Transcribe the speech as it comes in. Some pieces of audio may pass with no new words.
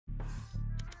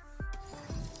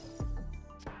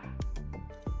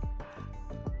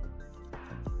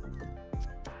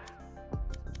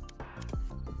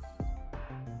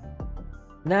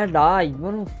என்னடா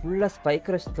இவனும் ஃபுல்லா ஸ்பைக்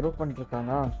ரஷ் த்ரோ பண்ணிட்டு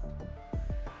இருக்கானா?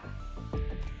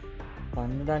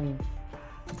 பந்தா நீ.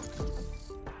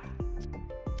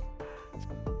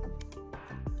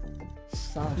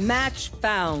 Match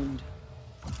found.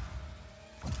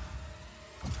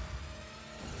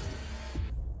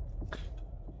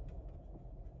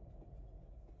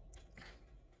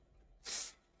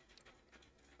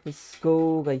 Let's go,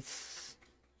 guys.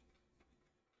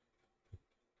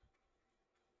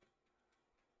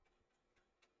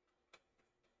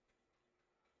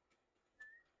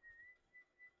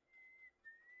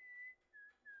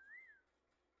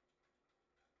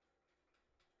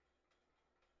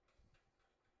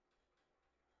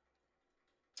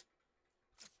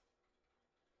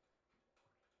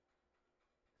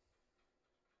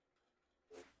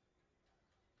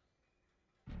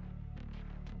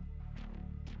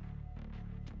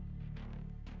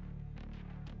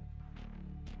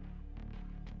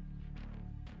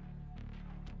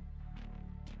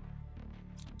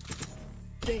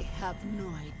 They have no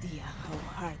idea how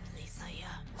heartless I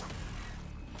am.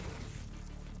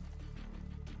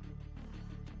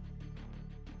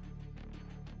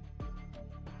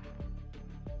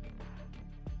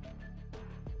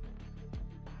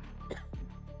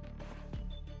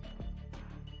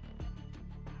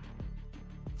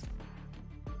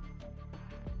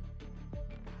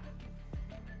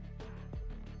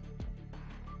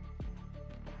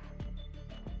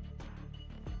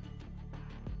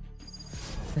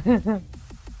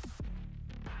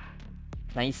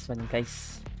 Nice one, guys.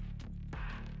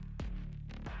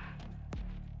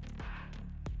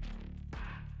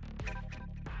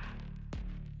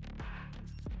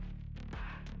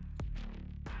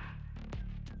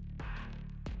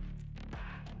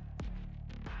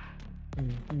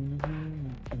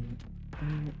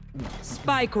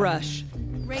 Spike rush.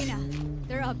 Reyna,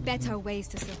 there are better ways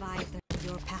to survive than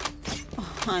your path.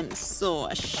 Oh, I'm so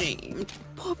ashamed.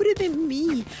 Pobre de me.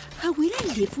 How will I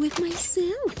live with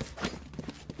myself?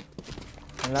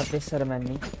 நல்லா பேசுற man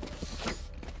நீ.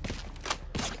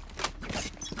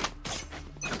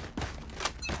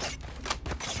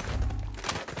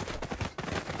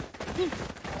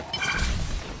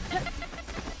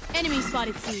 Enemy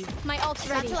spotted C. My ult's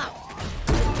ready.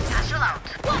 Satchel out.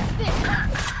 What's this?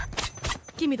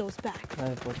 Give me those back.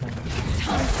 Time to hunt.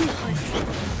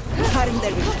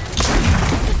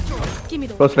 Give me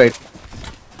those. Close right.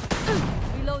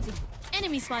 Reloading.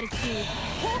 Enemy spotted C.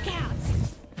 Hawk out.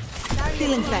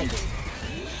 Still inside.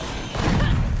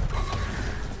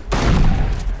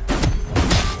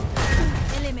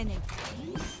 Eliminate.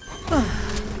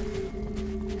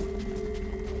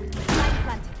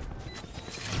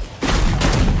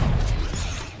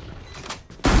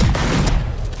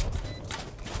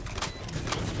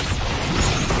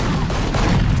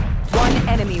 One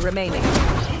enemy remaining.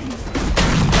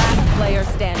 Last player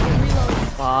standing.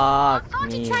 Fuck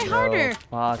me, try bro. harder.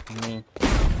 Fuck me.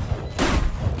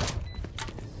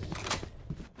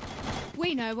 We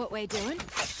know what we're doing.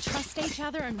 Trust each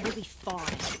other and we'll be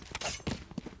fine.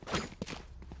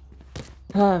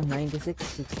 96,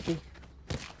 60.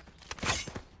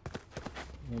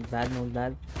 Not bad, not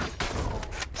bad.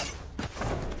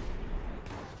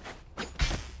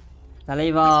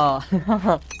 Talaiva.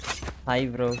 Hi,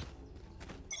 bro.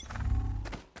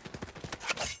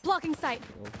 Blocking sight.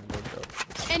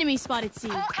 Enemy spotted C.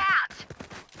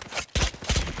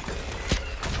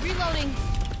 Reloading.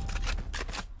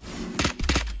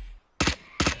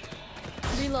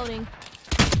 Reloading.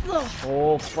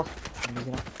 Oh, fuck.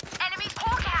 Enemy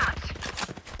hawk out.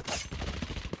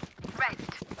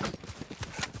 Rest.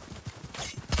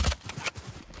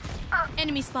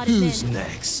 Enemy spotted Who's mid.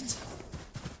 next?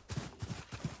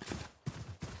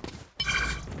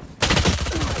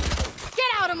 Get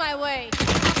out of my way.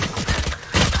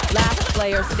 Last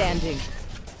player standing.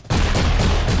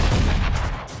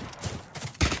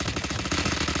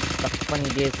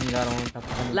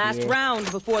 Last round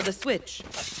before the switch.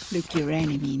 Look your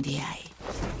enemy in the eye.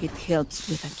 It helps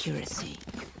with accuracy.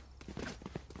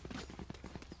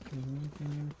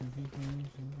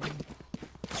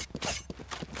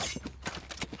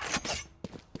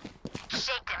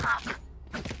 Shake them up.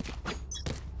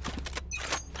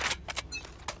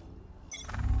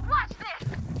 Watch this.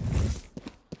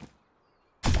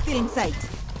 Still in sight.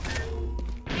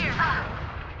 Here.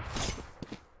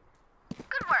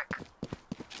 Good work.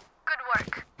 Good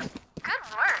work. Good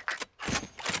work.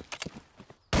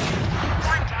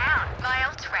 One down. My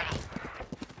ult's ready.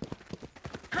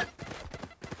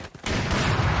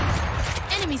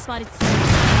 Enemy spotted.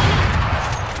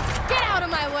 Get out of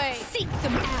my way. Seek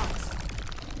them out.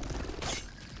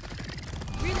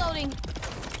 Reloading.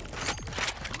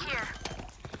 Here.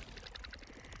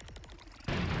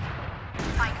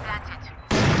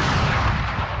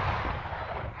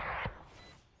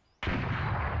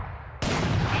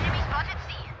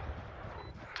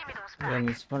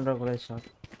 Miss பண்ற கூட shot.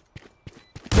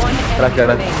 One enemy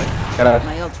remaining.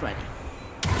 My ult ready.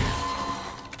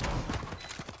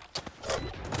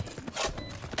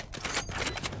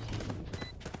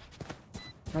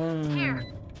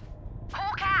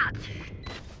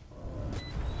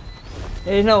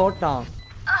 ஏய் என்ன ஓட்டான்?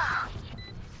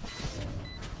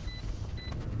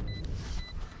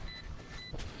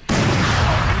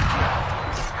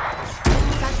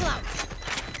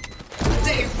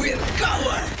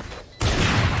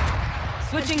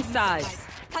 Switching sides.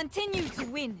 Continue to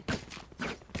win.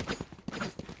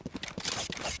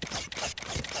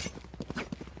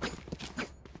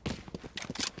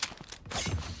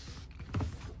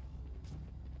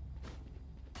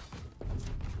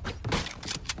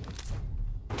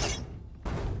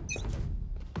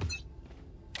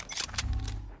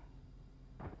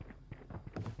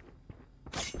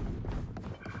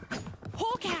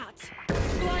 Hawk out.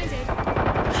 Blinded.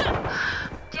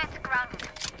 Jet grounded.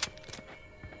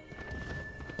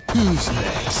 Who's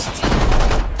next?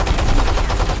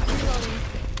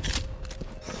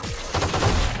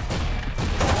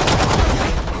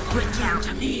 Bring down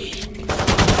to me.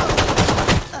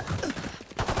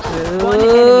 One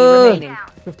enemy remaining.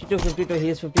 52. He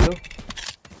is 52.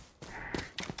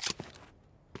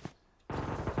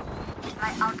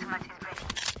 My ultimate is ready.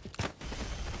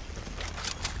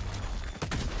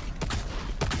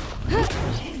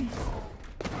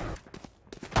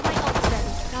 My ult's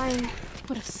ready. Dying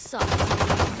would have sucked.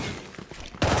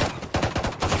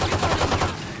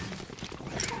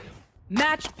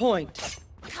 Match point.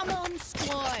 Come on,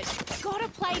 squad. Gotta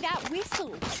play that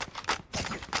whistle.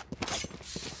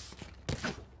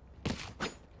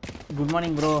 Good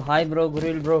morning, bro. Hi, bro.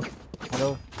 Guril, bro. Hello.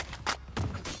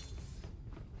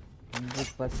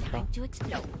 100%. Time to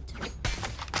explode.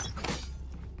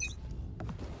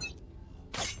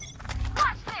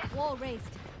 Watch this. Wall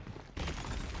raised.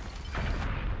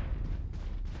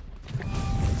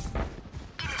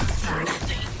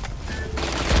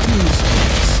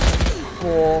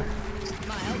 Oh.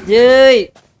 Yay!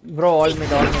 Bro, all mid.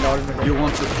 You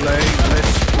want to play?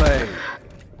 Let's play.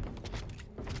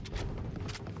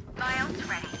 My ult's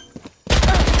ready.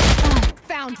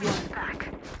 Found one. Back.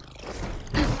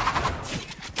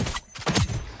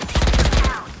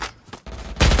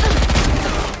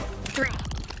 Three.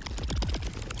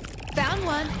 Found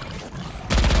one.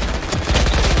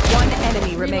 One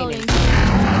enemy remaining.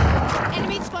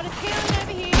 Enemy spotted here and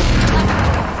over here.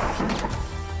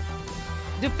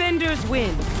 Defenders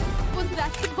win. Was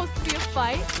that supposed to be a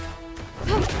fight?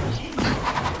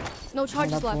 No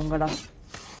charges left. போங்கடா.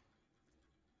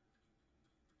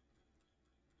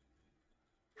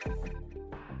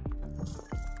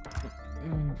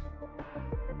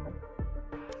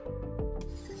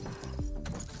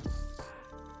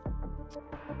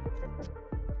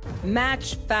 Match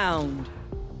found.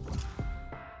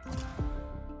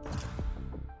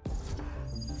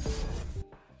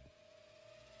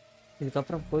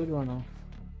 இதுக்கப்புறம் போயிடுவானோ?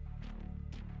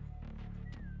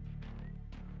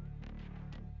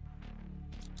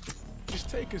 Just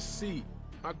take a seat.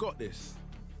 I got this.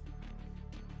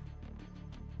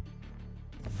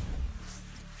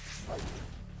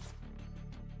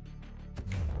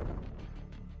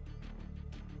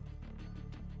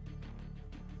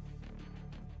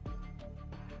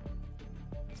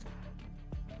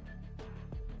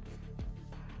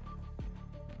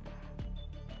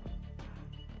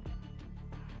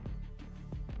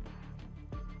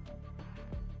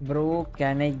 Bro,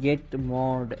 can I get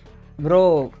mod? Bro,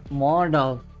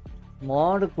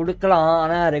 mod கொடுக்கலாம்.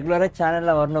 ஆனா ரெகுலரா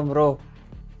சேனல்ல வரணும் bro.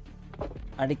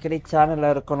 அடிக்கடி சேனல்ல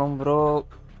இருக்கணும் bro.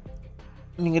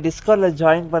 நீங்க டிஸ்கார்ட்ல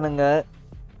ஜாயின் பண்ணுங்க.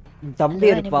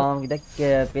 தம்பி இருப்பான், அவன்கிட்ட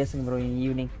பேசுங்க bro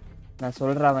ஈவினிங். நான்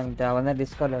சொல்றேன் அவன்கிட்ட. அவன் தான்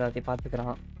டிஸ்கார்ட்ல எல்லாத்தையும்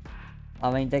பாத்துக்கறான்.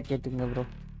 அவன்கிட்ட கேட்டுங்க bro.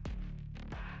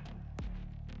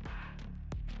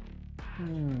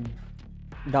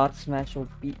 Dark smash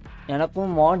OP.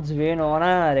 எனக்கும் மாட்ஸ் வேணும், ஆனா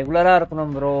ரெகுலரா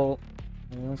இருக்கணும் ப்ரோ.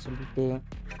 சொல்லிட்டு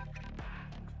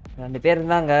 2 பேர்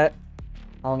இருந்தாங்க,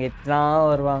 அவங்க எப்படிலாம்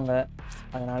வருவாங்க.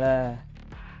 அதனால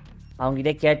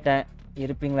அவங்ககிட்ட கேட்டேன்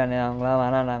இருப்பீங்களான்னு. அவங்களாம்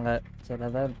வேணானாங்க. சரி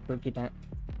அதான் தூக்கிட்டேன்.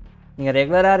 நீங்கள்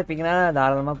ரெகுலராக இருப்பீங்கன்னா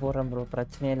தாராளமாக போடுறேன் ப்ரோ,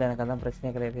 பிரச்சனையே இல்லை. எனக்கு அதான்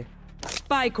பிரச்சனையே கிடையாது.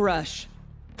 Spike rush.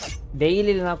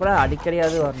 டெய்லி இல்லைனா கூட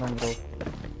அடிக்கடியாவது வரணும் bro.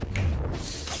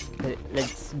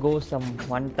 Let's go some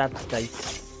one taps guys.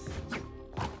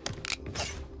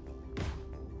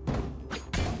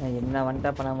 என்ன one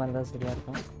tap பண்ணாம இருந்தா சரியா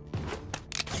இருக்கும்.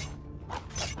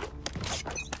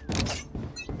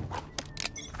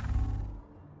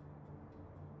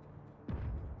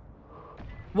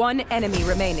 One enemy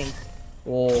remaining.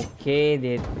 Okay,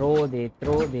 they throw.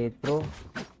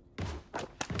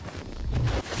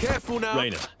 Careful now.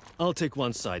 Reyna, I'll take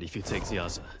one side if you take the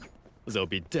other. They'll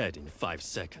be dead in 5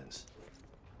 seconds.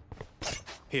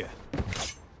 Here.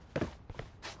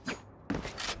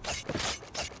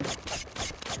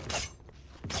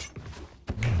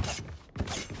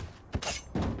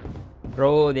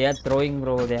 Bro, they are throwing,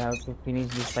 bro. They have to finish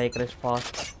this spike rush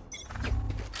fast.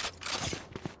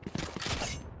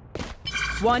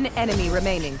 One enemy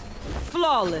remaining.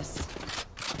 Flawless.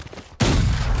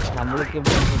 நம்மளுக்கு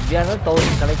எப்படியாவது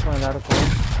 1000 collection நல்லா இருக்கும்.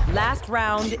 Last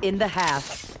round in the half.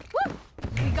 Woo!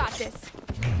 We got this.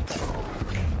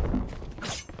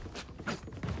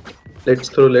 Let's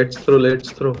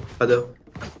throw. Ada.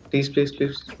 Please.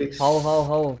 How?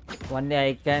 One day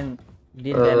I can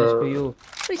deal damage to you.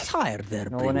 Retire there,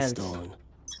 No one else. Brimstone.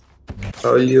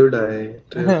 How will you die?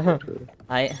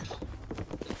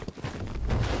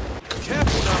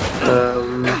 Careful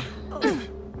now.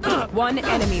 One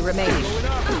enemy remaining.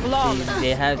 Flawless.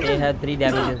 They have 3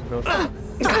 damages, bro.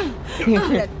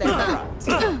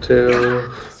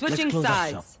 Switching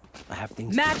sides. I have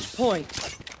things. Match point.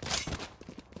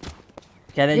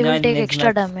 Can I They join will take next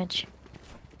extra match? damage.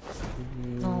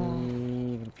 No.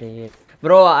 We'll play it.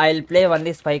 Bro, I'll play one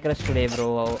day spike rush today, bro.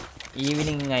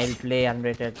 Evening I'll play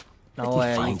unrated. Now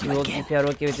if you are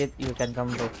okay with it, you can come,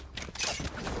 bro.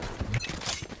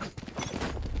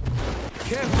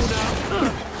 Careful now.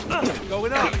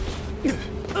 Going up.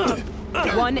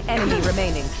 One enemy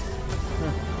remaining.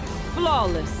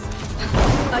 Flawless.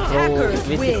 Bro, Attackers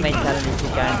visit win. my channel if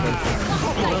you can.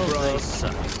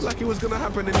 Like it was gonna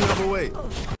happen any other way.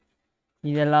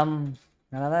 இதெல்லாம்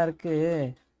நல்லா தான் இருக்கு.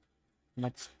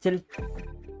 But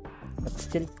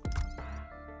still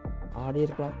ஆடி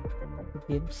இருக்கலாம்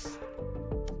games.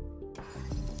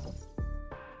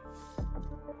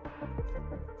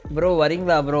 Bro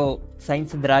வரீங்களா bro?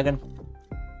 Science dragon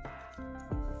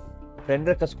friend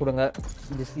request கொடுங்க.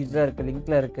 இதுல இருக்கு,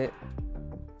 லிங்க்ல இருக்கு.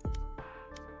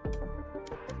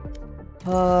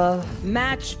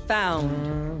 Match found.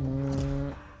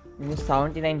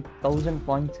 79,000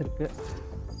 points இருக்கு.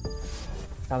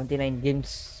 79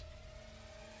 games.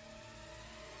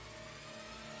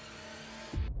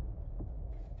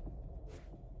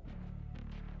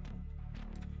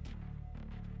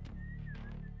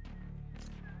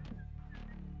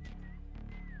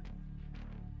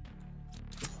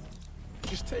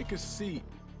 Just take a seat.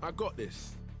 I got this.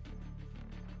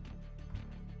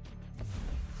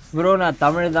 Bro நான்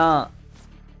தமிழ் தான்.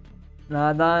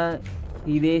 நான் தான்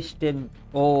இதேஷ் 10.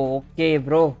 ஓ okay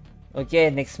bro. Okay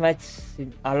next match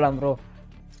ஆடலாம் ப்ரோ.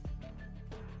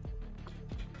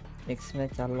 நெக்ஸ்ட்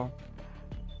மேட்ச் ஆடலாம்.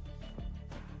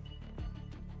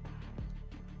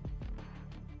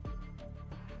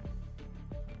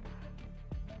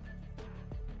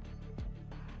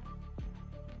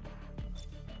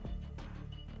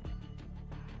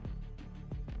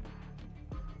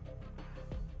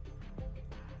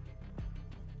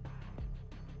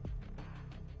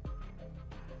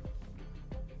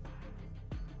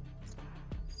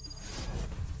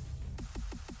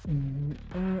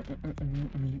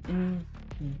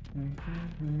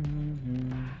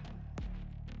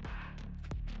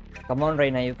 Come on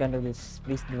Raina, you can do this.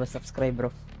 Please give a subscribe, bro.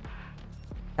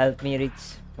 Help me reach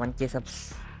 1k subs.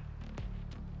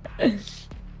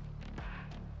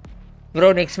 Bro,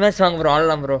 next match வாங்க bro.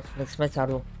 ஆடலாம் bro. Next match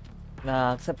ஆடுவோம். நான்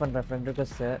accept பண்றேன் friend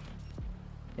request.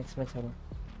 Next match ஆடுவோம்.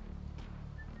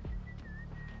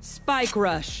 Spike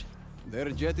rush. Their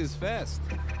jet is fast.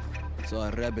 So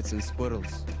are rabbits and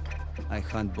squirrels. I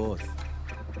hunt both.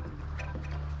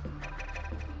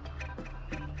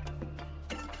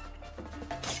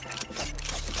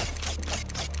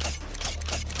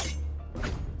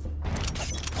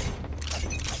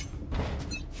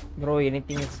 Bro,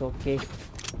 anything is okay.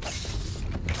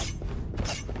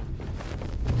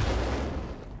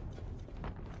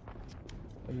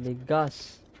 Legas.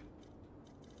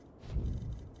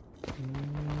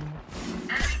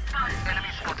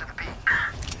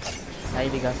 Hi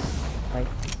Legas. Hi.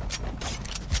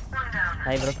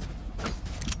 Hi bro.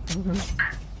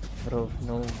 Bro,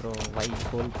 no bro. Why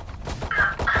cold?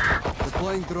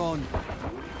 Deploying drone.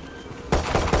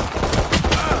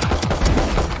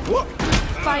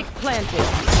 Spike planted.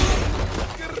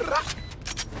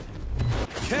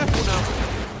 Careful now.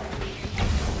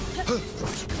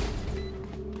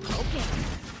 Okay.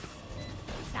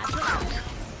 Satchel out.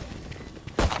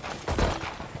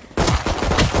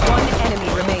 One enemy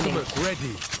remaining.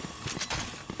 Ready.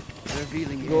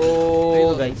 Revealing Go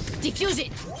guys. Defuse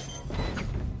it.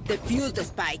 Defuse the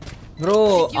spike. Bro,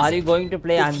 Defuse are you going to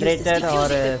play Defuse unrated it, or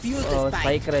defuse the spike.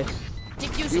 spike rush?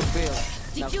 Defuse You it. fail.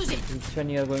 Defuse it. Which one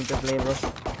you are going to play, bro?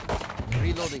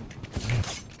 Reloading.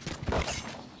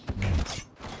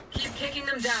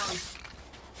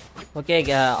 Okay,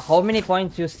 how many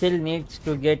points you still need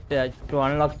to get to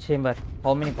unlock chamber?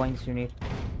 How many points you need?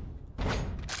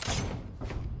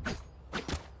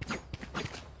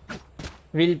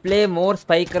 We'll play more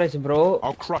Spike Rush, bro.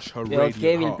 I'll crush her radiant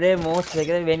Okay, we'll heart. play more Spike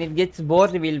Rush. When it gets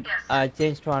bored, we'll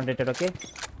change to 100, okay?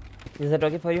 Is that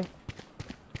okay for you?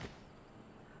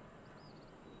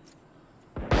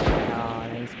 Ah,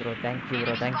 nice, bro. Thank you,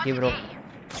 bro. Thank you, bro.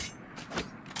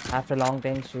 After a long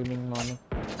time streaming morning.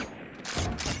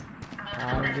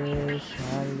 Always.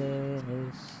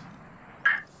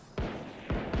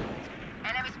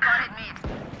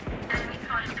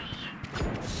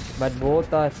 But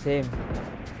both are same.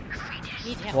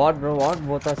 What, bro? What?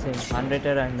 Both are same.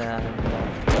 Unrated and.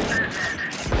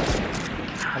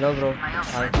 Hello, bro.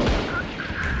 Hi.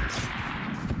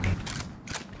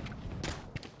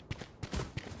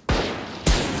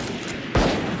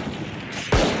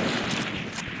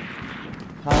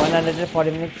 How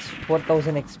 140 minutes,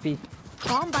 4000 XP.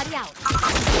 Bomb buddy out.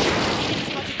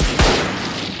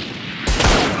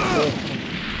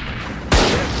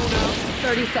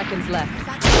 30 seconds left.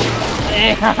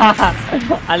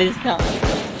 Alicia.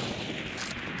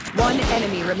 One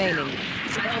enemy remaining.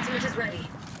 The ultimate is ready.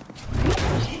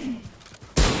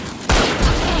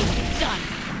 Done.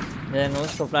 Yeah, no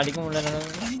scope.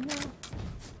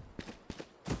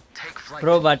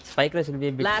 Bro, but Spike Rush will be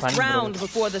a bit Last fun, round bro.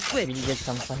 before the switch. We'll get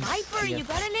some fun. Hyper, Yeah. you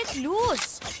gotta let loose.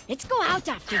 Let's go out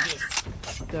after this.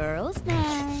 Girls'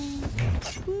 night.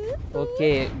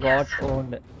 Okay, got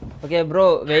owned. Okay,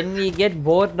 bro, when we get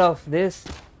bored of this,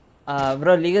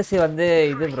 bro, Legacy வந்து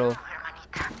இது bro.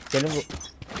 Telugu.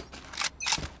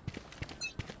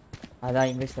 அதான்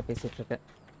இங்கிலீஷ்ல பேசிட்டு இருக்கேன்.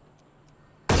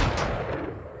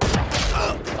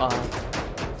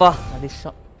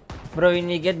 Addition. Bro, when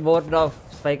we get bored of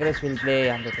Spike Rush, we'll play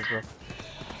Unrated, bro.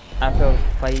 After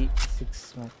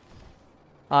 5-6 months.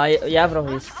 Yeah, bro,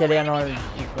 yesterday and all,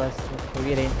 it was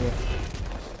heavy rain here.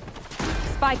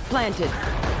 Spike planted.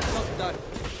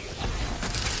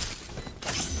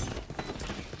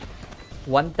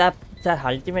 One tap, sir,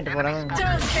 ultimate போறாங்க.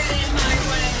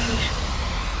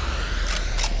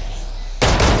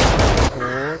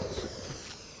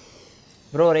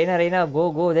 Bro, Reina, go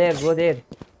there.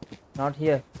 Not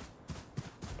here.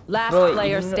 Last Bro,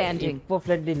 player standing. இப்போ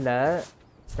flood இல்ல.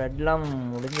 Floodலாம்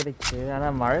முடிஞ்சிருச்சு. ஆனா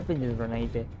மழை பெஞ்சது bro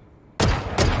night.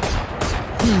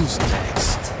 Who's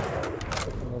next?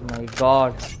 Oh my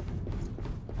god.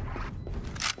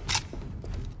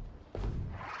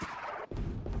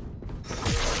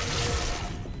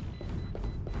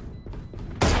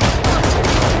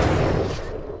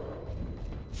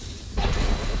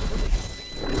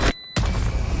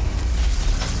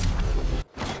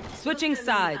 Switching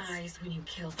sides. When you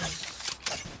kill them.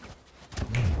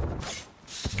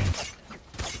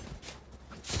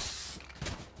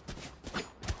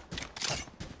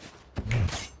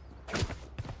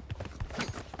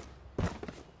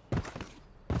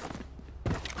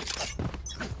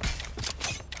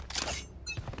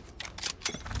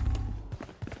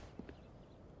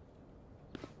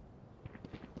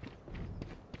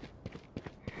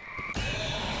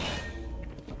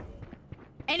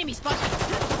 Enemy spotted.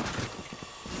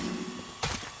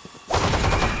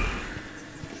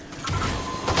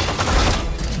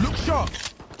 Look sharp.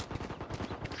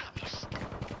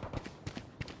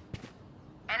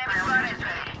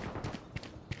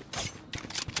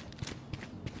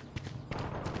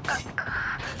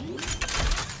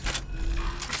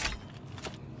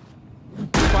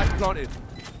 Spike planted.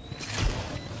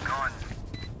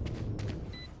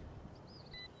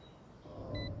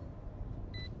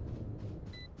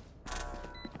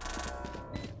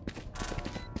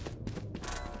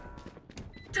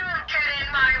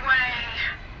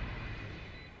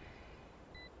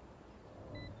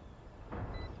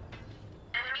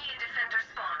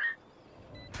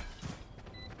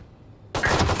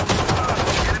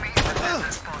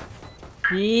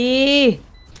 Eee!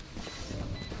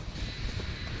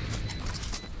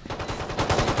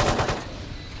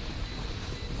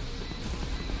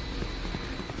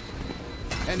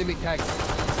 Enemy tag.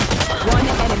 One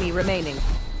enemy remaining.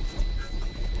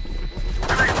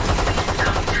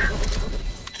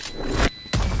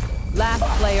 Last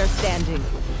player standing.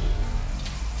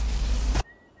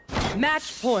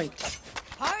 Match point.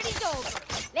 Party's over.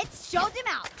 Let's show them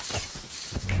out.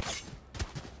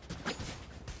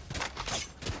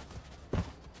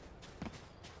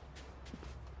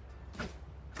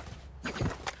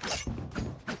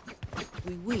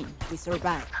 We win. We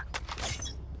survive.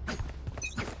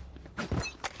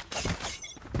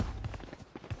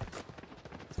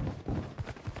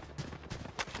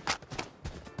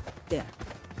 There.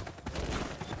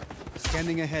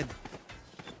 Scanning ahead.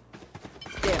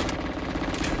 There.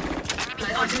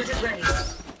 My ultimate is ready.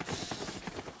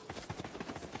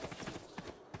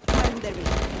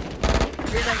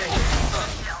 Remembering.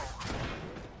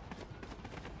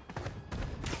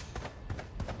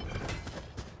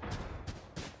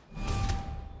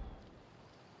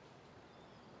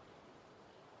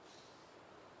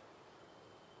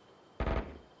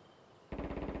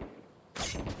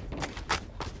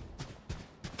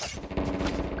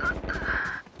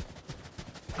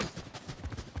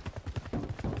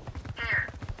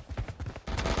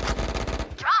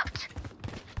 Dropped.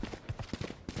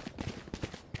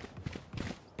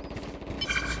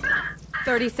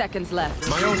 30 seconds left.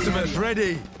 My ultimate's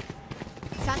ready.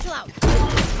 Satchel out.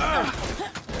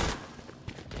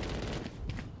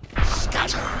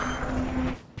 Scatter.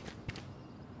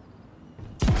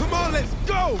 Come on, let's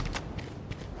go.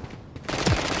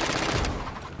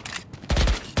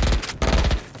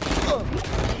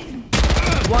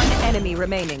 One enemy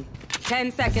remaining.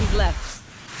 10 seconds left.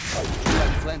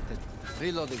 Planted.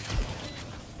 Reloading.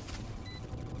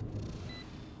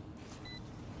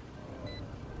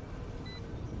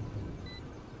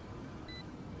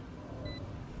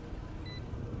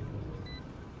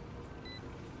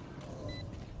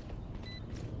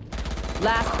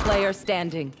 Last player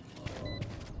standing.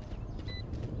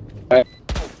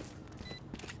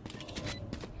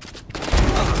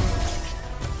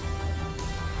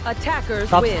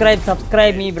 Attackers win.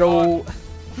 Subscribe me, bro.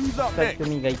 Who's up Subscribe to next?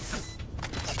 me, guys.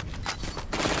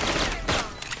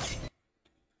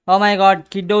 Oh my god,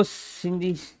 kiddos in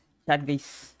the chat,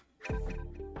 guys.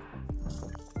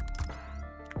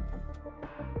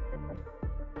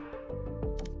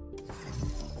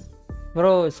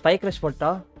 Bro, Spike Rush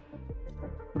potta?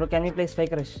 Bro, can we play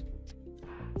Spike Rush?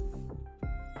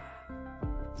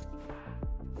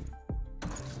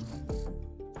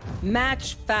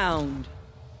 Match found.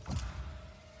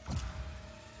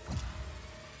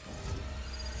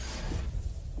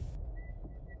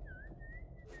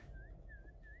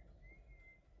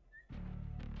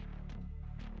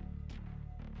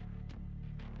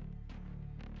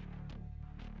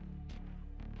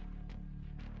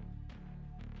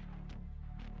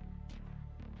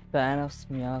 Fan of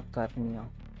Smia Karnia.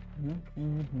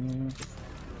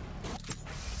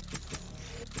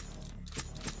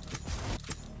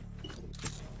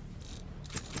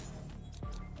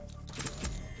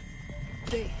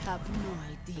 They have no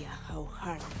idea how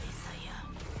heartless I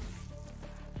am.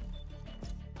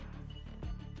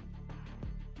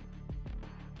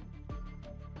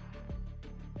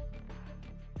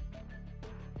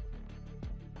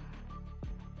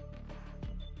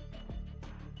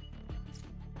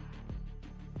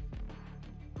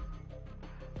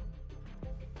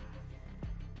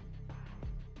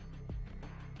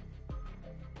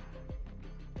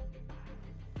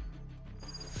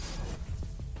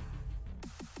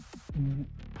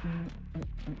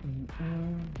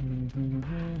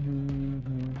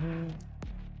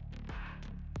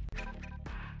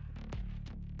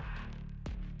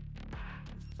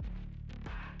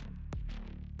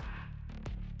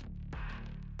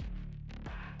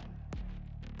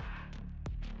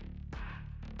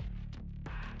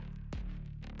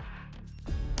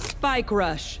 Spike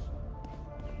rush.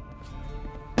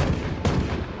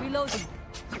 Reloading.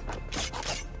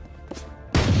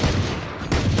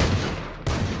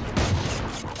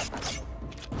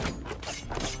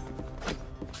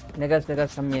 Negas,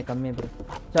 come here, bro.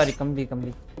 Sorry, come be.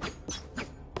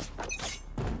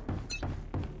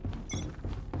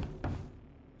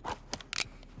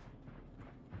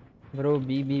 Bro,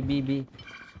 B.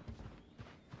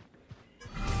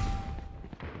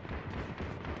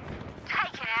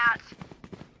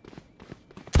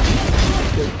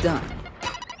 Good done.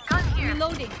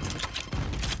 Reloading.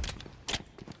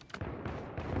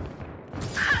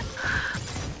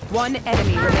 One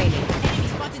enemy remaining. Enemy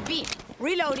spotted B.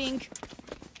 Reloading.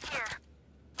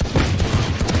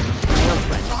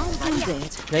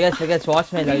 Vegas,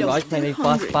 watch my live,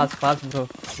 fast, bro.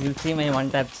 You'll see my one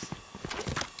taps.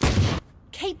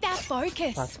 Keep that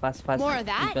focus. Fast. More of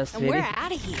that, Because and we're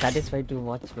out of here. satisfied to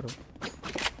watch, bro.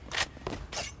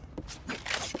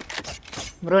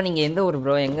 Bro, நீங்க எந்த ஊர்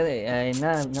bro? எங்க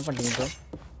என்ன பண்றீங்க bro?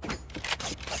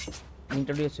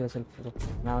 Introduce yourself, bro.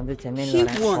 நான் வந்து சென்னையில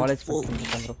வரேன். காலேஜ்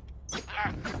படிச்சிட்டு bro.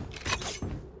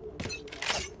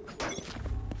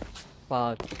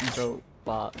 Fuck, bro.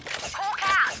 Fuck.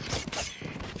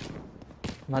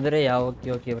 Madurai,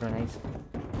 yeah, okay, bro, nice.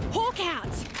 Hawk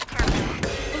out.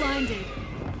 Blinded.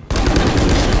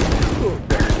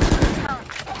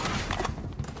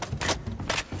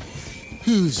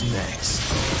 Who's next?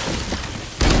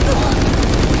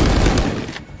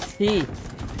 See.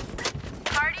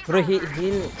 Bro,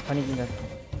 heal பண்ணிக்கங்க.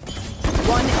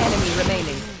 One enemy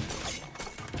remaining.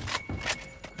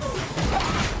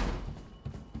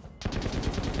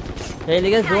 Hey,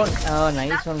 guys, don't. Oh,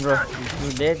 nice one, bro. If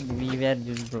you dead, we were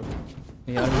just, bro.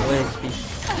 We all low HP.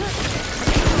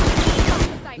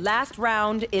 Last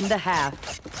round in the half.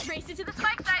 Race into the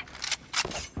spike side.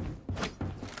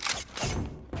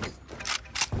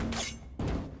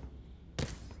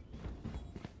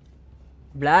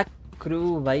 Black crew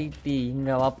white இங்க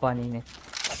வாப்பா நீங்க.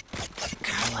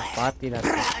 பாத்திடா.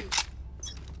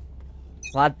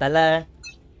 வா தல.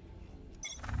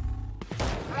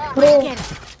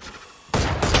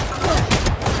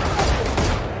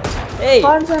 ஏய்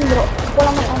GodsHand bro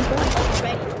போலாமா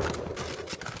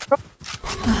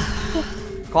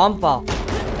காம்பா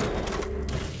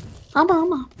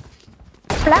ஆமா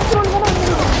black round தான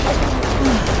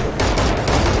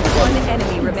One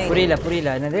enemy remaining.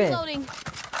 புரியல என்னது Loading.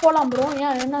 போலாம் bro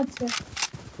ஏன் என்னாச்சு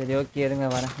சரி ஓகே இருங்க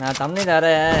வரேன் நான் தமிழ்ல வேற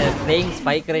playing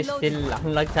spike race still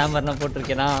unlock சாம்பர்னா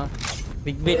போட்டுருக்கேனா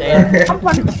big beat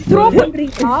throw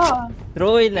பண்றீங்களா த்ரோ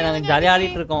இல்ல நாங்க ஜாலியா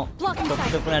ஆடிட்டு இருக்கோம்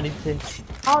டப்பு அடிச்சு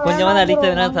கொஞ்சமா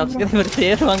அடிச்சதுனா சப்ஸ்கிரைபர்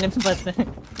சேருவாங்கன்னு பார்த்தேன்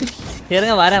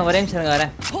இருங்க வரேன் ஒரே நிமிஷம் இருங்க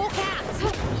வரேன்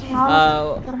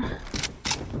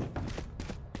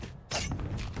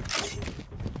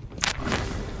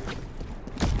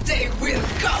They will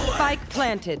go. Spike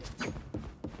planted.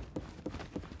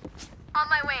 On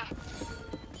my way.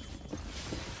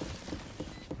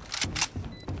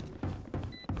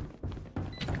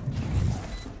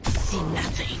 See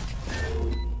nothing.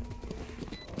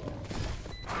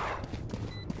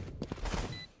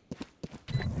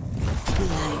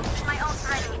 My ult's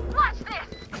ready. Watch this.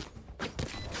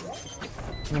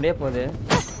 முடிய போகுது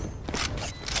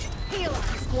Heal up,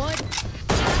 squad.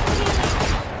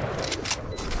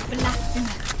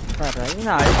 Ryzen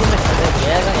ultimate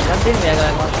வேகம் எல்லாத்தையும்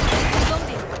வேகமா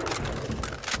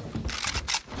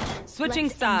Switching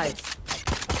sides.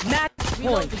 Match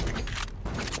point.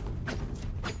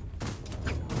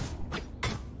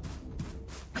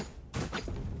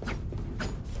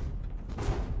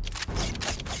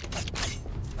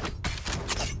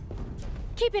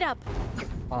 Keep it up.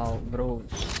 wow bro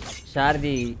share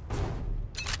the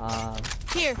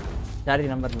Here.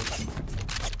 number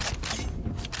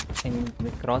I mean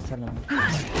the crosser number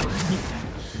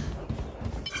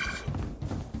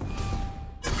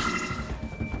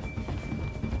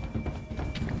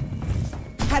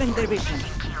Cutting their vision.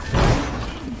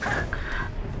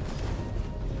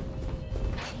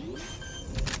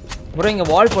 bro இங்க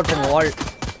வால் போட்டுங்க வால்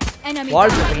Enemy.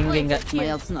 வால் down. போட்டுங்க இங்க My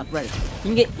ult's not ready.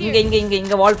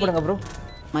 இங்க வால் போடுங்க bro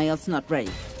My ult's not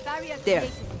ready. Barrier There.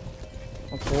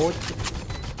 created. போச்சு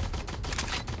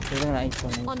இதுங்க nice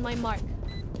பண்ணு On my mark.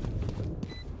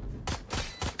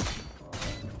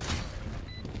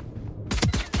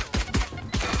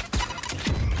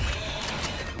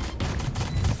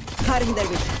 Cutting their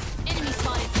vision. Enemy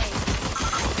spotted.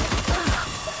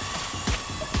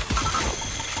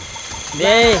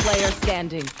 டேய் Player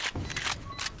standing.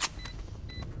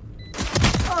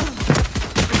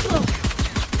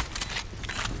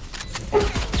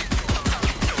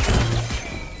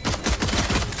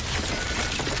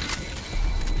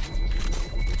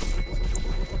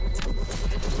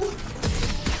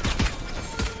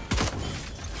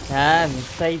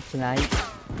 மிஸ் ஆயிடுச்சு நாய்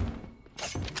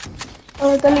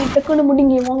தள்ளி டக்குன்னு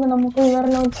முடிங்க வாங்க நம்ம போய் வேற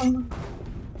லெவல் பண்ணலாம்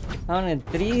அவனுங்க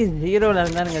 3-0ல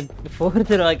இருந்தானுங்க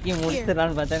 4th வாக்கி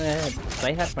முடிச்சிடலாம்னு பார்த்தாங்க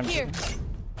ட்ரை ஹார்ட் பண்ணிட்டேன்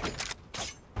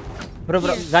bro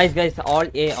guys all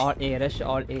A rush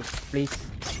all A please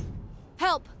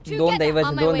Help. don't Together.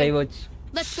 On my way. diverge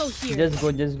Let's go here. just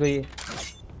go A.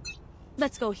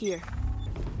 Let's go here.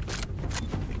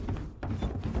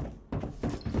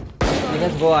 You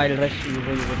guys go, I'll rush you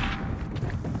go.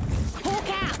 Hulk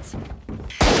out.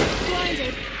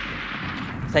 Blinded.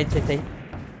 Side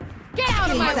Get out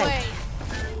of my way.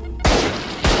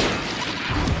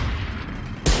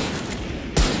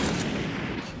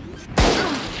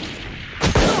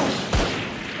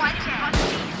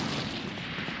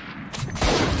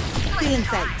 Feeling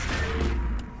sight.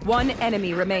 One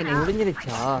enemy remaining.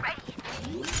 முடிஞ்சிருச்சா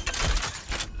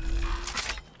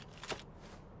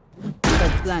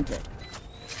Planted.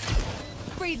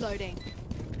 Reloading.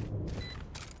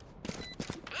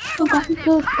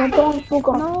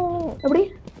 தூக்கம் எப்படி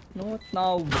not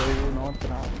now bro not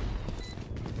now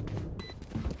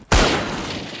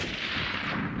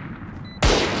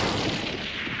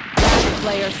Last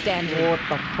player standing. what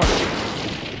the fuck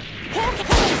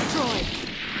Destroyed.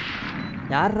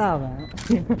 யாரா அவன்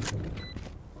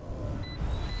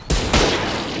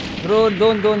bro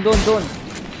don't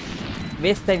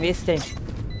waste time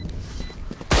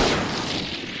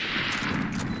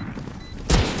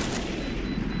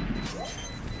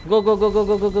Go, go, go, go,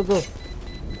 go, go, go, go.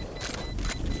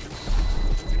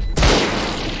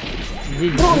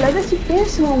 Bro, legacy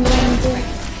பேசுவோம் bro.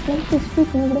 எனக்கு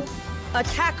speak பண்ணு.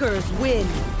 Attackers win.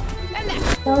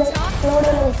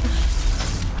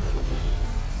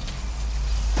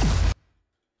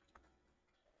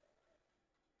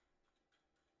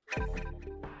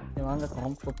 வாங்க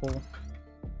காம்ப் போவோம்.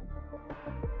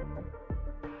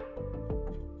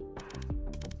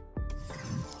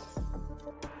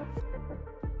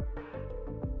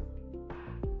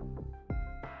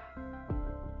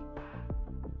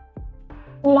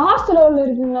 Last லெவல்ல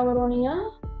இருக்கீங்களா bro நீங்க?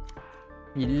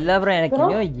 இல்ல bro எனக்கு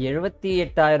இன்னும்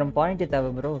 78000 பாயிண்ட்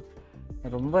தேவை bro.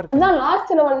 ரொம்ப இருக்கு. அதான்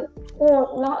லாஸ்ட் லெவல். ஓ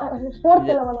 4th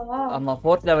லெவலா? ஆமா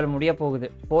 4th லெவல் முடிய போகுது.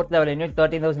 4th லெவல் இன்னும்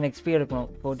 13000 XP எடுக்கணும்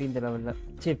 14th லெவல்ல.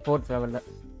 சீ 4th லெவல்ல.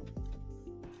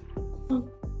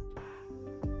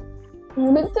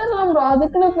 முடிச்சிடலாம் bro.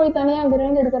 அதுக்குன்னு போய் தனியா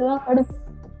கிரைண்ட் எடுக்கிறதெல்லாம் கடுப்பு.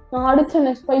 நான் அடிச்ச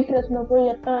நெக்ஸ்ட் ஃபைட் ரேஸ்ல போய்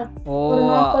எத்தனை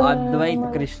Advait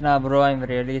Krishna bro, I'm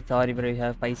really sorry bro, you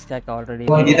have 5 stack already.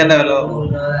 இதென்ன வேலை?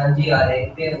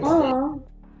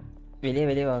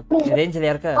 வெளிய வா.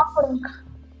 ரேஞ்சில இருக்க?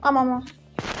 ஆமா ஆமா.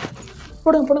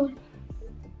 போடுங்க.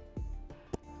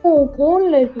 ஓ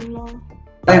போன்ல இருக்கீங்களா?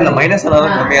 இல்ல மைனஸ்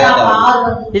ஆனாலும் கம்மியா தான்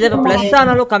ஆகும். இது இப்ப பிளஸ்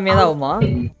ஆனாலும் கம்மியா தான் ஆகுமா?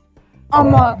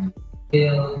 ஆமா.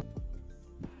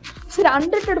 சரி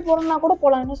 100 போறோம்னா கூட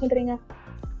போலாம், என்ன சொல்றீங்க?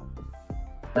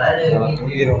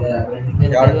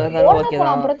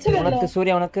 உனக்கு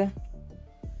சூர்யா உனக்கு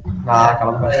நான்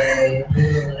கிளம்புறேன்.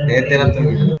 நேத்து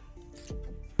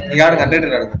நீ யாரு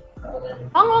கண்டக்டர் ஆடுங்க.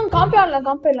 வாங்க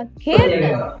காம்பேர்ல கேளுங்க.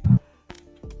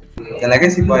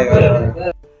 லெகசி பாய் வேற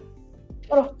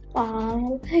bro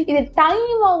இது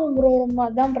டைம் ஆகும் bro, ரொம்ப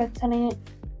அதான் பிரச்சனை.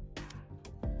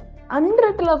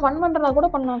 100ல ஃபன் பண்றதா கூட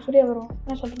பண்ணலாம் சூர்யா bro,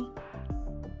 என்ன சொல்றீங்க?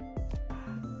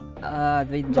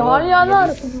 ஜாலியா தான்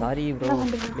இருக்கு. Sorry bro,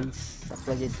 please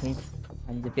apologize me.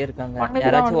 5 பேர் இருக்காங்க.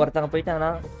 யாராச்சும் ஒருத்தங்க போயிட்டாங்கன்னா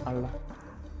அவ்வளவுதான்.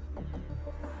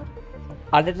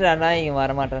 அடுத்து அண்ணா இவன்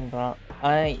வர மாட்டேன்றான்.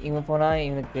 ஆனா இவன் போனா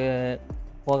இவனுக்கு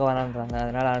போக வேணான்றாங்க.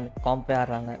 அதனால காம்பே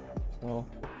ஆடுறாங்க. ஸோ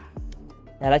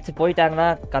யாராச்சும் போயிட்டாங்கன்னா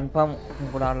கன்ஃபார்ம்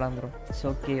கூட ஆடலாம் bro. It's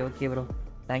okay bro.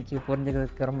 Thank you,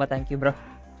 புரிஞ்சுக்கிறதுக்கு ரொம்ப தேங்க்யூ ப்ரோ.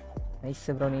 Nice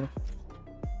bro. நீ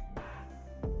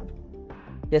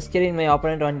yesterday in my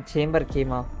opponent on chamber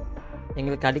came off.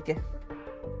 எங்களுக்கு அடிக்க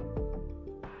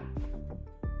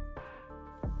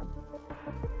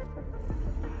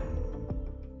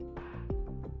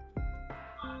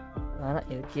ஆனா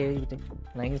எதுக்கு எழுதிக்கிட்டு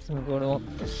நைஸ் போடுவோம்.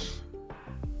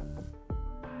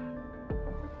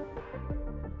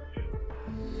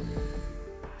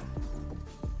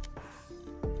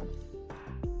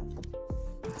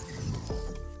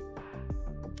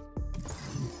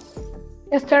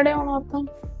 yesterday on open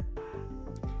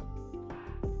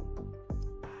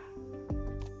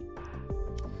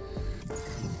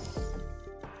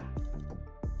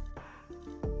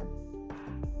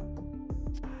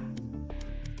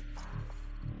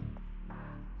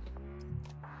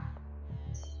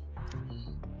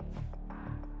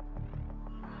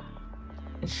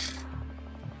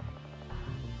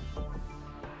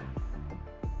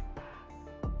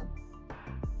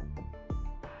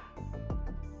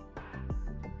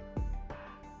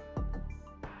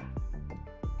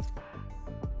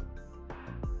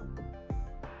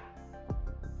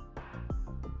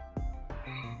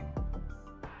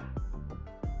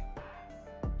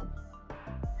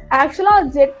ஆக்சுவலா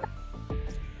ஜெட்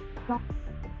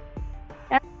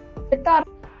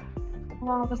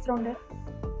ஃபர்ஸ்ட் ரவுண்ட்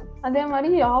அதே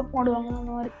மாதிரி ஆஃப் போடுவாங்க.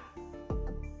 அந்த மாதிரி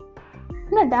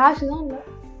என்ன டேஷ் தான் இல்ல,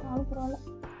 அது பரவாயில்ல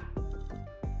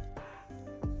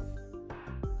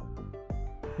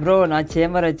ப்ரோ. நான்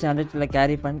சேம்பர் வச்சு 100ல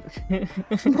கேரி பண்றேன்.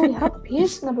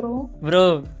 பேசுன bro. Bro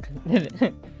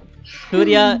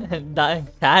Surya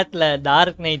சாட்ல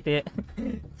dark night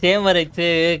chamber வச்சு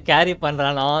கேரி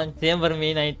பண்றானா, சேம்பர்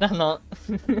மெயின் ஆயிட்டானா.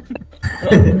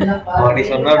 நீ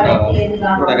சொன்னா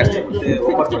கஷ்டப்பட்டு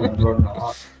ஓபன் பண்ண ப்ரோனா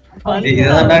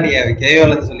இதெல்லாம் நீ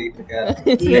கேயோல சொல்லிட்டு இருக்க.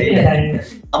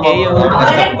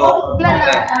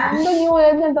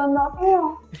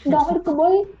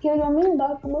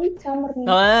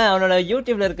 அவனோட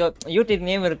யூடியூப்ல இருக்க யூடியூப்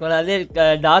நேம் இருக்கும், அதே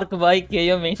டார்க் பாய்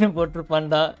கேயோ மெயின்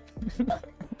போட்டிருப்பான்டா.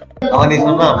 அவன் நீ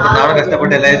சொன்னா நானும்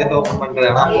கஷ்டப்பட்டு எல்லாத்தையும் ஓபன்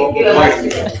பண்றேன்னா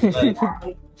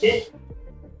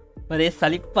ஒரே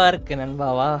சலிப்பா இருக்கு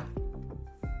நண்பாவா.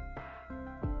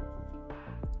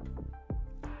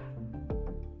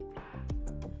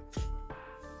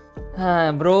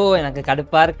 ப்ரோ எனக்கு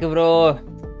கடுப்பா இருக்கு ப்ரோ.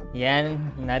 ஏன்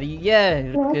நிறைய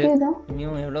இருக்கு.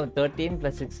 இன்னும் எவ்வளவு 13 +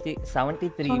 60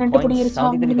 73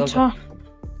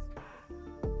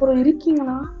 ப்ரோ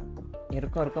இருக்கீங்களா?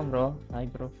 இருக்கும் ப்ரோ.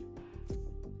 Hi bro.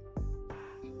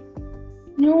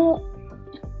 நியூ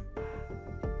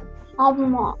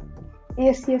ஆமா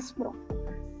S bro.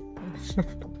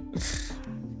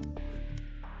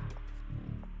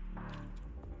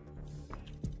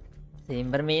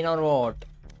 Timberman or what?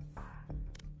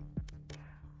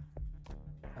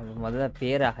 அது முதல்ல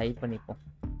பேரை ஹைட் பண்ணிப்போம்.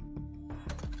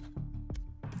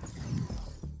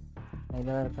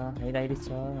 ஹைடாக இருக்கா? ஹைட்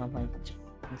ஆயிடுச்சா? ஆமாம் ஆயிடுச்சு.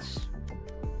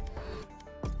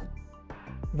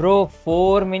 Bro,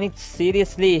 4 minutes,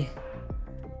 seriously?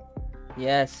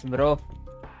 Yes, bro.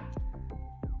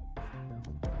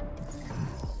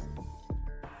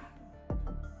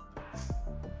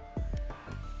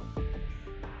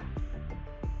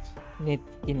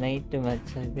 நேற்று நைட்டு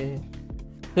மேட்ச் அது.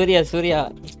 சூர்யா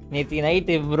நேற்று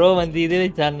நைட்டு ப்ரோ வந்து இது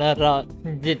வச்சாரா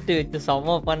ஜெட்டு வச்சு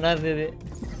செம்ம பண்ணா இருந்தது.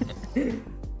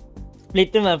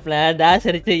 ஸ்பிளிட் மேப்ல டேஷ்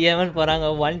அடிச்சு ஏமன் போறாங்க,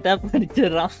 1 டேப்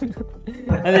அடிச்சிடுறான்.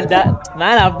 அது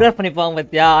மேலே அப்டேட் பண்ணிப்பாங்க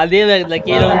பார்த்தியா, அதே வேகத்தில்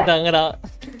கீழே வந்துட்டாங்கடா.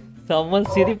 செம்ம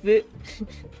சிரிப்பு.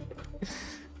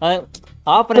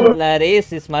 ஆப்பரன்ட்ல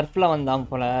ரேஸ் ஸ்மர்ஃப்ல வந்தான்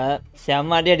போல,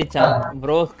 செம்ம அடி அடிச்சான்.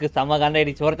 ப்ரோக்கு செம்ம கண்ட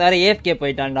அடிச்சு. ஒருத்தர ஏஃப்கே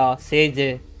போயிட்டான்டா. Sage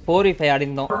 4v5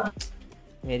 அடிந்தோம்.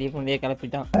 வெறி புண்டியே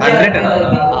கிளப்பிட்டான்.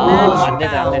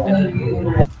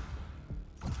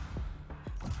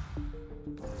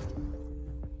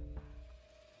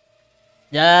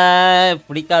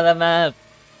 பிடிக்காத மேப்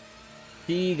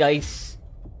சி கைஸ்.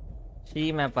 சி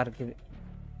மேப்பா இருக்குது.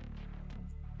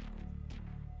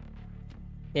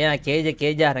 ஏன்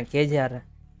கேஜி ஆடுறேன்.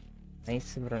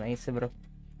 Nice bro.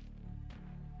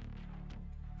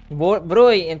 ப்ரோ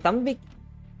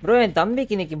என்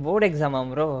தம்பிக்கு இன்னைக்கு போர்டு எக்ஸாமா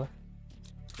ப்ரோ?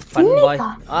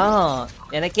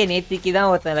 எனக்கே நேத்திக்கு தான்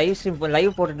ஒருத்தன்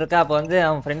லைவ் போட்டுட்டு இருக்கா. அப்போ வந்து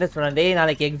அவன் ஃப்ரெண்டு சொன்னான், டேய்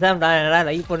நாளைக்கு எக்ஸாம் தான், என்னடா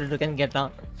லைவ் போட்டுட்டு இருக்கேன்னு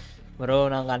கேட்டான். ப்ரோ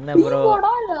நாங்கள் அண்ணன் ப்ரோ.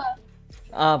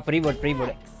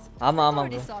 ப்ரீபோர்டு ஆமாம்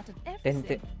ப்ரோ.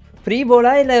 10th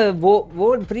ப்ரீபோர்டா இல்லை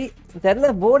போர்டு ப்ரீ தெரில.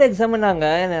 போர்டு எக்ஸாம்னாங்க,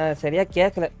 நான் சரியா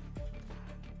கேட்கல.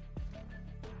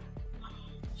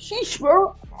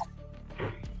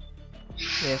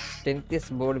 Yes, 10th is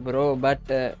board bro, but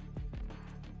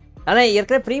ஆனா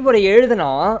ஏற்கனவே ப்ரீ போர்டு எழுதுனா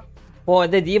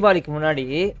இது தீபாவளிக்கு முன்னாடி.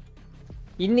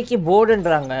 இன்னைக்கு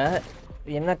போர்டுன்றாங்க,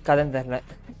 என்ன கதைன்னு தெரியல.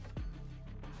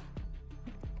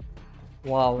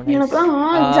 Wow nice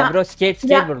bro. State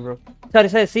board bro.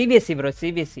 Sorry CBSE bro.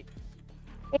 CBSE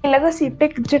legacy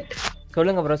tech jet.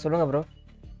 சொல்லுங்க bro.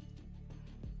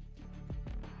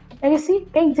 Legacy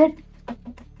tech jet.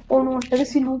 Oh no,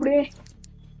 legacy no pray.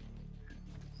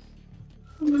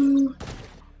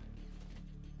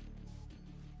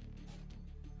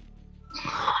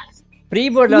 Pre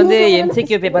போர்டில் வந்து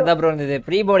எம்சிக்யூ பேப்பர் தான் ப்ரோ இருந்தது.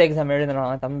 ப்ரீ போர்டு எக்ஸாம்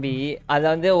எழுதணும் தம்பி.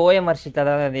 அதில் வந்து ஓஎம்ஆர் ஷீட்,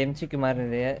 அதாவது அந்த எம்சிக்யூ மாதிரி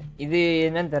இருந்தது. இது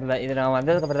என்னன்னு தெரில, இது நான்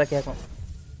வந்ததுக்கு அப்புறம் தான் கேட்கும்.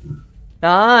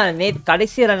 நான் நேற்று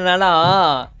கடைசி 2 நாளா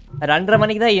 2:30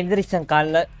 மணிக்கு தான் எந்திரிச்சேன்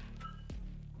காலைல.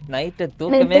 நைட்டு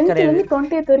தூக்கமே கிடையாது.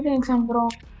 20th வரைக்கும் எக்ஸாம் ப்ரோ.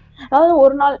 அதாவது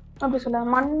ஒரு நாள் அப்படி சொல்ல,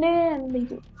 மண்டே அந்த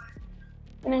இது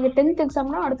எனக்கு 10th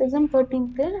எக்ஸாம்னா அடுத்த எக்ஸாம்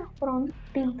 13th, அப்புறம் வந்து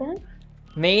 15th.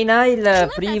 மெயினா இல்ல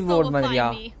ப்ரீ போர்ட் மாதிரியா?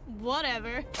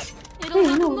 Whatever. It'll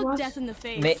have to look death in the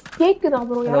face. கேக்குதா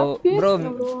ப்ரோ? ப்ரோ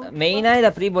மெயினா இல்ல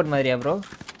ப்ரீ போர்ட் மாதிரியா ப்ரோ?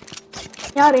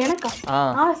 யார் எனக்கா?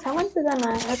 7th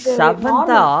தானே.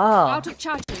 7th Out of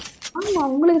charges. ஆமா,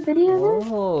 உங்களுக்கு தெரியாது?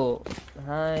 ஓ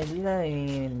இல்ல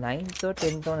 9th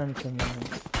 10th நினைச்சேன்.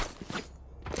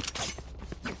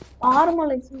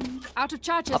 Normal exam. Out of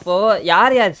charges. அப்போ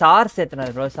யார் SARS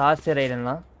ஏத்துனாரு bro? SARS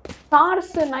ரைடன்லாம்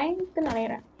SARS 9th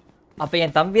நினைக்கிறேன். அப்ப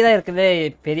என் தம்பி தான் இருக்குதே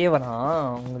பெரியவனா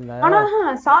உங்கள? ஆனா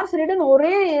சார்ஸ் ரைடன்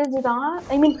ஒரே ஏஜ் தான்.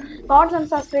 ஐ மீன் காட்ஸ் அண்ட்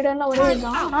சார்ஸ் ரைடன்ல ஒரே ஏஜ்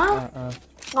தான். ஆனா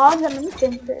காட்ஸ் அண்ட் வந்து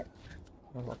 10th.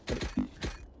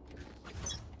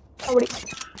 அப்படி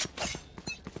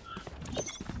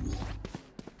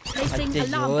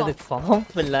அது ஃபார்ம்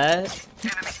இல்ல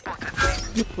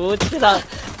போச்சுடா.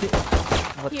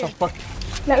 what the fuck?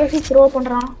 Legacy throw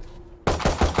பண்றான்.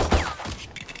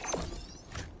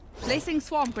 Placing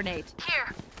swarm grenade. Here.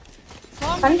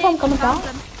 Confirm கமிட்டா?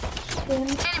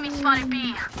 Enemy spotted B.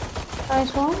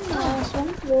 Nice one.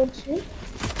 Good shit.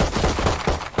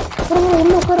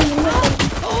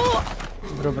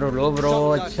 Bro, bro low bro.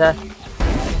 अच्छा.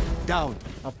 Down.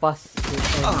 அப்பா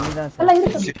அல்ல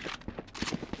இருக்கு.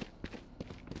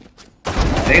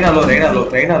 Reina low.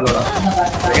 Reina.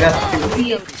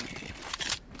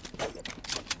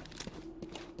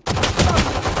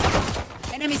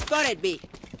 Enemy spotted B.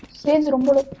 Sage ரொம்ப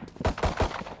low.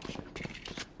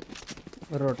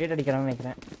 ரொட்டேட் அடிக்கறான்னு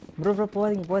நினைக்கிறேன். Bro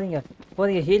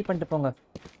போறீங்க heel பண்ணிட்டு போங்க.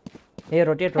 ஏய்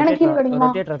ரொட்டேட்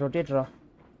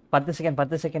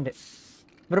 10 செகண்ட்.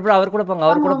 ப்ரோ அவர் கூட போங்க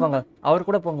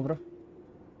ப்ரோ.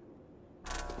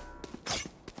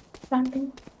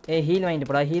 ஏய் ஹீல் வாங்கிட்டு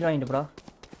போடா.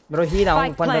 Bro, heal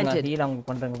அவங்க Spike பண்றாங்க. planted. Heal அவங்க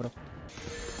பண்றாங்க bro.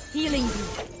 Healing you.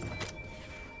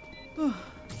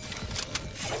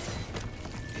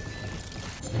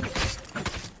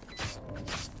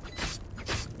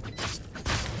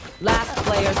 Last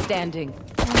player standing.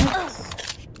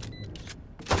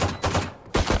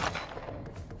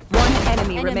 One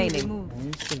enemy remaining.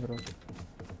 Nice bro.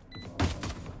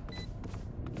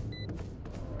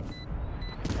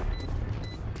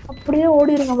 அப்படியே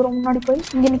ஓடிடுங்க bro முன்னாடி போய்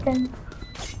இங்க நிக்காங்க.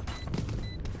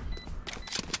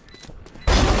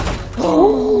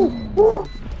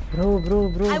 Bro.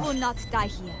 I will not die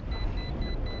here.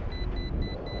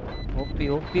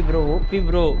 OP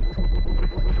bro.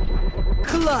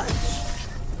 Clutch.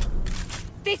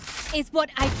 This is what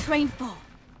I trained for.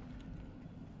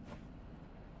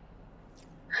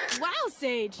 Wow,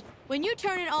 Sage. When you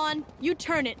turn it on, you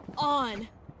turn it on.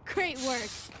 Great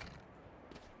work.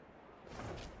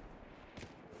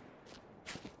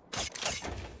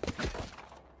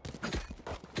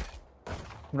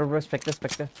 Bro,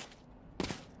 Spectre.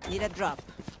 Need a drop.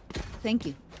 Thank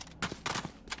you.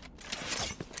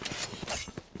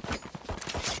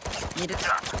 Need a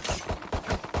drop.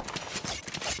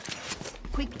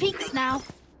 Quick peeks now.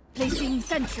 Placing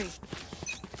sentry.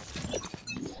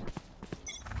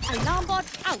 Alarm bot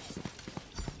out.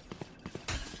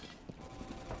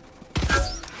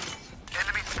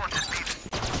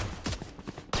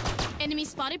 Enemy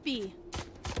spotted B.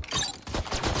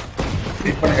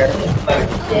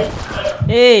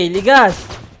 Hey, Ligas.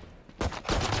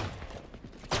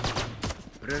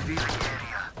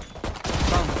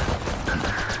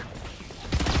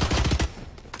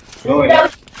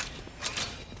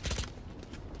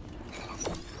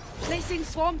 Placing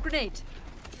swarm grenade.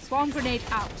 Swarm grenade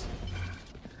out.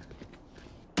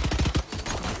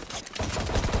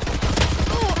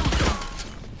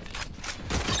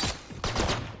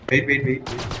 Wait. Wait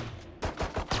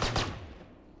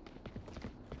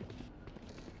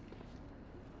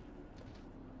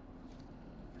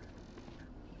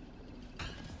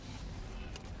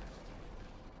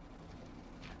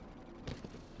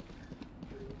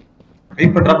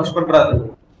push பண்றா.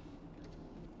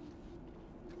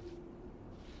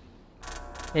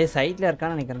 ஏய் சைடுல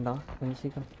இருக்கான்னு நினைக்கிறேன்டா. கொஞ்சம்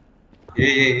சீக்கிரம்.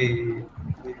 ஏய்.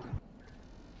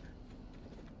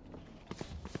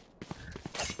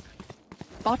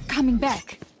 Bot coming back.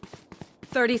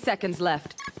 30 seconds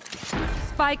left.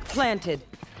 Spike planted.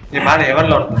 ஏய் man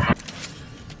எவன்ல ஓடுற?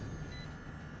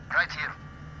 Right here.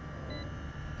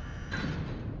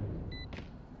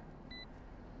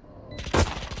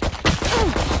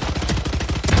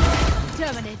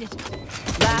 Terminated.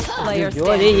 Last player Yo,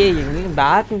 standing. இவங்க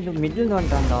பேக் இந்த மிடில்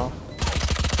வந்துட்டான்டா.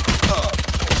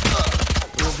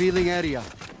 Revealing area.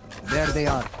 There they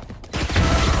are.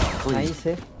 Nice.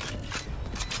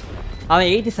 அவன்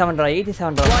 87 ரா.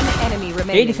 One enemy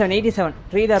remaining. 87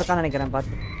 ட்ரீல இருக்கான்னு நினைக்கிறேன்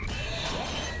பாத்து.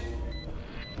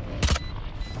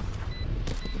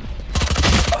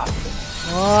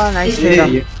 ஓ நைஸ்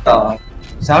டா.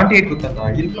 78 குத்தா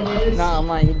ஹீல் பண்ணா. நான்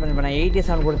ஆமா ஹீல் பண்ணேன்.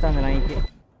 87 கொடுத்தாங்க நாய்க்கு.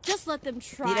 Just let them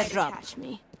try Need a to drop. catch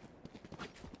me.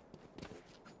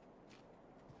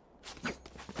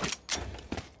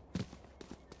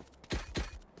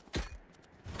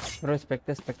 Bro,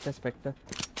 Spectre.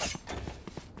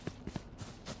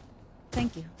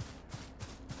 Thank you.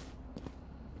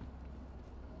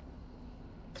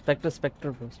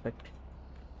 Spectre bro, Spectre.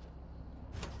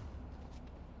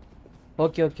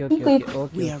 Okay.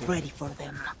 We are ready for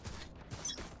them.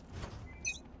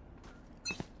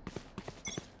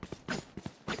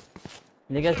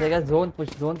 Legas, zone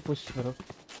push bro.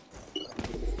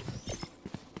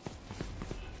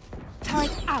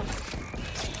 Turret out.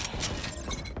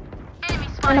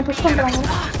 என்ன push பண்றாங்க.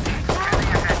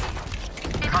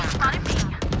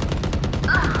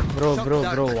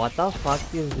 Bro, what the fuck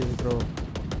is this bro?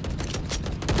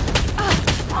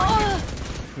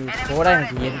 போடா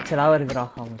எனக்கு எரிச்சலா வருதுடா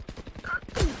அவன்.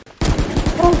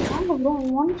 bro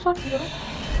one shot bro.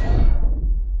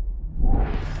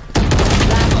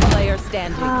 Last player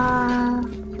standing.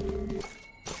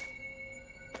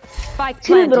 Spike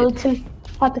chill bro, planted. chill.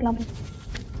 பாத்துக்கலாம்.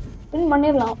 Win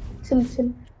பண்ணிரலாம். chill.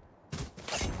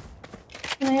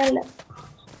 மேல.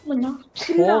 கொஞ்சம்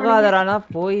chill. போகாதறானா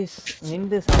போய்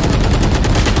நின்னு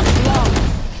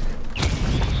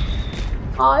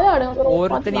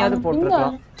ஒருத்தனியாவது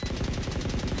போட்டுருக்கலாம்.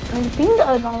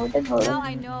 Now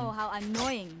I know how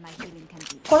annoying my healing can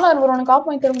be. கொள்ளாரு bro, எனக்கு காப்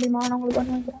வாங்கி தர முடியுமா? நான் உங்களுக்கு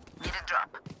பண்ணி வைக்கிறேன்.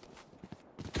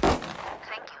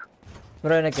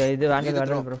 bro எனக்கு இது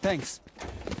வேண்டாம் bro. Thanks.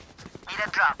 Need a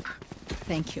drop.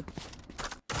 Thank you.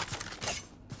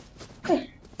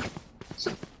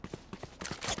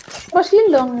 bro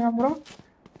shield வாங்குங்க bro.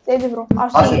 Sage bro.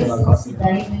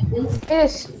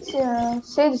 Yes,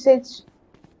 Sage.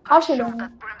 Ashil.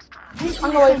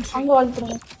 Anga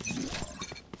வாழ்த்துறேன்.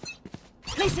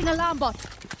 Placing alarm bot.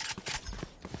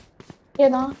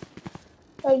 ஏதா?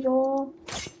 ஐயோ.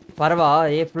 வரவா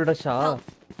ஏ full Rasha.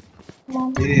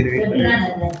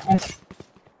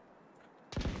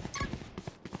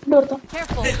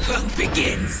 Careful. The hunt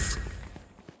begins.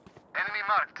 Enemy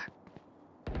marked.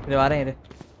 இது வரேன் இரு.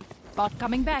 Bot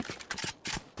coming back.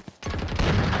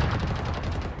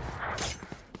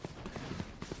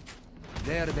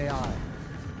 There they are.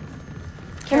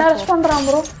 என்ன rush பண்றான்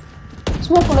bro?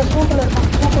 ஸ்மோக்ல இருக்கான்.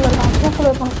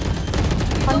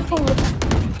 கன்ஃபார்ம் இருக்கான்.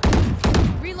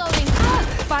 Reloading.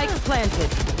 Spike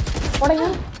planted. ஓடுங்க.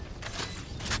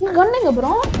 இங்க கன்னுங்க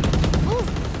bro.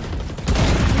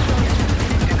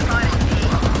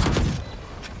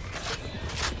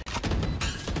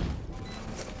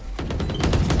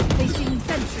 Placing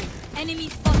sentry. Enemy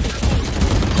spotted.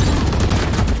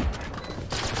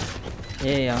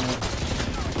 ஏய்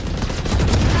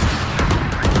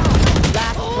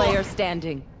Last player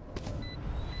standing.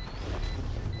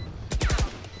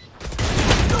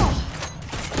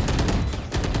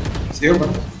 Save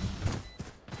பண்ணு.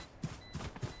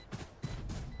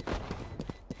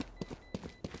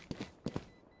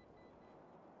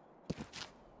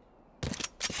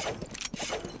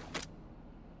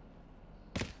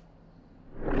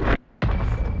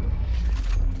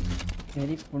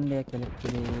 मेरी पुण्य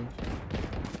collector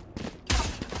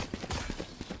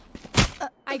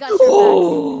I got your back.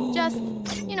 Just,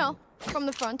 from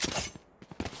the front.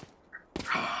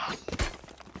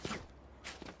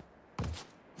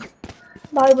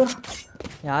 Bye bro.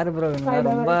 யாரு ப்ரோ இவங்க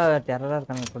ரொம்ப டெரரா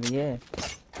இருக்காங்க போலியே.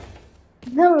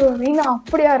 என்ன bro நீங்க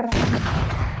அப்படி ஆடுறீங்க?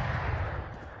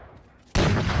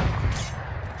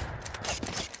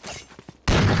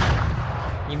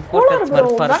 இம்போர்ட்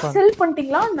ஸ்மர்ஃப் செல்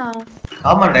பண்ணிட்டீங்களா நான்?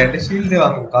 ஆமா டேட் ஷீல்ட்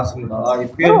வாங்க காசு இல்லடா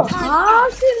இப்போ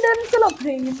ஷீல்ட்ல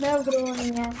அப்படி என்ன bro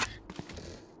நீங்க?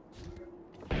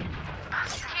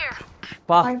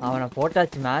 பா அவன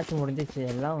போட்டாச்சு மேட்ச் முடிஞ்சிச்சு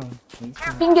எல்லாம்.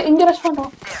 இங்க ரஷ்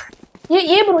பண்றோம்.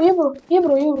 ஏ bro.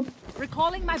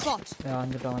 Recalling my bot.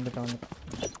 வந்துட்டோம்.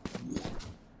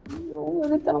 bro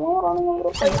எதுக்குமா வரானுங்க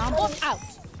bro? Alarm bot out.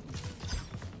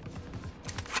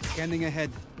 Scanning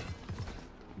ahead.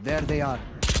 There they are.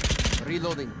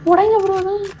 Reloading. ஓடுங்க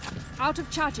bro. Out of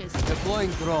charges.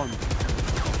 Deploying drone.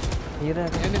 Here.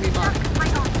 Enemy marked.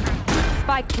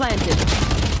 Spike planted.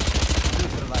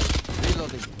 Neutralized.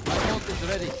 Reloading. My ult is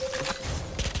ready.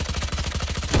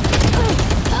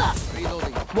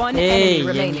 Reloading. One enemy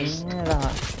remaining. என்னடா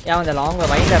யா அந்த long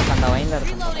winder இருக்கான்டா winder.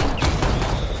 Reloading.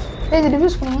 ஏய்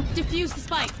diffuse பண்ணுங்க. Defuse the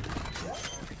spike.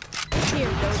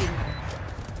 Here, loading.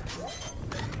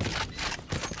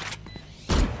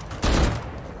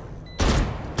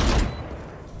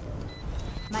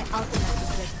 My ultimate is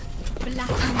ready.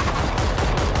 Blacking.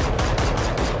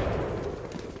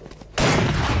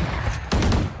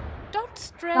 Don't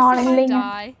stress if I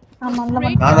die. ஆமா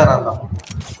நான்தான்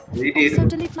wait So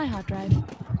delete my hard drive.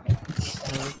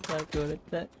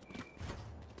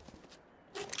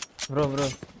 bro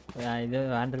இது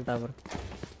handle டா bro.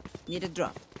 Need a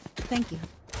drop. Thank you.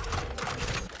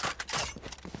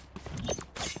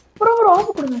 bro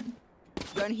of கொடுங்க.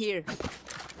 Gun here.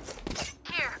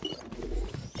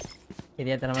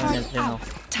 இதைய தரமா நினைச்சேனோ.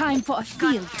 Time for a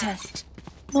field test.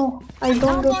 No, I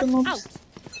don't go to noobs.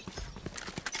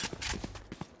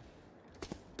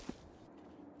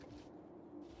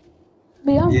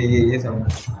 Bia? ये सब.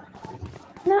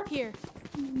 Here.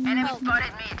 Enemy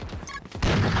spotted me.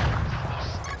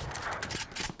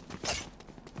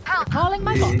 Calling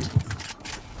my bot.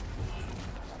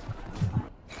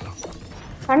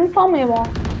 Confirm Eva.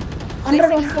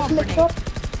 100% sure.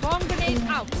 Bomb grenade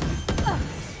out.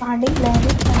 Starting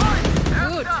landing.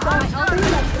 Good. My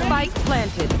ultimate. Spike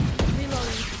planted.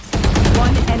 Reloading.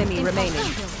 One enemy remaining.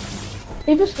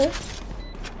 Did you say?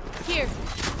 Here.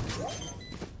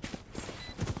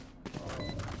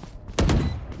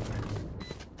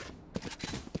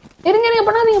 இருங்க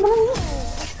பண்ணாதீங்க.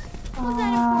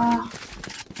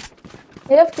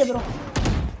 AFK bro.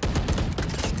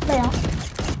 இல்லையா?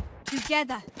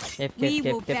 Together. F. We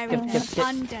will bury them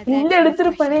under இங்க their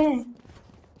எடுத்துருப்பனே.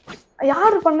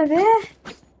 யாரு பண்ணது?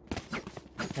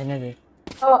 என்னது?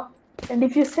 ஓ,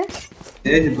 diffuse.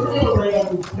 Age bro.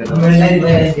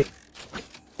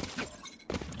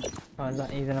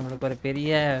 அதான் இது நமக்கு ஒரு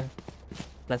பெரிய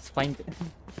plus point.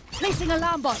 Placing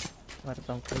alarm bot.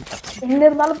 வரட்டும். எங்க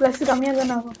இருந்தாலும் ப்ளஸ் கம்மியா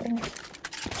தான ஆகுறீங்க.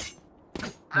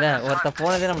 இல்ல ஒருத்த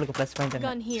போனதே நமக்கு ப்ளஸ் பாயிண்ட் என்ன?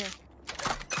 Gun here.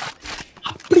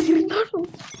 அப்படி இருந்தாலும்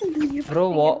bro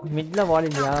மிட்ல வால்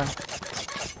இல்லையா?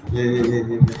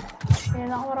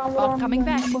 ஏதான் வரான் bro. Coming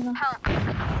back.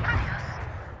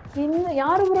 என்ன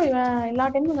யாரு ப்ரோ இவன் எல்லா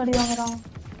டைமும் அடி வாங்குறான்.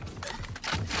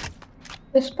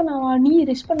 ரெஸ்ட் பண்ணவா நீ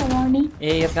ரெஸ்ட் பண்ணவா நீ.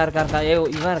 ஏய் இருக்கா ஏய்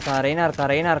இவன் இருக்கா ரெய்னா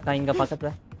இருக்கா இங்க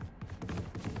பக்கத்துல.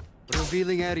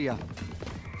 Revealing area.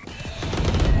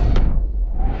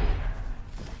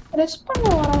 ரெஸ்ட் பண்ண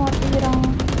வர மாட்டேங்கிறான்.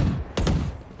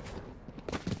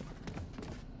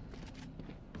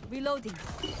 Reloading.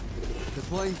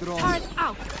 Deploying drone. Turret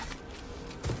out.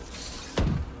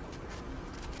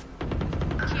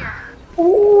 ஓ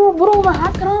ப்ரோ அவன்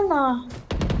ஹேக்கரானா.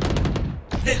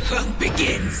 The hunt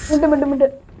begins. Mid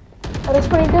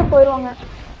rest பண்ணிட்டே போயிடுவாங்க.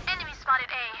 Enemy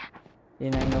spotted A.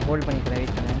 ஏய் நான் இங்க ஹோல்ட் பண்ணிக்கிறேன்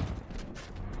வெயிட் பண்ணு.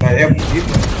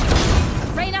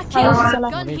 Reyna kill.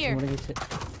 Gun here. முடிஞ்சிச்சு.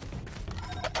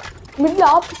 மிட்ல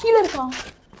ஆப் கீழ இருக்கான்.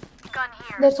 Gun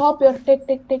here. The shop here.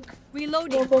 Take.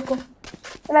 Reloading. Go.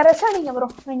 நான் ரெஸ்ட் ஆனீங்க ப்ரோ.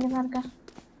 நான் இங்க தான் இருக்கேன்.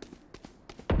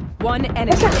 One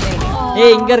enemy remaining.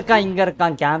 ஏய் இங்க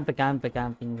இருக்கான் கேம்ப்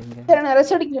இங்க. சரி நான்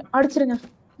ரெஸ்ட் அடிச்சிருங்க.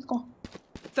 கோ.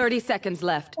 30 seconds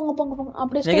left. போங்க.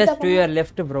 அப்படியே Legas ஸ்ட்ரைட்டா to your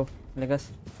left bro. Legas.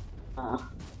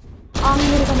 அங்க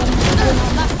இருக்க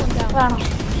வேணாம்.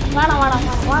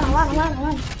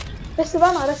 ரெஸ்ட்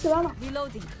வேணாம்.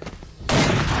 Reloading.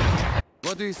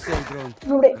 What do you say, drone?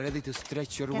 Nobody. Ready to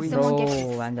stretch your Can wings? someone get Bro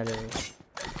this? vandale.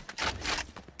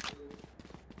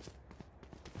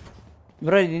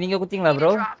 Bro நீங்க குத்திங்களா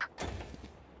bro?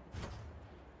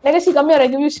 லெகசி கம்மியா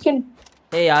இருக்கு give you skin.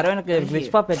 ஏய் யாரோ எனக்கு glitch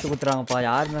pop எடுத்து குத்துறாங்கப்பா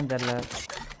யாருன்னு தெரியல.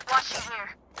 Watching here.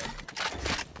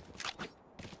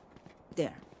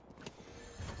 There.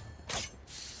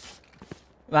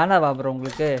 வேணாவா bro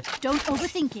உங்களுக்கு? Don't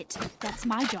overthink it. That's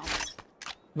my job.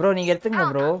 bro நீங்க எடுத்துங்க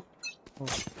bro.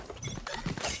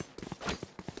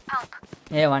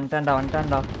 ஏய் வந்துட்டான்டா.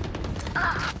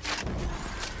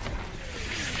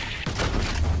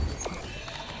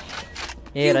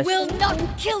 ஏய் You rush. will not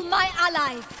kill my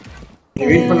allies.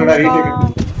 Wait பண்ணுடா வீட்டுக்கு.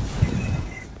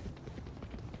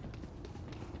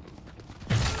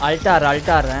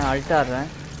 அல்டாறேன்.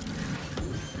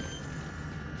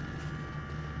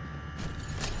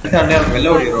 அண்ணே வெல்ல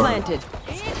ஓடிறோம். Planted.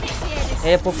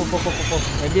 ஏய் போ.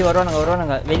 வெளிய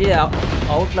வருவானுங்க. வெளிய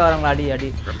அவுட்ல வராங்களா அடி.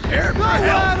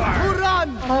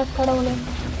 கடவுளே.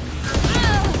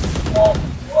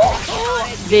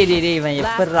 டேய் இவன் Last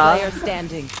எப்பறா player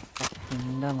standing.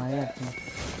 இந்த மாதிரி ஆச்சு.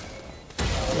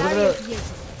 Barrier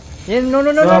ஏய் no.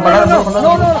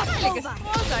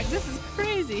 This is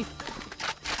crazy.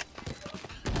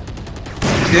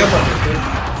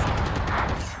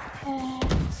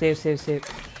 Save.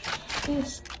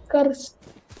 Please curse.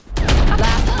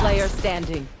 Last player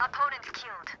standing. Opponent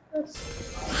killed.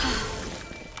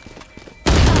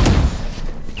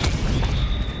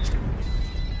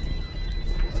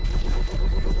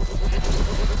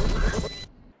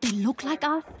 They look like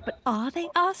us, but are they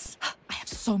us? I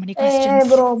have so many questions.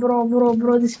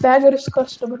 Bro. This bagger is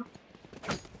cursed, bro.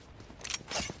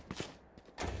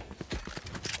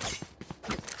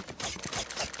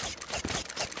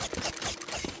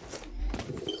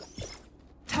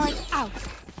 Turret out.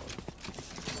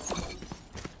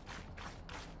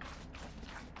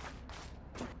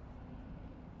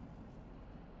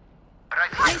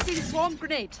 Placing swarm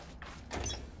grenade.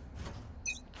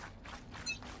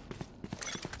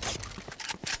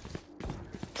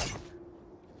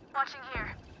 Watching here.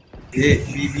 ஏய்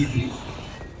B.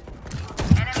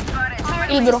 Enemy spotted.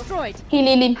 Heal bro. Destroyed. Heal.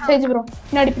 Sage bro.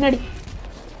 பின்னாடி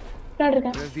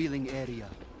இருக்கேன். Revealing area.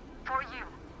 For you.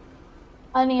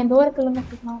 அது நீங்க தூரத்துல இருந்து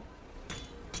பார்க்கலாம்.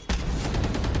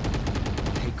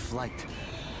 Take flight.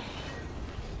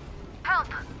 Help.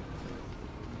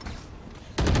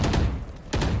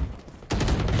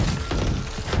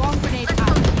 Swarm grenade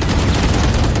out.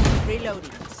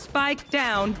 Reloading. Spike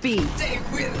down B.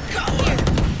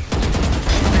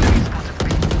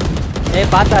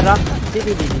 ஏய் பாத்தாரா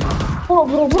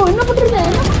bro என்ன பண்றீங்க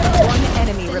One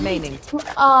enemy remaining.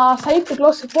 Side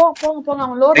close போங்க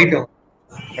அவன் load right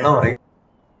Etah right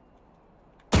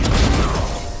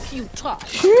You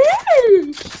trash.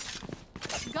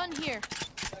 Gun here.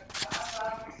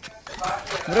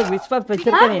 bro glitch pop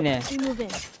வச்சிருக்க நீனே We move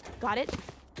in. Got it?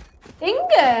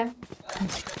 எங்க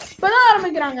இப்பதான்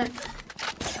ஆரம்பிக்கறாங்க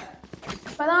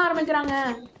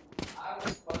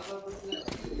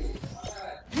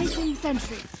Placing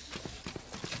sentry.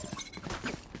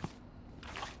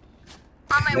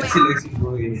 On my way. Let's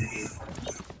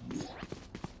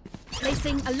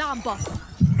Placing alarm bot.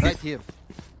 Right here.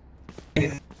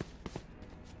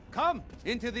 Come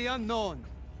into the unknown.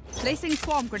 Placing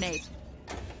swarm grenade.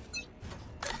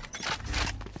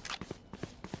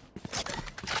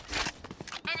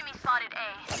 Enemy spotted A.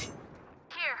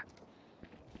 Here.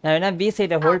 நான் வேணா B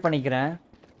சைட hold பண்ணிக்கிறேன்.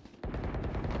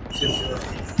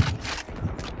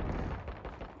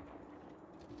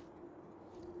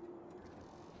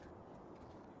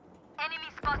 Enemy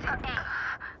spotted A.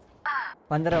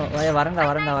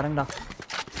 வரேன்டா.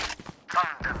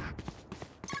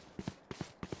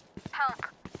 Help.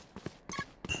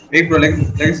 Wait bro,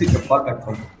 let's see the part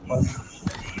confirm.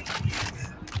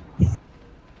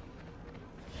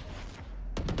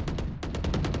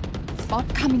 Bot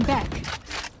coming back.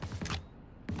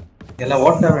 எல்லாம்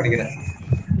ஓட்டா நினைக்கிறேன்.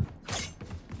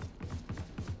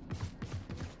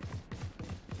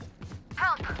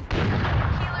 Help.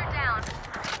 Healer down.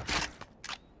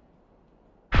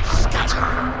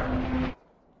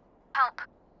 Help.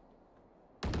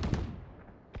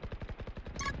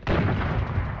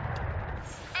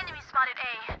 Enemy spotted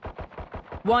A.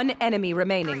 One enemy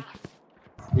remaining.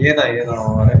 ஏதா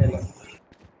வரேன்.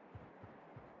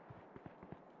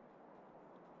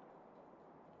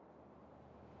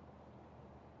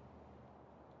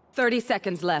 30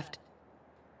 seconds left.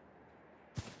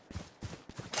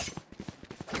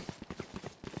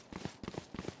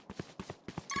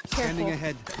 Standing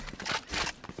ahead.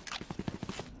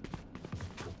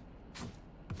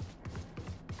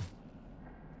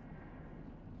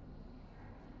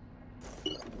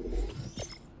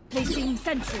 Placing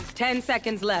sentry. 10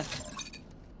 seconds left.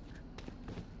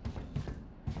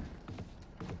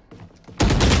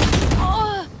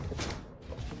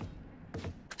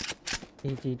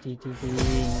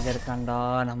 இங்க இருக்கான்டா.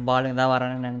 நம்ம ஆளுங்க தான்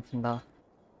வரான்னு நினைச்சேன்டா.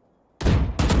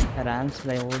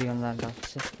 ராம்ஸ்ல ஓடி வந்தான்டா.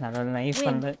 நல்ல நைஸ்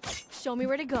பண்ணு. Show me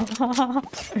where to go.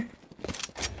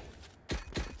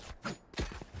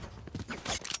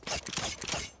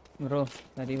 Bro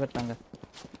river தாங்க.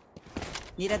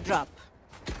 Need a drop.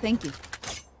 Thank you.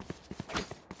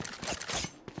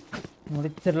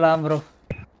 முடிச்சிடலாம் ப்ரோ.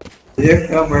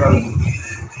 ஏக்கா மேடம்.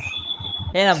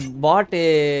 நான் பாட்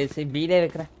பிலே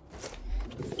வைக்கிறேன்.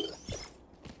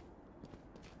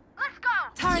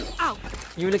 Turn out.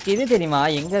 இவளுக்கு இது தெரியுமா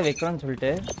எங்க வைக்கிறோம்னு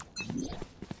சொல்லிட்டு?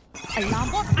 Alarm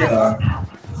bot.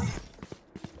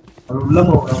 அது உள்ள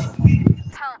போறோம்.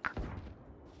 Help.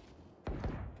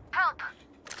 Help.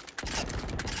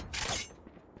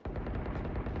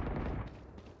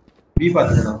 பி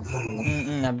பாத்துடா.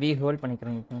 நான் பி ஹோல்ட்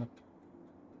பண்ணிக்கிறேன்.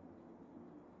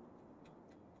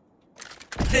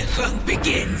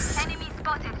 Enemy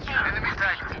spotted A.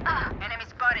 Enemy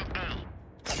spotted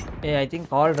A. I think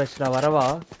call rush la varava.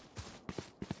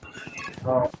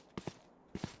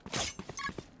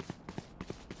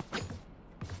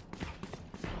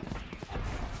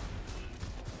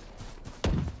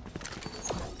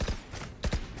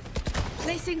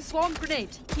 Placing swarm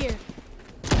grenade. Here.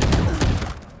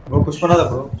 Bro push பண்ணாத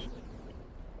bro.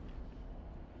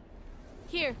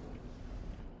 Here.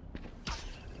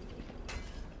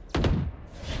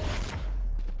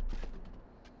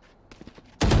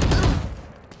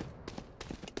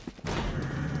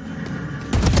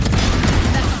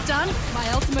 My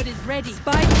ultimate is ready.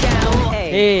 Spike down A.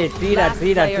 Hey, three dot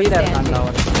kanda.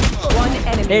 One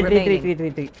enemy remaining.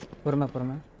 Three.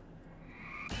 Purma.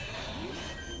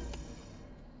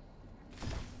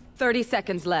 30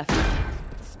 seconds left.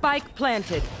 Spike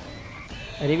planted.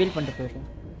 Reveal பண்ணிட்டு போறேன்.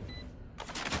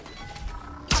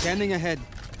 Standing ahead.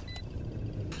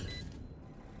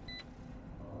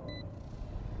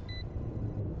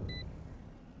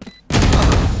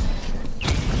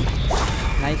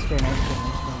 Nice play.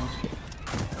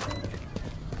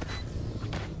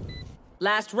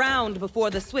 Last round before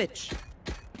the switch.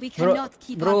 We cannot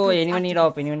keep bro, our goods anyone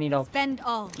after need this. off. Spend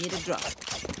all. Need a drop.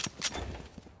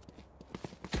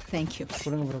 Thank you.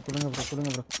 கொடுங்க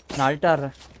bro. நான் Alt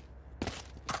ஆறேன்.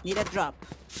 Need a drop.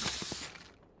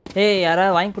 ஏய் யாரா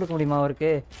வாங்கி கொடுக்க முடியுமா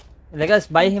அவருக்கு? Legas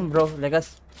buy him bro. Legas.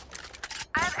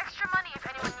 I have extra money if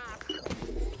anyone needs.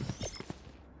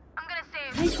 I'm gonna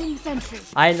save. Placing sentry.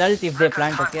 I'll ult if they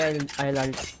plant, okay? I'll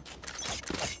ult.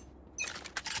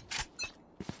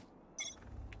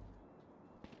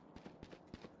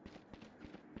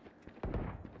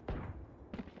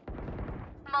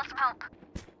 Must help.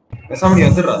 பேசாம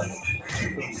வந்துடுறா.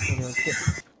 Okay.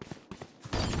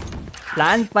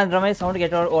 Plant பண்ற மாதிரி சவுண்ட்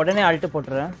கேட்ட உடனே அல்ட்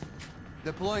போட்டுறேன்.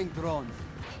 Deploying drone.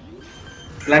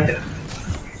 Plant.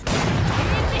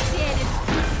 Initiated.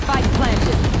 Spike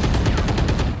planted.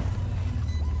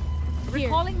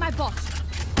 Recalling my bot.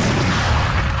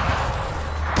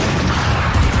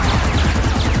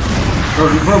 Bro.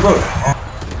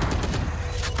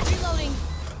 Reloading.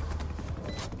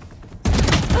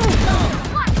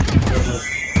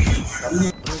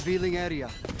 Revealing area.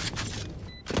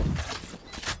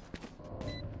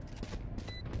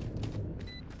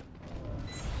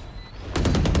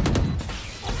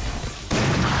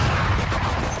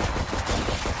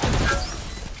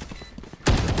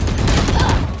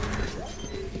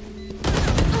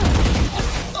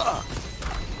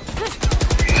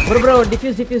 Bro,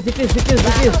 defuse.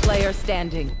 Last player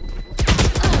standing.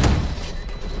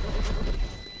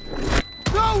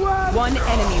 One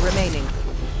enemy remaining.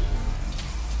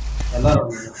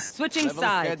 Switching Level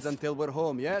sides. heads until we're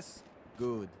home, yes?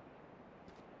 Good.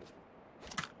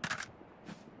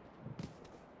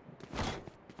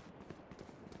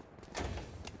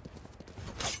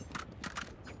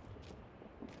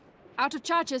 Out of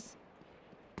charges.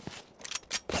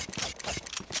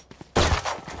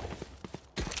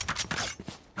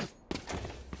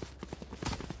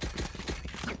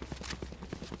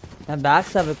 நான் back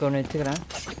ஸ்டாப்க்கு ஒன்று வச்சுக்கிறேன்.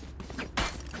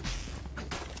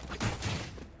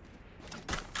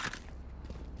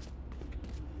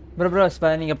 Bro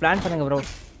நீங்கள் plan பண்ணுங்க bro.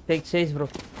 Take chase bro.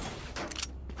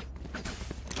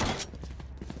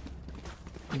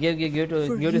 Give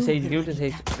to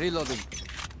Sage. Reloading.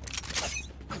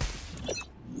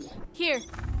 Here.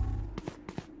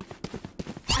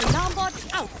 Alarm bot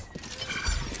out.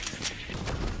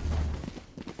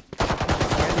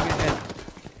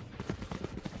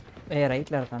 Hey, right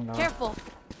la irukanga. Careful.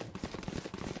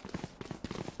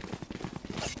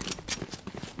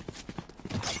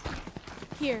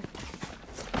 Here.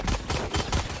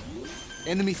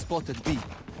 Enemy spotted B.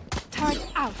 Target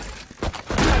out.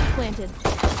 Target planted.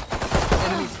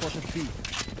 Enemy spotted B.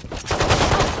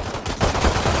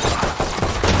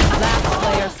 Last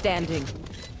player standing.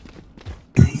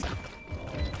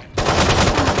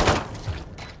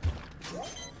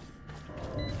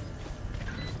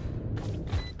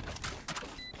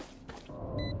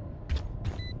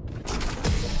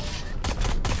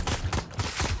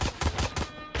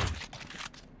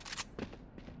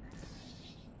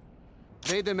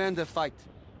 They demand a fight.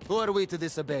 Who are we to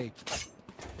disobey?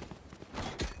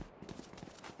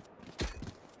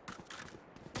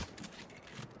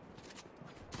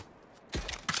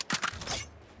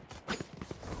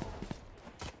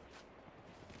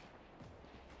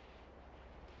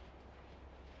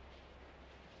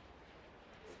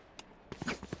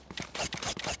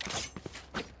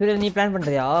 Surya நீ plan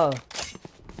பண்றியா?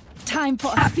 Time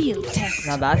for a field test.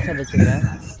 நான் back stop வச்சுக்கிறேன்.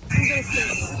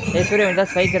 ஏய் சூர்யா இந்த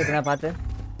spike இருக்கு நான் பாத்து.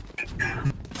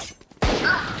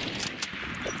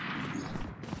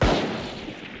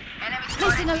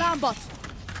 Placing alarm bot.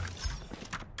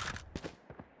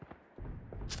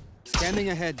 Scanning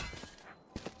ahead.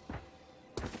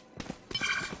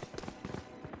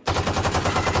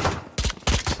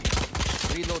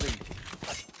 Reloading.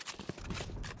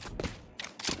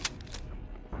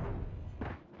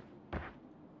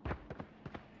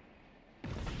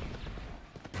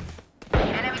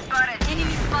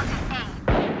 Enemy spotted A.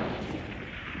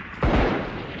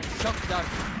 Shock dart.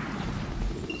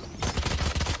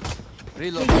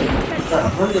 Reloading.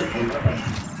 I'll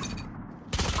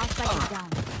spike it down.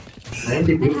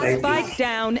 Spike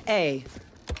down A.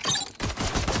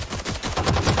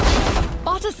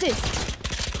 Bot assist.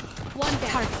 One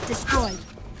down. Target destroyed.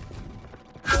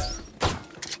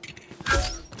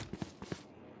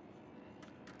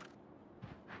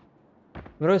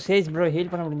 Bro Sage bro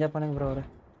heel பண்ண முடிஞ்சா பண்ணுங்க bro அவரை.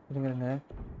 இருங்க.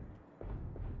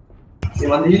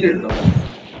 வந்து heel எடுத்தோம்.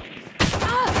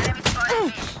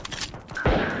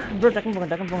 Bro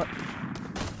டக்குன்னு போங்க.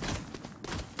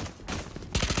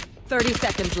 30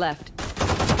 seconds left.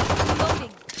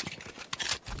 Reloading.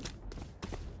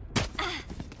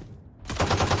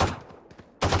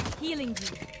 Healing you.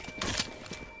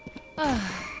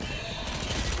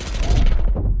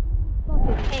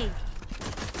 Spotted A.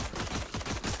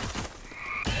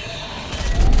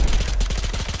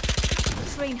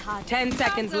 Train hard. 10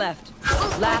 seconds left.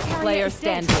 Last player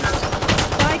standing.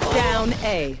 Spike down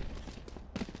A.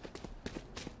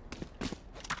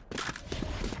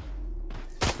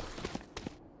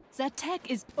 Their tech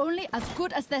is only as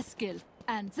good as their skill.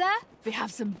 And there, we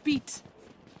have some beat.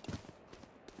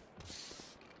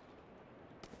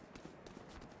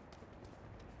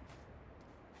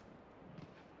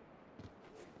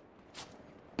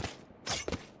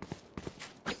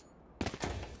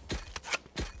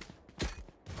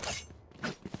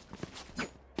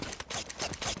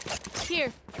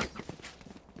 Here.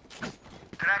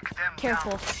 Track them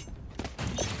Careful.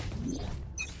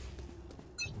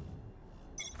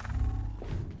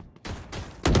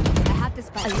 I had this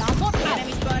by alarm bot out.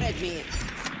 Enemy spotted me.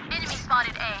 Enemy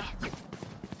spotted A.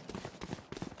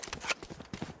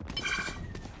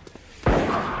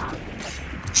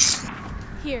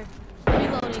 Here.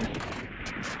 Reloading.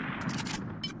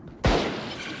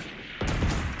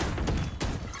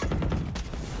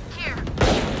 Here.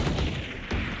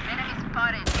 Enemy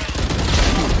spotted A.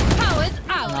 Powers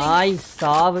out. Nice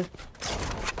சாவு.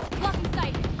 Blocking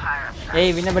sight.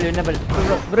 ஏய் winnable.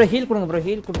 Bro heel கொடுங்க bro.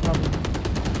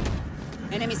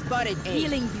 Enemy spotted. A.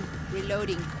 Healing you.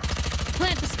 Reloading.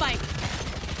 Plant the spike.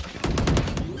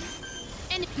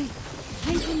 Enemy.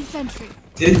 Placing sentry.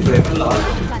 Change weapon lock.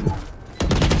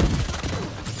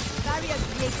 Barrier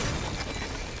created.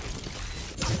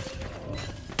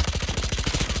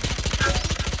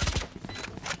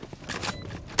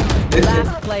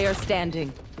 Last player standing.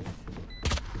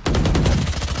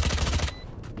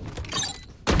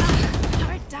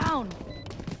 Turret down.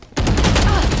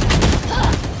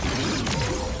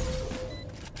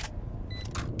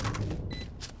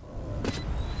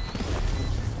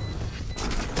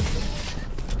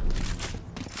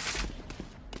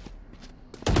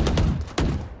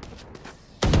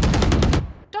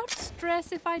 Don't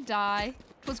stress if I die.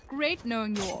 It was great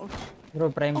knowing you all.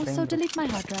 Bro, prime. Also, delete my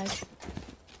hard drive.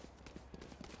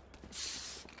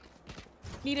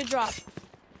 Need a drop.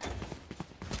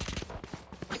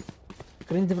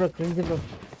 Cringe bro.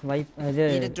 Wipe.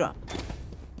 Need a drop.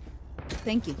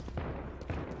 Thank you.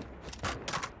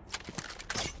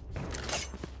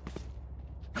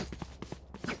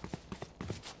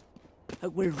 I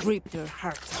will rip their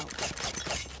hearts out.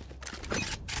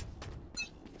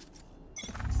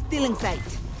 Still in sight.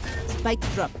 Spike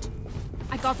dropped.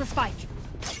 I got the spike.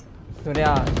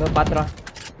 Surya, go patra.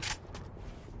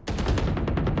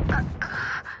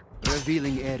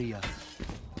 Revealing area.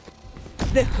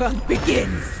 The hunt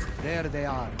begins. There they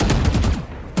are.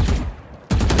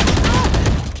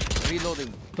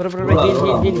 Reloading. Bro,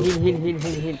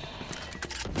 heal.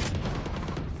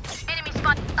 Enemy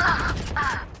spot.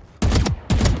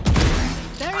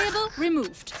 Variable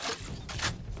removed.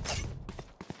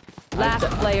 Last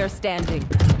player standing.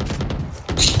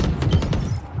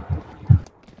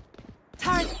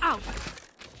 Turret out.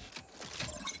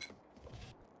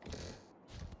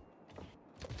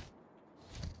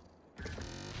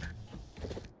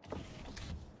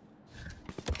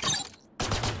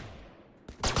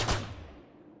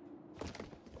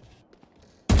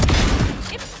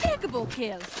 Impeccable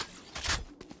kills.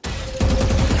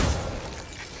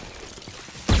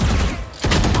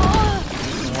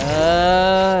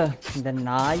 இந்த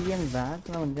நாயன்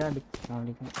பேக்ல வந்து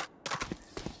அடிக்கும்.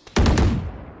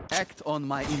 Act on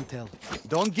my intel.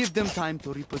 Don't give them time to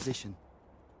reposition.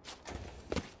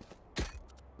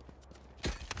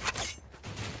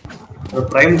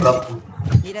 Prime drop.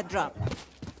 Need a drop.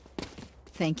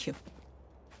 Thank you.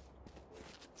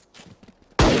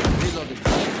 Reloading.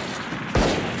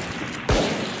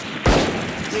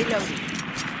 Reloading.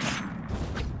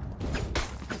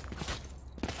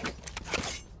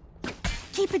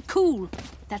 Keep it cool.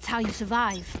 That's how you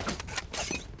survive.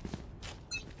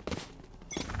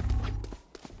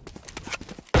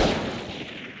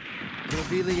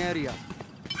 Revealing area.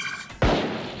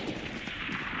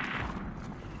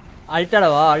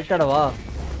 அல்டடவா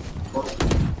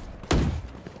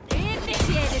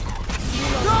Initiated.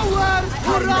 Nowhere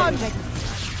to run!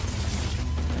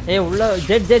 ஏய் உள்ள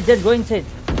jet go inside.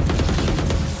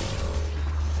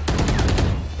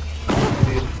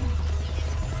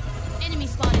 Enemy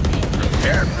spotted.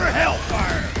 Prepare for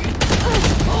hellfire!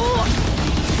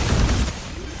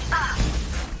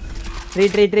 Tree.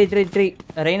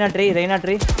 Reina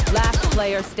tree. Last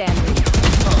player standing.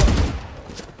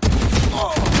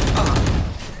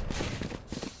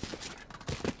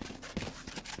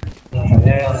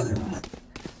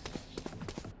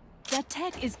 Their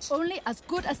tech is only as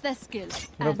good as their skill.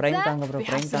 Bro, And prime there tanga, bro, we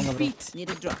prime have some tanga, bro. beat. Need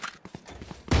a drop.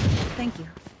 Thank you.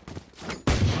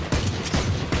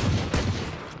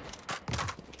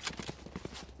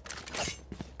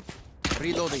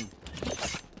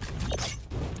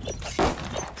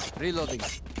 Reloading.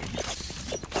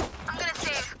 I'm gonna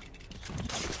save.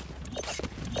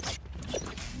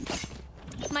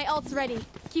 My ult's ready.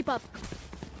 Keep up.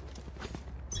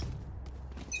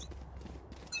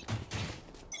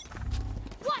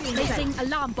 Placing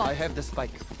alarm I bot. have the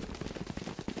spike.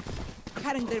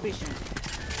 Cutting their vision.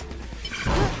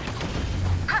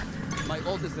 My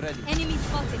ult is ready. Enemy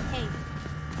spotted. A.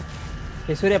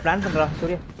 ஏய் Surya plan பண்றா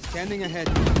Surya. Scanning ahead.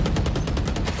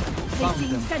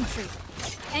 Placing them. sentry.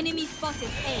 Enemy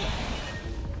spotted. A.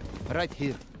 Right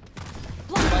here.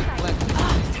 Block Spike side.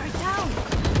 planted. Turret down.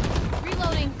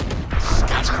 Reloading.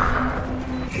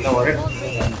 No worry.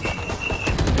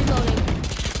 Reloading.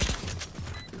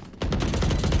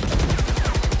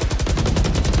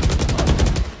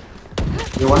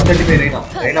 You 135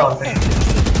 Reina 135.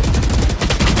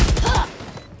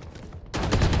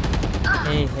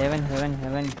 Hey,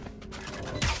 heaven.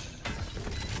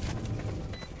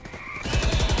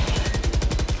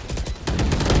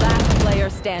 Last player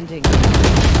standing.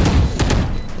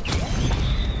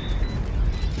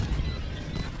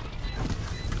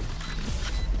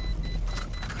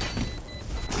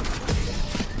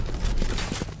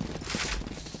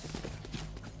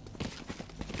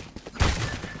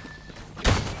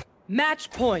 Match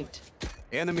point.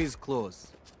 Enemies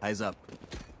close. Eyes up.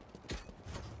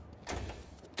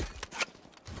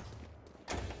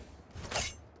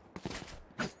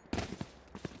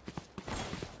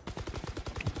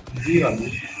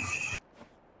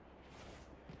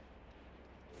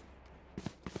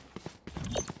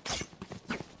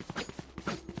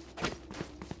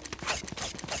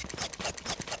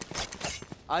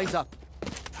 Eyes up.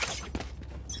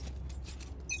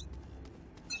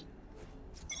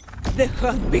 The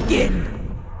hunt begin.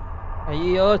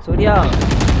 ஐயோ சூர்யா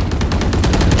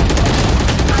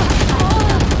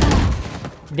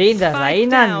டேய் இந்த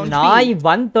ரைனா நாய்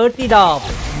 130 டா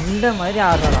இந்த மாதிரி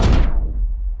ஆடுறடா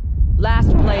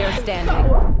Last player standing.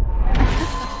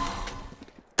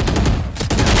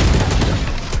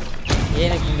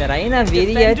 எனக்கு இந்த ரைனா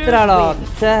வெறி ஏத்துறாடா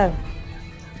சார்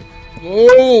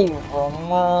ஏய்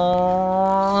அம்மா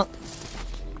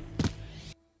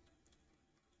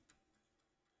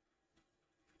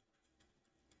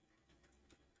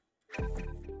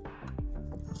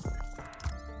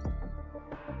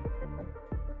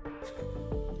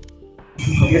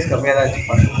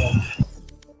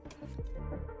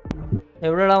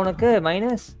எவ்வளோடா உனக்கு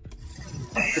மைனஸ்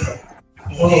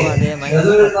அதே மைனஸ்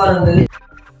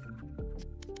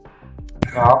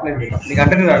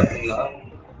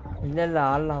இல்ல இல்ல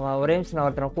ஆடலாம் வா ஒரே நிமிஷம் நான்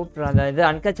ஒருத்தனை கூப்பிட்றேன் அந்த இது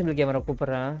அன்கச்சபிள் கேமரா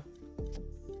கூப்பிட்றேன்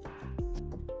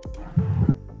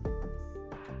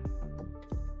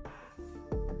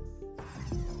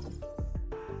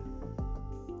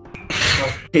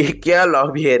क्या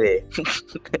lobby है रे?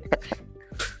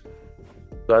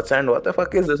 GodsHand, what the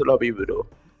fuck is this lobby, bro?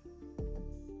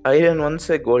 Iron one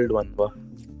से gold one बा.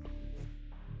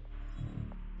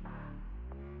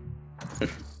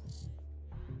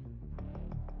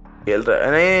 खेल रहा है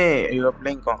नहीं? You are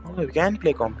playing comp? Oh, you can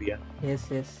play comp here. Yes,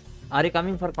 yes. Are you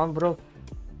coming for comp, bro?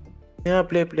 Yeah,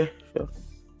 play, sure.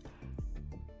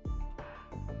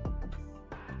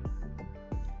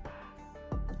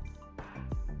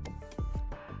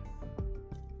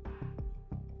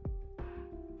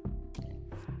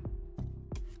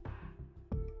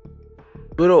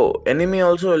 Bro, enemy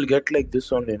also will get like this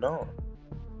only, no?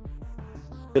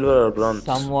 Silver or bronze?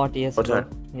 Somewhat, yes. What's that?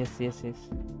 Yes.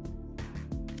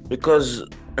 Because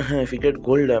if you get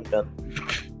gold, I'm done.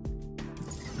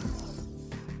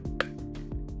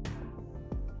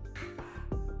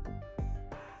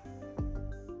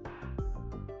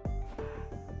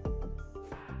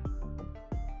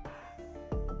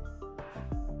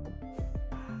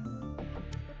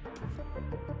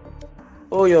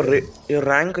 Oh, your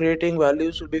rank rating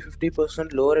values will be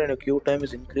 50% lower and your queue time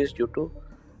is increased due to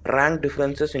rank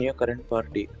differences in your current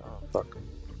party. Oh, fuck.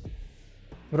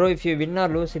 Bro, if you win or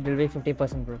lose, it will be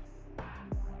 50%, bro.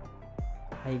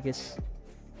 I guess.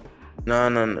 No.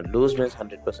 Lose means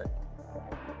 100%.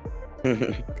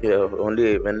 Yeah, only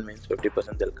win means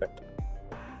 50% they'll cut.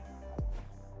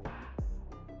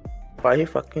 5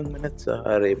 fucking minutes.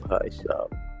 Arey bhai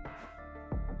sahab.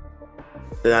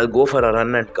 Then I'll go for a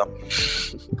run and come.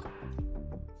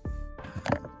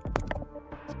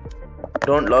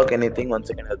 Don't log anything. 1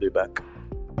 second, I'll be back.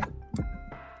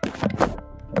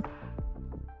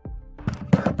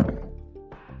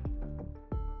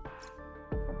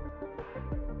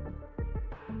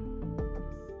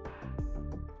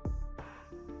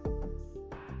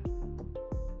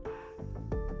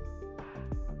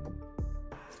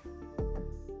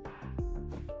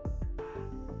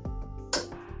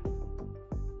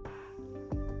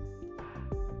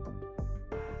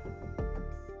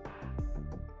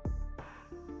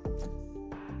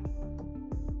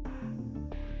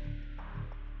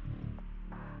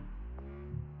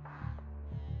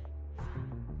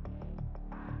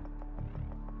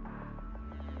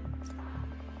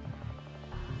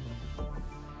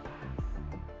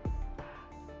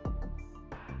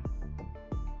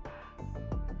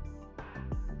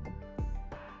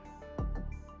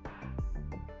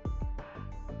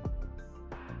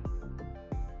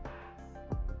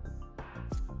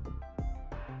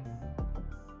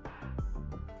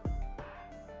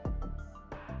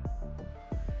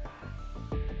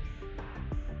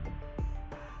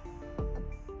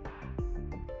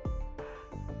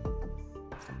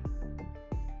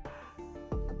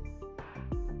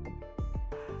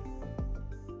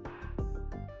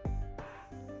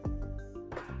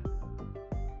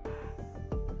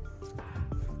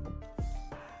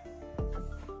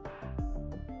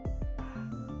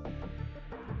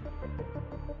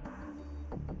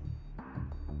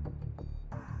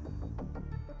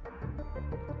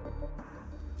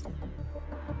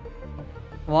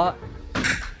 What?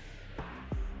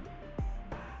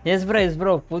 Yes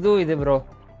bro, புது இது bro.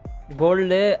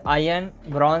 gold, iron,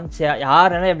 bronze.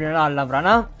 யாரனா எப்படினா ஆடலாம் bro.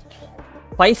 ஆனா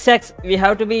 5 stacks we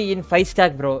have to be in 5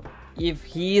 stack bro. If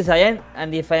he is iron and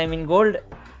if I am in gold,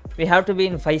 we have to be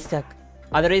in 5 stack.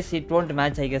 Otherwise it won't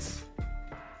match, I guess.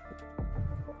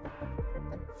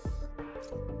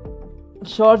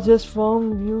 Short just form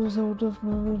views out of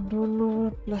nowhere. Don't know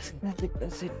what plus graphic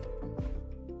does it.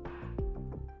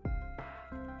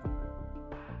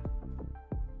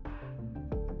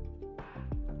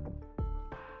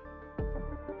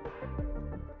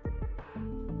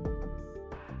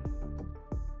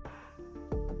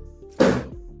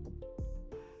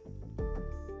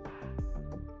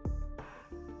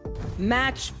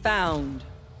 Match found.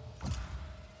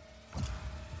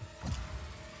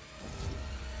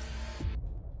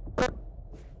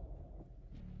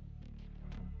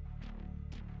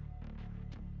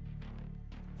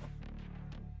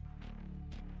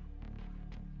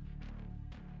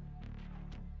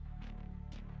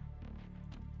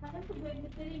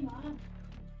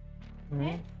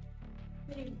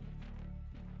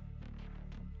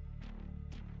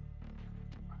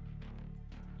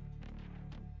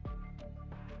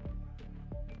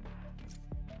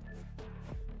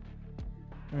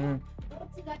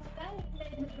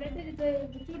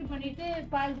 சூடு பண்ணிட்டு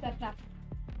பால் தட்டா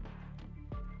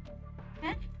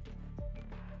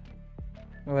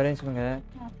ஒரே சொல்லுங்க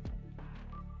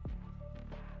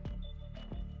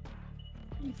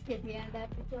biscuit ஏன்டா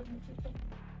போட்டு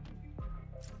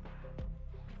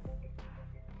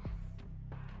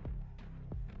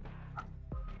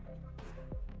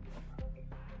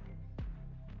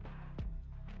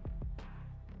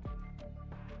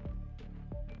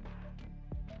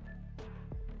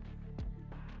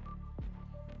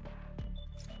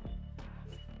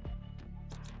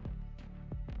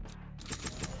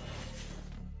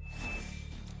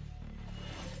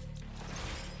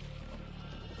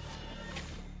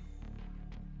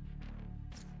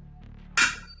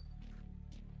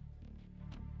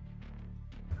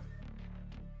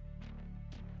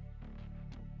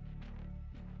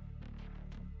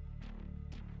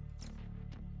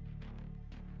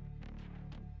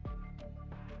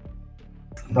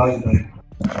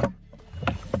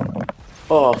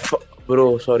Oh,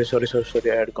 bro, sorry.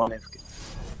 I had gone AFK.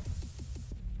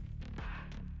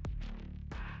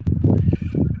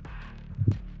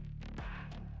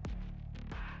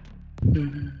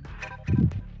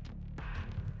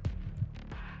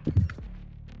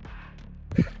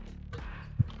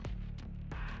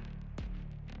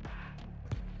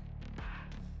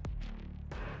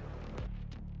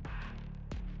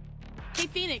 Hey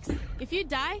Phoenix, if you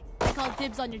die, I call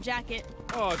dibs on your jacket.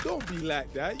 Oh, don't be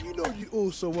like that. You know you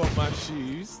also want my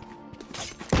shoes.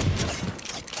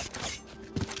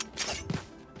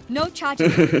 No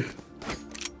charges.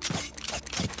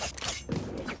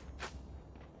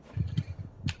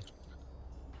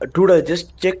 Dude, I just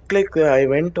checked, like, I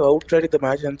went outside the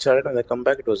match and started, and I come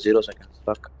back, it was 0 seconds.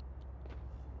 Fuck.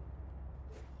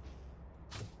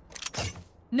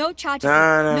 No charges.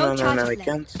 No, we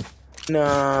can't.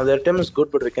 Nah, their team is good,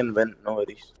 but we can win. No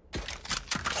worries.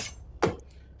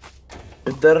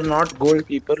 If they're not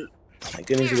goalkeeper, I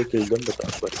can easily kill them, but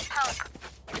don't worry.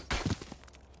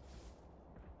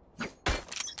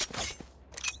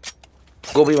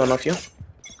 Go be one of you.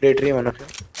 Play tree, one of you.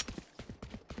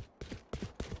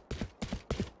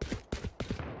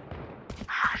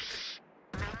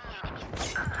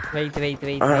 Wait.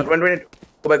 1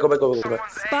 Go back.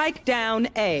 Spike down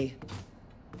A.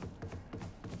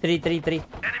 3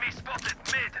 Enemy spotted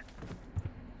mid.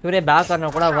 Surya back करना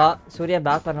पड़ा वाह सूर्य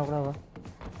back करना पड़ा वाह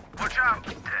Watch out.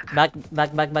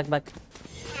 Back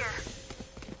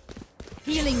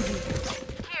Healing you.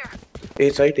 Here. A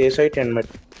site and mid.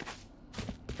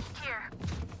 Here.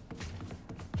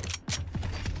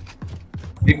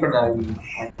 Peek பண்ணா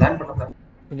plan பண்ணா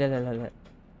இல்ல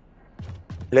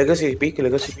Legacy peek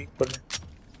பண்ணு.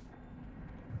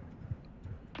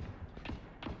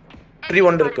 3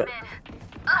 1 இருக்கு.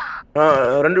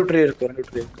 2 tree இருக்கு.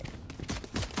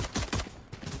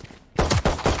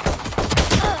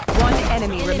 One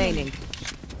enemy remaining.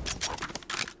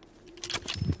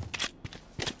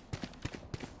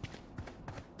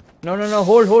 No,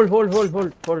 hold.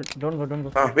 Don't go.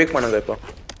 Wait பண்ணுங்க இப்போ.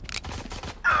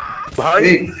 Bhai.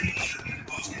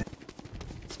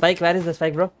 Spike, where is the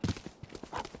spike, bro?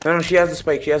 No, she has the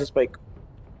spike.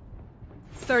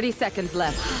 30 seconds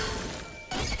left.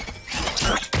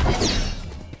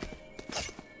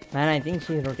 Man, I think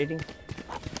she's rotating.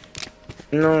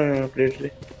 No,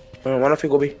 play. One of you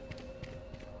go B.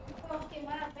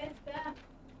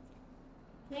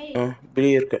 B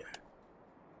இருக்கு.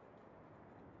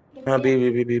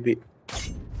 B.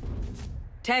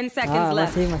 10 seconds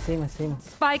left. Same.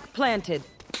 Spike planted.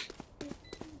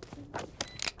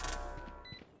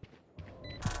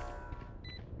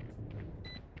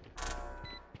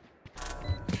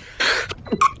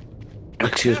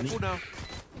 Excuse me. Careful now.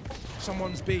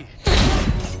 Someone's B.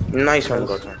 Nice one,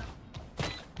 GodsHand.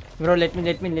 Bro, let me.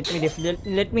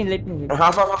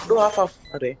 Half. Do half.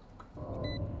 Array.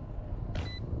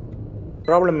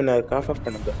 Problem in half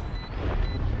pannuga.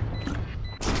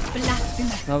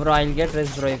 No, bro, I'll get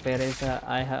rest, bro. If I raise,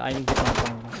 I'll get one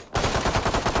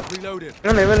point. Reloaded.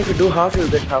 No, even if you do half, you'll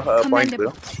get half a point,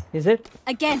 bro. Is it?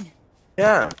 Again.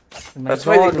 Yeah. My That's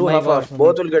why we do my half. God.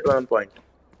 Both will get 1 point.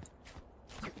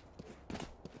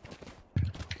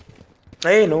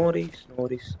 Hey, no worries.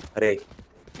 Array.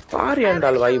 Sorry and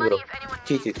all, why, bro?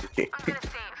 Chi. I'm gonna save.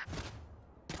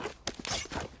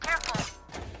 Careful.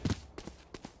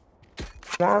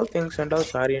 Small things and all,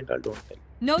 sorry and all, don't tell.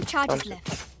 No charges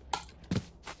left.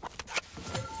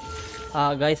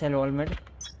 Guys, I'll all mid.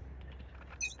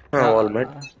 All mid.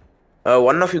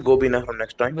 One of you go B now from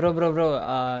next time. Bro. Wall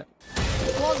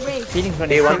raised. Feeling for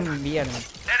Day next one. time, be at me.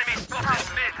 Enemy spotted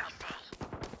mid.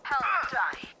 Help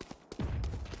die.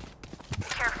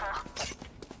 Careful.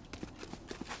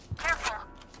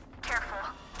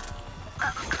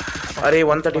 Array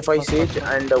 135 Sage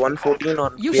and 114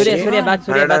 on Surya, back.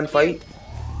 105.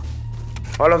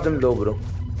 All of them low, bro.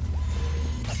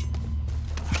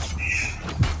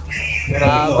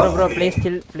 Bro, play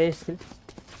still.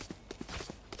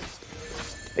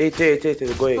 Hey,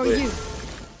 go ahead.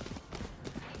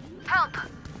 Help.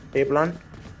 Hey, plan.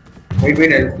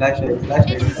 Wait, I'll flash.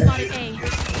 Enemy spotted A. Enemy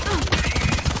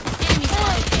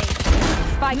spotted A.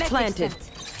 Spike planted.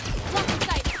 Block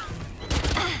sight.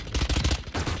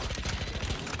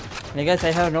 Hey guys,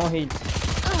 I have no heal.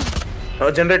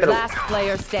 No generator. Last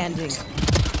player standing.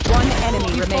 One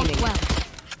enemy remaining. Well.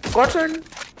 GodsHand.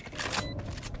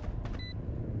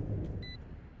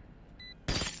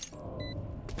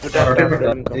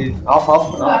 Off.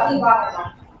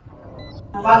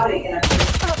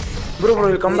 Bro,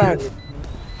 he'll come back.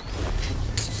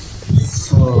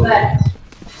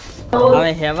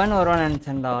 I heaven or on and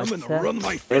send out. I'm gonna run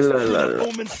my fist through that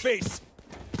woman's face.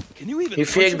 Can you even? He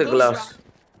faked the glass.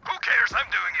 Who cares? I'm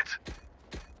doing it.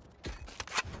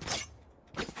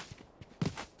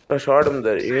 I shot him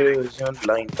there. He was not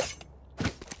blind.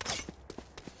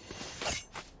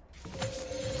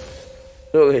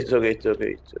 It's okay.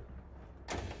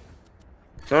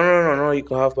 No. You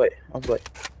go half by. This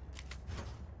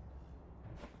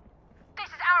is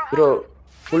our Bro,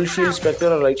 full shield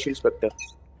spectre or light shield spectre?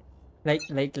 Light.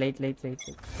 Barrier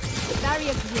created.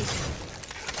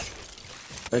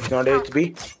 It's not A, it's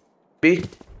B. B.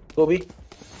 Go B.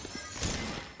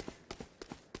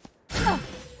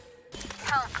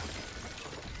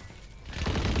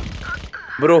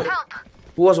 Bro,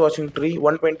 who was watching tree?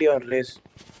 120 on race.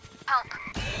 help.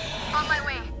 On my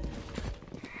way.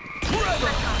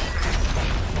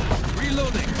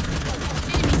 Reloading.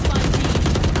 Enemy spotted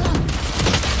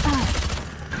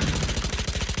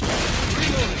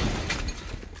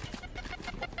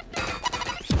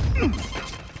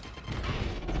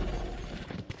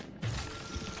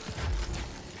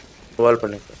Wall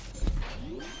pannika.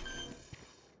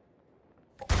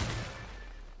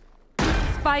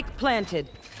 Spike planted.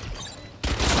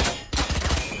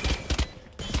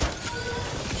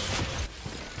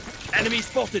 Enemy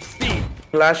spotted. Speed.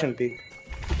 Flash and peek.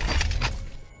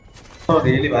 Oh,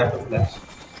 really bad to flash.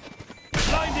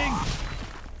 Blinding.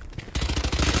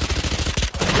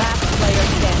 Last player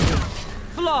standing.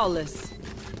 Flawless.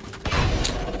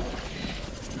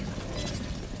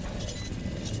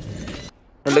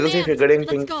 And let's see if you're getting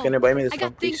things. go. Can you buy me this I one,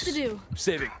 got things please? to do.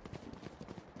 Saving.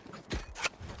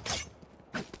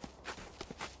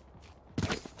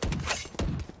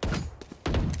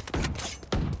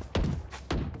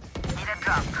 Need a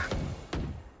drop.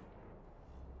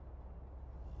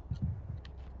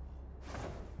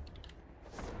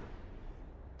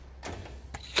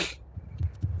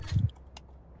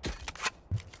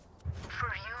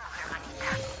 For you,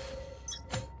 Veronica.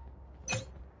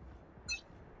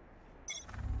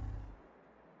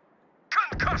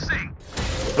 Concussing.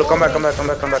 Bro, come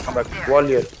back. Wall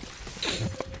here.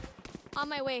 On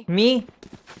my way. Me?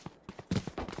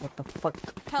 What the fuck?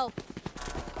 Help.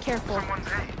 Careful.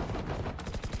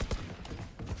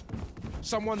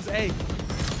 Someone's A.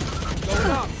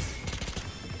 Going up.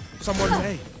 Someone's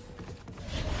A.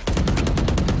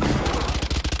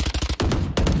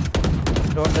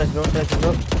 Don't touch,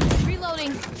 bro.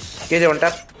 Reloading. KJ on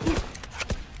tap.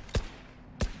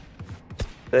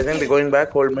 I think they're going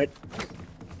back. Hold mid.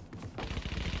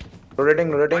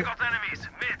 Rotating. Got enemies.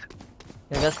 Mid.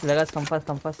 Let us come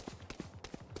fast.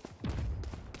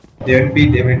 They went B.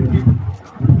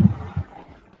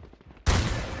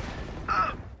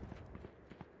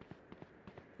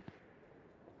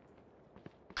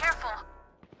 Careful.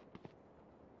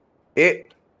 Hey.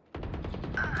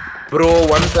 Bro,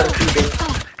 130 ding.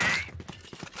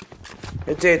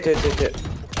 It's.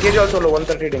 Cage also low,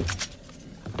 130 ding.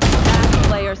 Last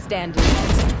player standing.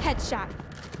 Headshot.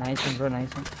 Nice one, bro,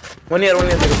 nice one. 1 year,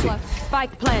 legacy.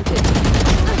 Spike planted.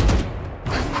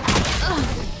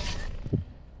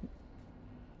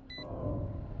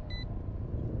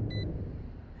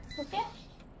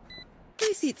 The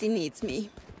city needs me.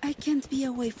 I can't be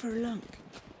away for long.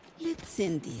 Let's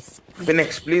end this.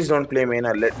 Phoenix, please don't play main.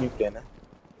 Let me play.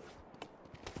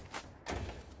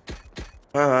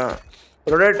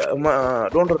 Rotate.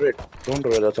 Don't rotate.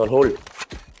 That's all. Hold.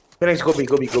 Phoenix, go B.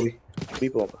 B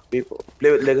pompa.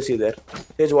 Play with legacy there.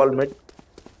 Stage wall mid.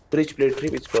 Breach play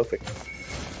tree. It's perfect.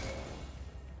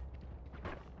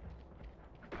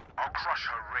 I'll crush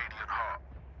her radiant heart.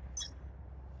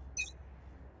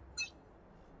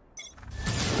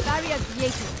 Barrier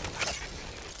created.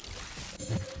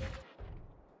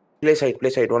 Play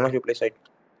side. One of you play side.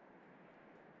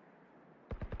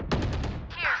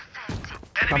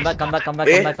 Come back,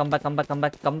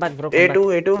 bro. A2.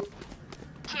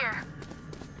 Here.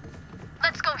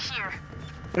 Let's go here.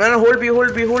 No, hold B. One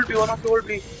of you hold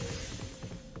B.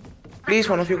 Please,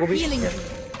 one of you go B.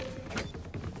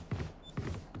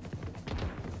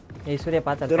 Hey, Surya,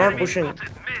 path. They're not pushing.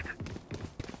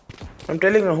 I'm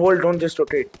telling you, hold, don't just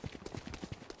rotate.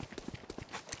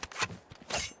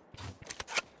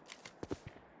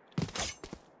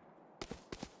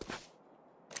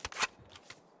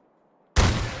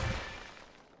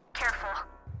 Careful.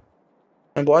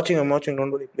 I'm watching,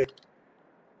 don't worry, play.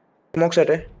 Smoke set,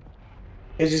 eh?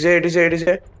 It is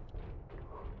A.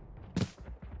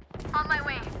 On my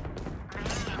way.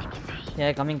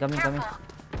 Yeah, coming.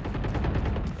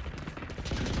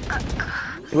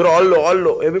 We're all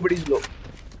low. Everybody's low.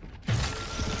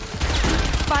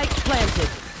 Spike planted.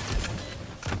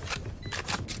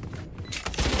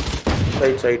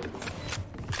 Side.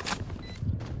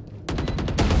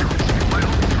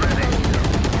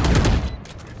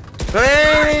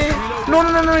 Hey! No,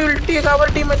 you'll take our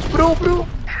teammates, bro.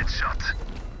 Headshot.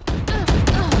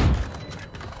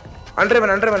 Under.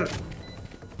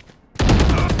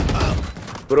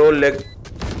 Bro, leg.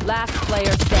 Last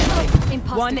player standing.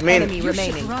 One Main. enemy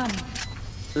remaining.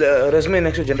 Resume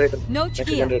next to generator. No Next to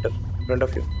cheer. generator. In front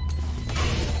of you.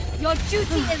 Your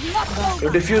duty is not over. You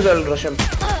defuse, I'll rush him.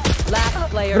 Last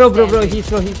player Bro, standing. he's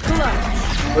low.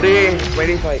 Bro,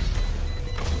 25.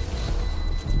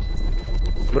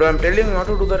 Bro, I'm telling you not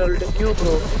to do that. I'll take you,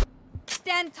 bro.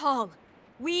 Stand tall.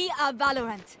 We are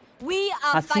Valorant. We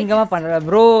are அசிங்கமா fighters. பண்ற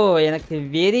bro. எனக்கு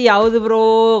very ஆவுது bro.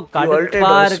 You ulted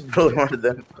கடுப்பா us, இருக்கு. bro, not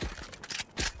them.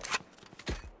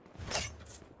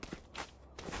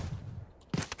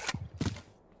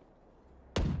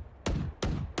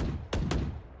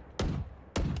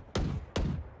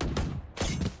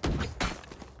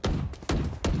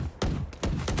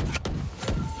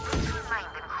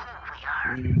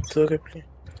 It's okay, play.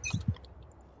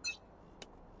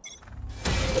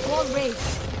 Wall raised.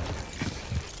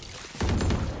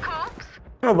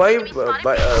 No, buy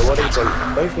what do you call it?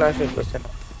 Buy flashlight person.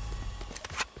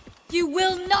 You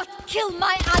will not kill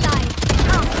my allies.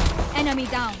 Enemy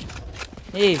down.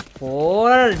 Hey,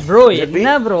 bro, என்ன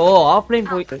bro? Offline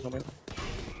போய்.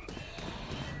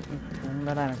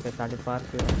 என்னடா எனக்கு கடுப்பா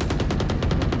இருக்கு.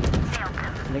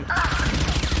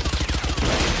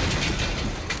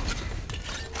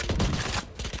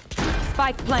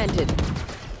 Spike planted.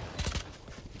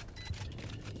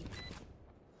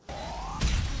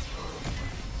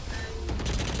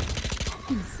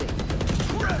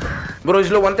 Bro,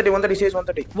 it's low. 130. Says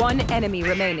 130. One enemy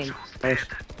remaining. Nice.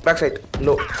 Backside.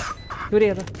 Low.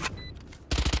 Surya.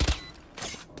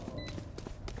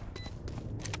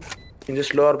 You can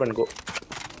just slow up and go.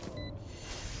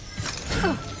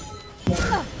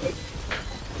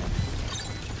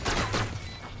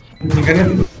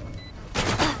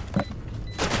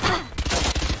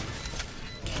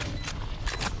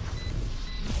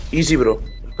 Easy, bro.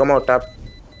 Come out, tap.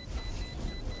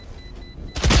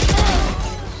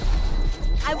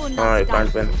 I will not I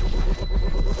can't win.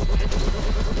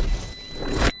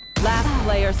 Last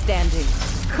player standing.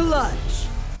 Clutch.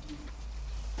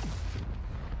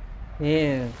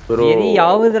 Bro. Very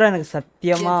ஆவுதுடா எனக்கு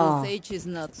சத்தியமா. Gentle Sage is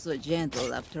not so gentle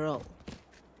after all.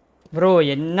 bro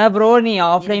என்ன bro நீ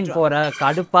offline போற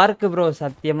கடுப்பா இருக்கு bro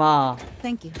சத்தியமா.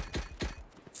 Thank you.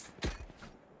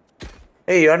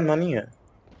 Hey, you earned money here.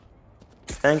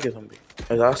 Thank you, Zambi.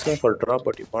 I was asking for a drop,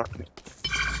 but you bought me.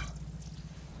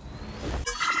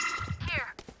 Here.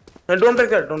 No, don't break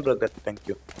that. Don't break that. Thank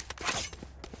you.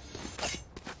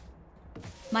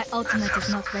 My ultimate is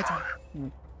not ready.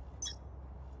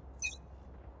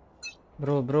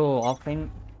 Bro, offline.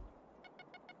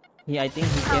 I think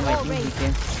he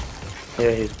came.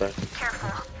 Yeah, he's back.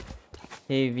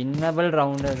 Hey, winnable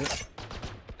round.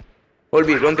 Hold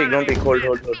B, don't take. Hold.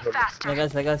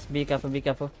 Vegas, be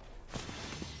careful.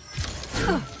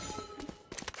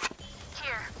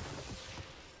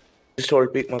 Just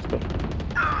hold peek, must go.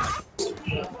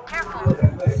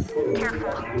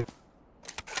 Careful.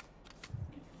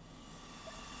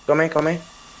 Come here.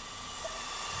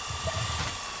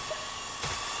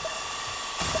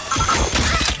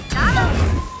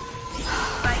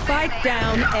 Spike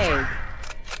down A.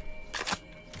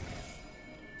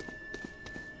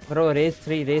 Bro, race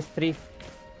 3.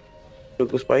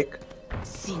 Took the spike.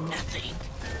 See nothing.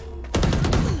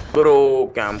 Bro,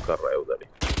 cam कर रहा है उधर.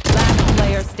 Last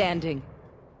player standing.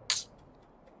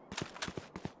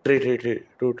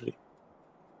 3.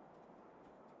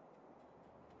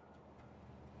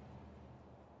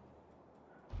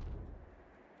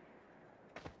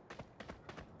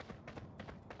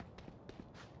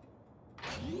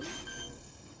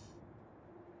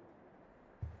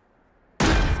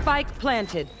 Spike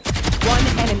planted. One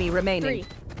enemy remaining. 3.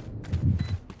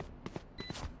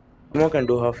 More can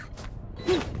do half.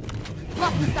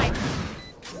 Lock in sight.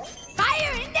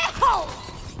 Fire in the hole!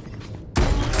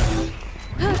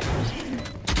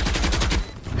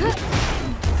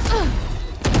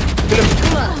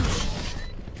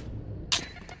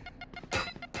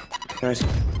 Nice.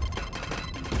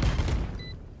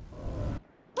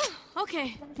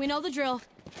 Okay, we know the drill.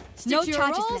 Stick No to your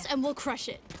charges rolls left. and we'll crush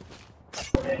it.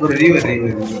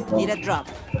 Need a drop.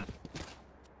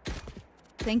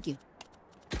 Thank you.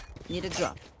 Need a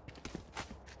drop.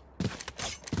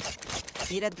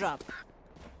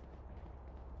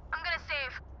 I'm gonna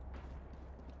save.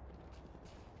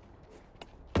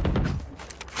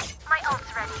 My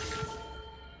ult's ready.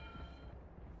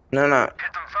 No, not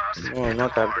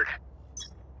that good.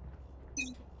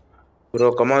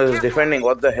 Bro, come on, he's defending.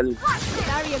 What the hell?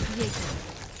 Barrier created.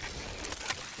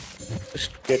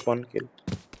 Just get one kill.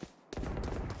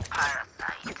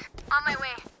 On my way.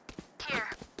 Here.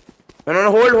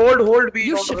 No, hold B.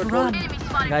 You Don't should hold. run. Enemy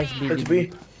spotted. Guys, Let's B.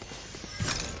 B.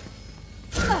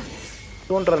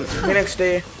 Don't run. Phoenix,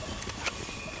 stay.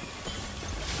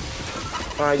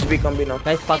 It's B, come B now.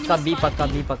 Guys, pakka B. My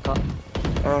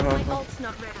ult's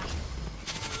not ready.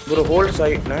 Bro, hold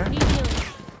side, na? Need healing.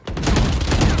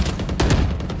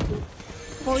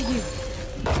 For you.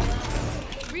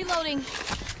 Reloading.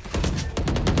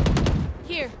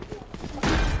 Here.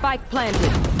 Spike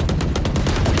planted.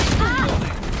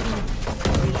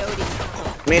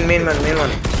 Main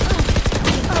one.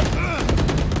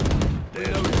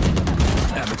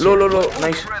 Low.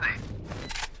 Nice.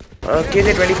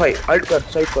 KJ 25. Alt kar,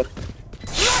 side kar.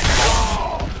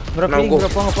 Bro, Now please, go. bro,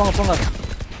 ponga.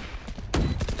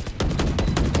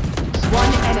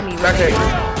 One enemy Back remaining.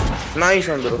 side. Nice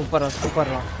one, bro. Super.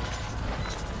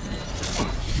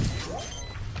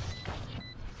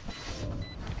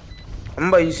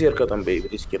 Amba easier ka tam baby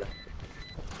risk kila.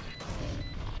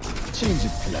 Change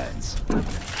of plans.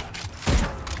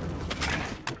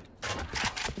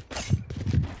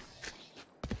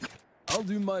 I'll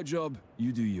do my job,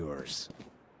 you do yours.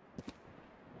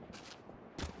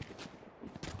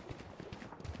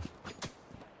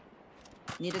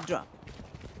 Need a drop.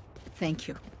 Thank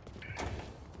you.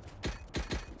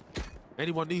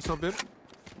 Anyone need something?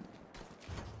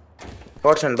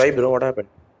 GodsHand, bye bro, what happened?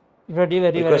 Ready.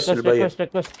 Request.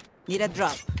 Need a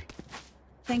drop.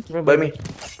 Thank you. Buy me.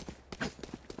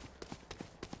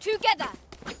 Together.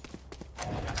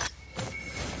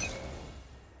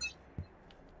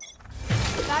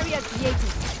 Barrier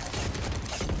created.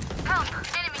 Help. Enemy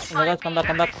Vegas, spotted. come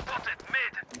back.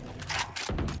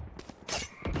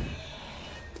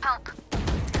 Help.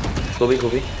 Go B.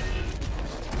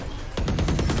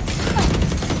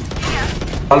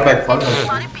 Fall back.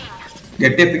 Spotted B.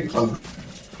 Get a pick. Fall.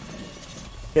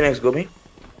 Phoenix, go B.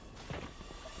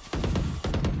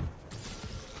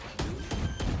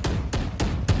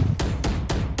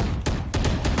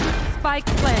 Spike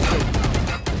planted.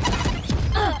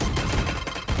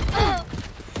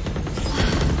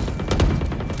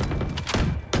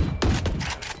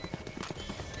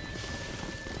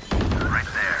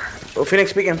 Oh,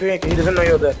 Phoenix, peek him. He doesn't know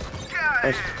you're there.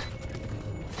 Nice.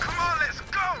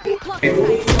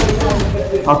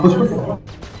 Push.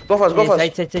 Go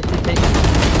fast. Side.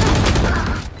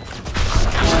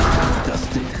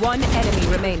 One enemy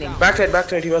remaining.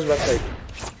 Backside. He was backside.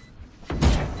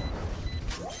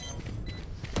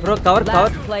 Bro, cover.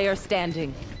 Last player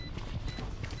standing.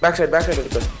 Back side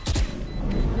இருக்கு.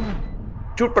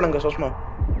 Shoot பண்ணுங்க சோஸ்மா.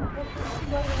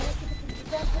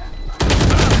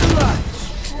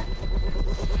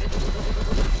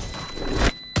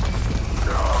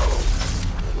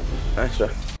 Nice.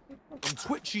 I'm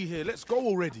twitchy here. Let's go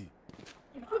already.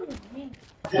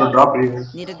 Drop.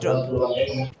 Need a drop.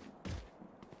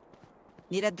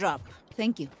 Need a drop.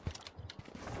 Thank you.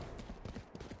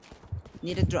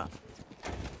 Need a drop.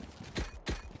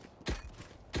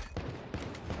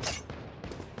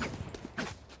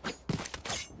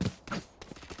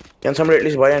 Can somebody at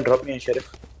least buy and drop me a sheriff?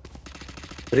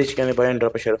 Rich, can you buy and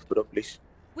drop a sheriff, bro, please?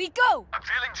 We go. I'm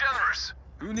feeling generous.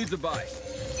 Who needs a buy?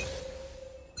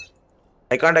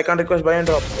 I can't request buy and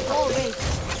drop.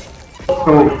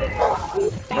 Oh.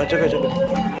 It's okay.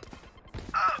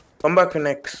 Come back,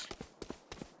 Phoenix.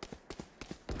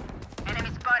 Enemy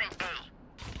spotted A.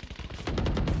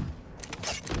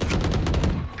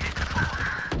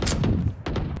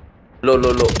 Low.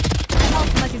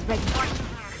 Ultimate is ready.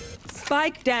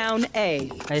 Spike down A.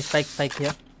 Nice spike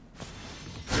here.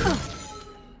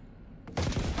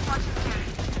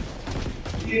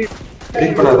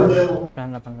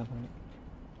 பண்ணலாம்.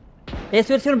 ஏய்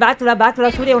சூர்யா பேக்ல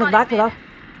சூர்யா உனக்கு பேக்ல.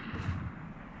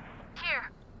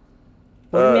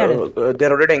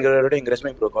 They're rotating. Resme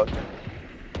pro call.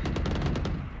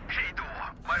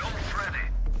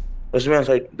 Resme on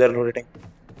side. They're rotating.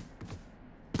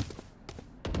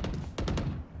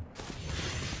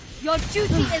 Your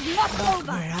duty is not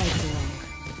over.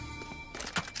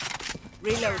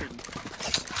 Reloading.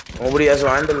 Nobody has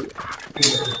vandal.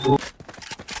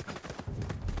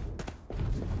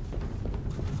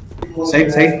 Side.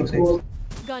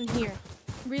 Gun here.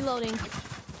 Reloading.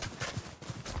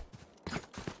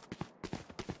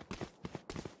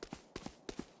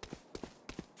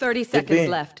 $30 seconds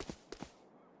left.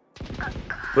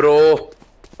 Bro,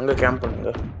 anga camping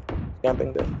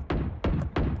there.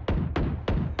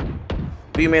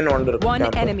 B main wonder. One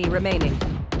enemy remaining.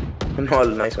 No,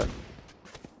 nice one.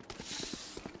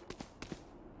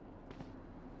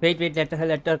 Wait, let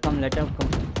her come.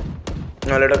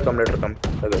 No, let her come.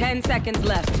 10 seconds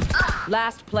left.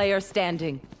 Last player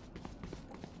standing.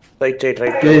 Right.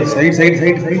 Side.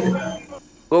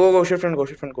 Go, shift and go.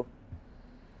 Spike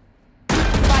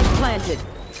planted.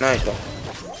 Nice one.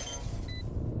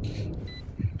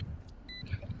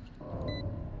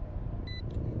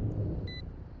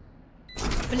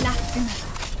 Blasphemous.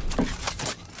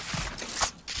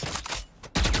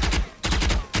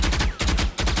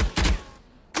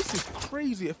 This is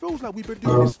crazy. It feels like we've been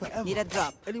doing this forever. Need a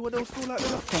drop. Anyone else feel like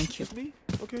that? Thank you. Just me?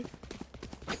 Okay.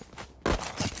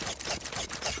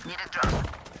 Need a drop.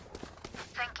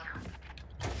 Thank you.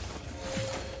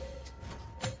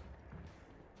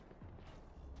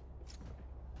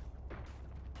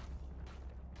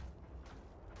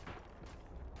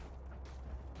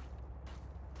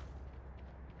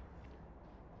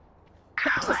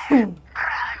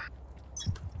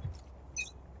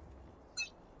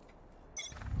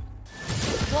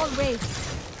 Wall raised.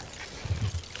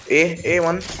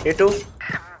 A1, A2.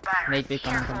 Wait,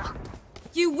 come.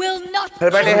 You will not.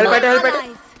 Help at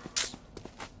allies.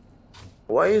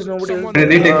 Why is nobody else?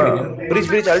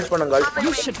 Breach, ult பண்ணுங்க.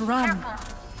 You should run.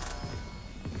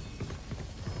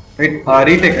 Wait,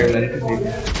 retake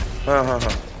हाँ.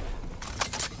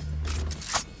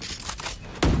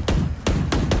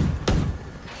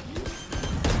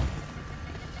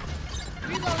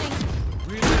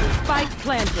 Spike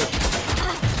planted.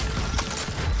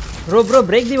 Bro,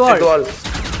 break the wall.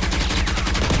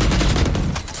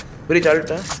 Breach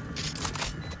ult.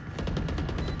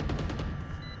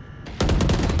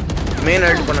 Main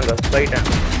ult பண்ணுங்க. Right hand.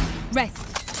 Rest.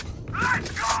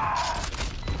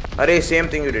 Arey, same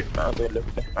thing you did. Left.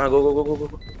 Go.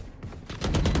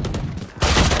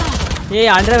 Hey,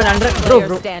 under. Bro.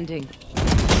 Standing.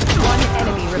 One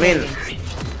enemy remaining.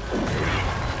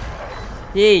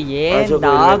 Hey,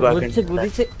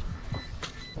 குதிச்சு.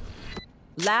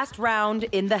 Last round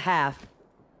in the half.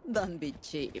 Don't be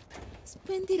cheap.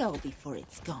 Spend it all before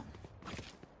it's gone.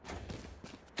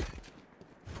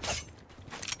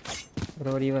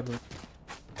 Bro, river.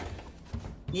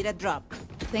 Need a drop.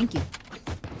 Thank you.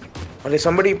 Okay,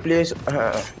 somebody please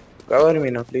cover me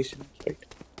now, please. Right.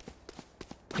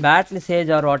 Battle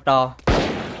sage or what?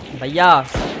 भैया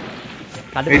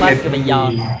कड़पास के भैया.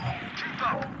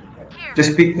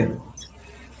 Just speak then.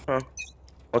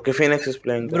 Okay, Phoenix is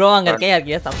playing. Bro, अगर क्या यार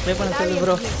किया सबसे पहले चलो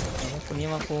bro. सुनिए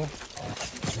माको.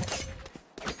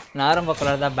 नारंग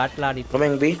बकला था battle आड़ी.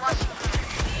 Coming B.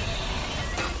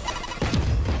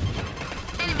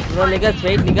 Bro, niggas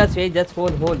wait, just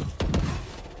hold. Hold.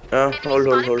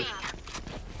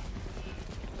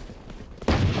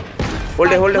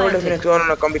 Hold it, Phoenix.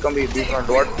 No, come. These are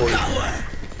not hold.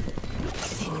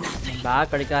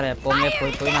 Back अड़का रहा है पोंगे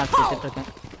कोई ना सीटे ट्रक है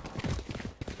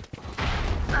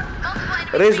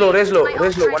Raise low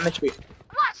 1 HP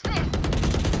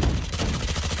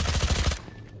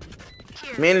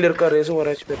main lirka raise over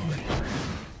HP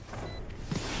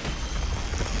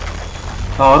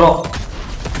और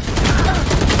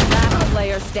Last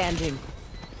player standing.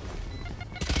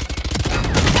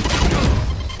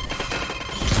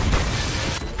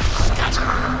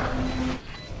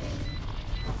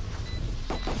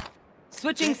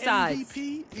 Switching sides.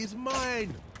 MVP is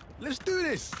mine. Let's do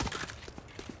this.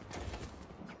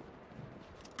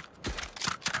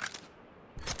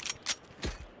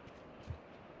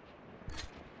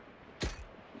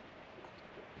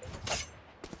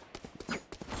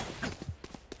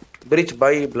 Bridge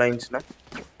by blinds na.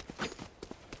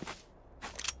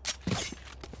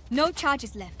 No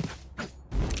charges left.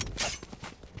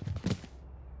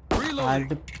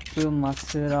 அடுப்பு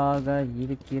மசுராக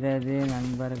இருக்கிறது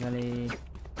நண்பர்களே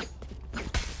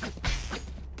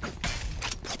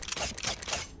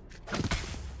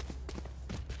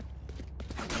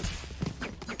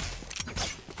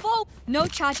No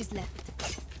charges left.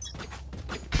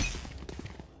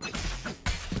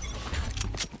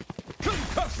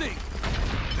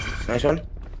 Nice one.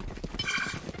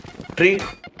 Tree.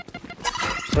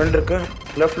 Front irukka.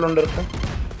 Left one irukka.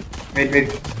 Wait.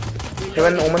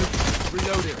 Heaven omen.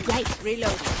 Right,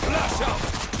 reloading.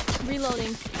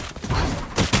 Reloading.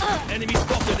 Enemy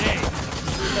spotted A.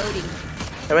 Reloading.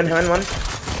 Heaven one.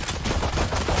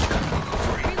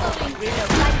 Reloading.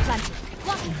 Light planted.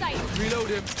 Blocking sight. Reload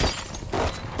him.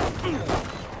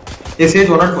 Yes, Sage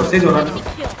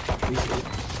 104.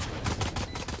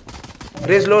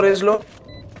 Raise low.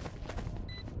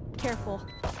 Careful.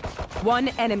 One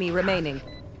enemy remaining.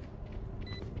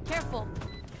 Careful.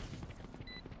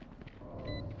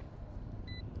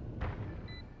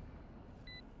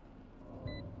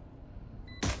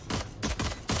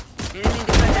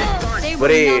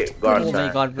 Very oh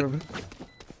my god bro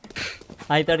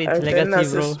I thought it's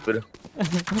legacy bro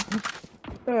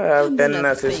I have 10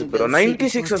 assists bro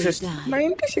 96 assists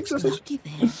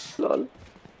lol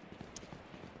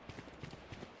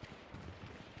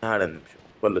आड़न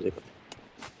बोलो देखो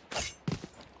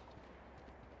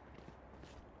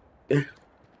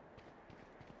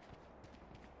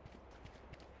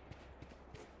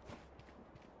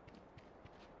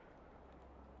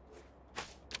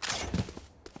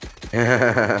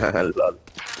lol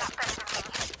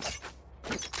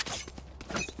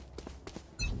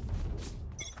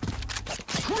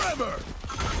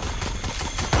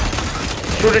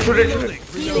shoot it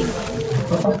Healing.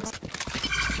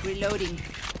 Reloading.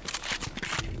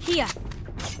 Here.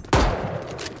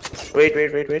 wait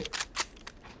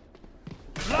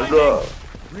bro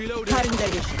Reloading.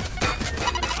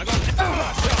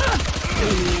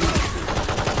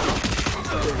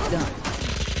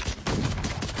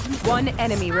 One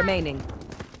enemy remaining.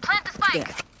 Plant the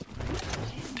spike.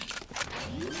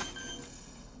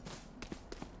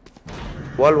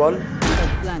 wall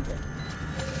Planted.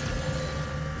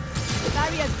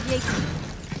 Barrier created.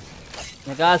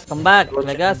 Vegas come back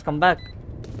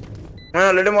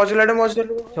no let him watch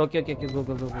okay go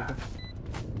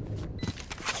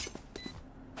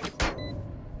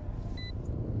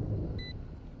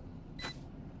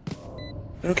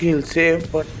okay he'll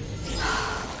save but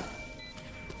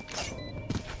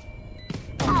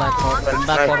come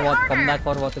back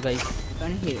or what guys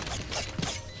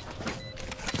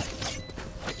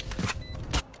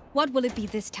What will it be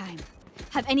this time?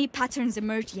 Have any patterns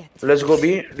emerged yet? let's go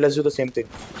B let's do the same thing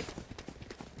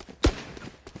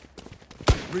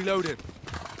Reloaded.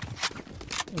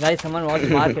 guys someone watch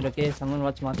market okay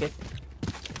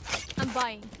I'm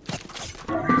buying.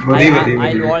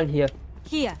 I'll wall here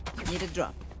Here. Need a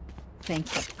drop. Thank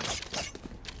you.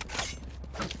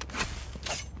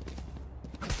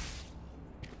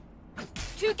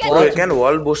 oh you can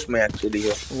wall boost me actually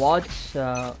here watch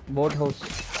boat house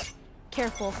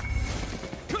Careful.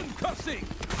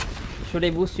 should I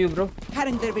boost you bro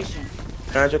Cutting their vision.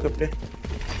 Acha ke play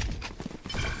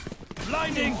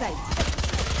Blinding.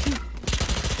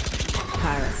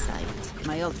 Parasite.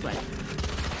 My ult ready.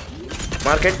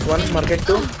 market 1 market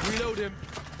 2 Reload him.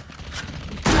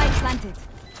 Light planted.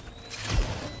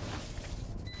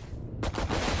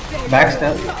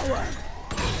 backstab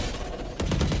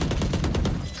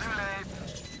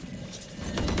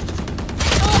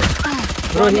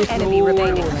bro he's Enemy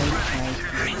remaining.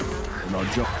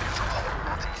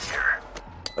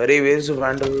 very ways of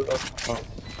vandal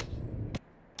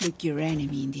Look your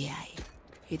enemy in the eye.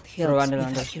 It Bro, helps under.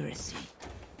 with accuracy.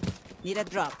 Need a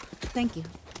drop. Thank you.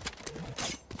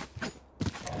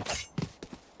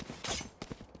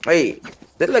 Hey,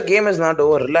 still the game is not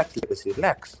over. Relax, Legacy.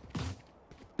 Relax.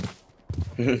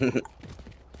 I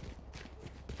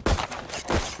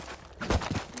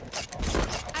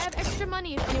have extra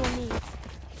money if anyone needs.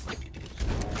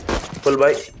 Full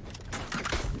buy.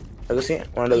 Legacy,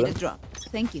 one Need a drop.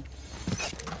 Thank you.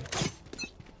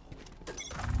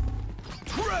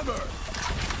 Trevor!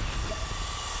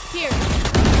 Here.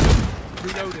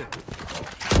 Reloading.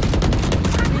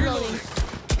 Reloading.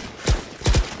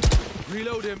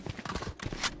 Reload him.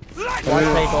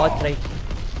 Watch right.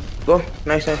 Go.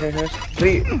 Nice.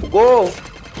 3. Go. No.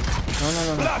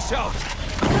 Flash out.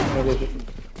 Okay.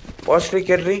 Watch 3,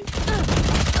 get 3.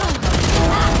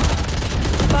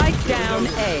 Spike down A.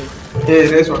 Hey,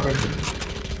 there's 120.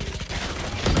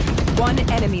 One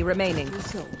enemy remaining.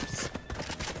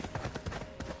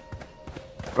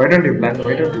 Why don't you plan?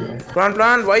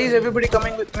 Plan. Why is everybody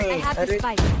coming with me? I have the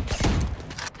spike.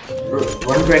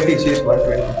 120, she's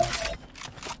 120.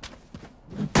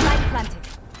 Spike planted.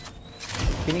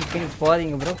 Finish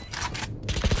போறீங்க bro.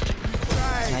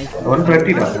 Nice.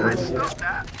 120 now. Nice.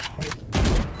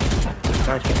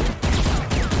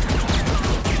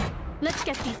 Let's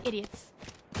get these idiots.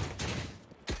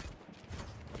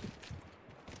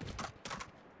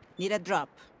 Need a drop.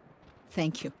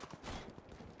 Thank you.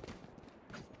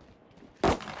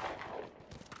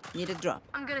 Need a drop.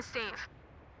 I'm gonna save.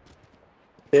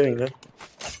 Saving, huh?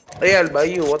 Hey, I'll buy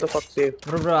you. What the fuck, save?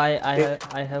 Bro,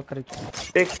 I have correct.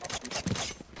 Take.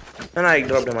 And I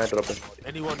dropped him.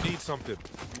 Anyone need something?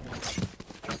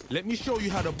 Let me show you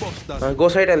how the boss does. Go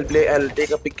side. I'll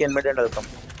take a pick in mid and I'll come.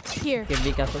 Here. Okay,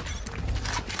 be careful.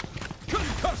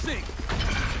 Concussing.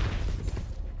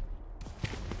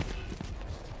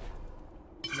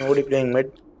 Nobody playing mid.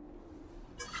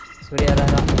 Surya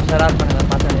sharap பண்ணுங்க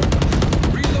பாத்தாலே.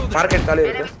 Market kali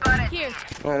irukku. Here.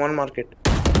 No, one market.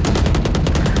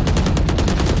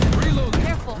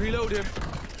 Careful. Reload him.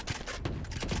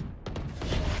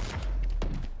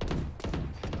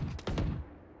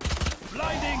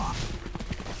 Blinding.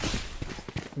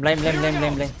 Blind.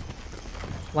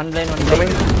 One blind.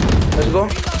 Coming. Let's go.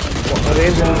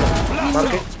 Raise in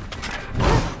market.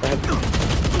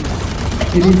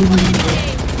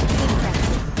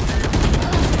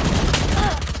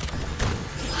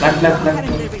 Plan.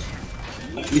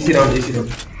 Easy round. Enemy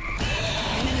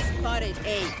spotted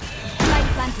A. Spike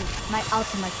planted. My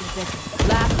ultimate is ready.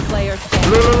 Last player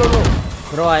standing. No.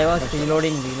 Bro, I was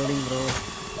reloading bro.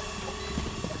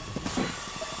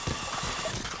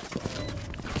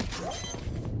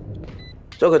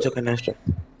 It's okay, nice try.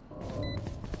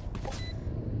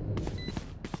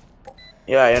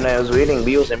 Yeah, and I was waiting. B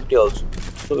was empty also.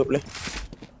 It's okay, play.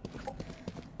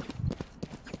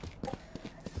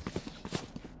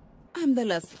 I'm the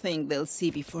last thing they'll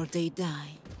see before they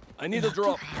die. I need a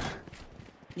drop.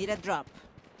 Need a drop.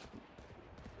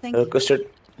 Thank you. Requested.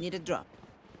 Need a drop.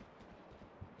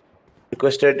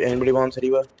 Requested. Anybody wants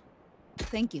Riva?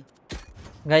 Thank you.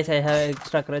 Guys, I have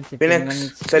extra currency. Phoenix,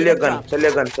 sell your gun.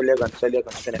 Phoenix, sell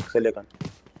your gun.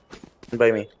 And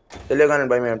buy me. Sell your gun and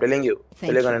buy me. I'm telling you.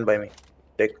 Sell your gun and buy me.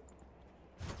 Take.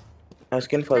 I have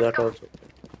skin for that also.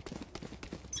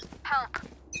 Help.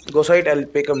 Go side. I'll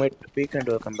pick a mid peek and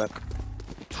I'll come back.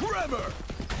 Trevor.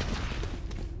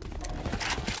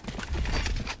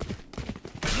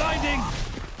 Blinding.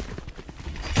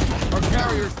 Our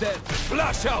carrier's dead.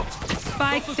 Flash out.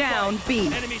 Spike down B.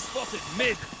 Enemy spotted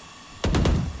mid.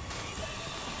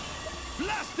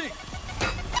 Blasting.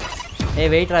 Hey,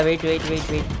 wait. 2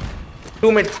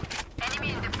 mid. Enemy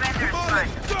in defender.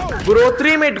 Bro,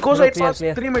 3 mid. Go side clear, fast.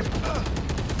 clear. 3 mid.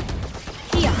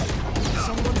 Here.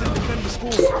 Someone's in defender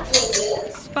school.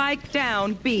 Spike down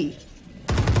B.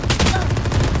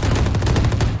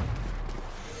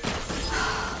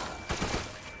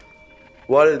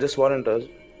 Wall, just warrant us.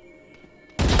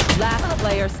 Last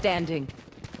player standing.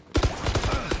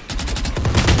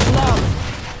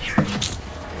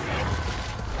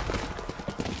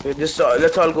 Just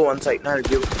let's all go one side. Now I'll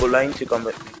give full lines. You come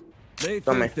with me. They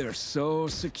Come think here. they're so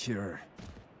secure.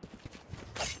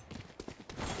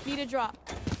 Need a drop.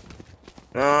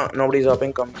 No, nobody's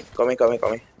hopping. Come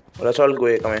here. Let's all go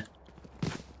here. Come here.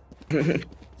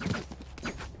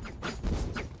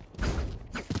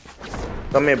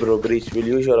 Come here, bro. Breach. We'll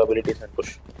use your abilities and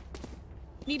push.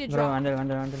 Need a Bro, drop. under.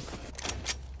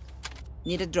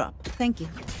 Need a drop. Thank you.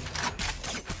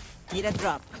 Need a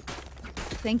drop.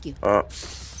 Thank you.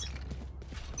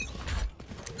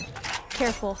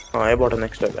 Careful. I bought an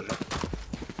extra gun.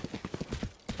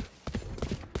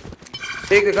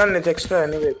 Take the gun. It's extra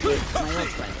anyway.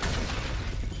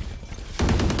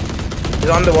 He's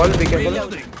on the wall. Be careful.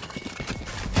 Reloading.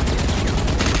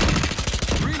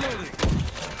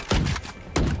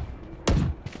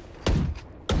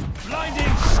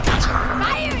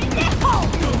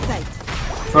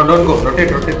 No, don't go.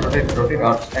 Rotate.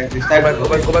 And this time. Go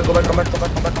back. Come back.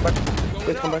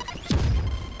 Please come back.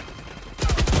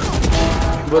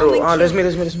 Bro, let's me.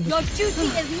 Your duty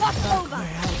is not over.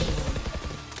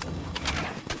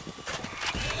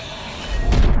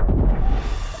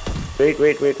 Wait.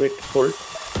 Hold.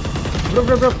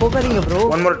 Bro, focusing, bro.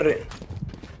 One more tray.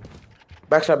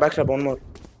 Backstab, one more.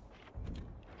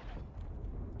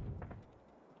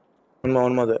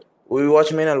 One more there. We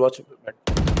watch main, I'll watch it.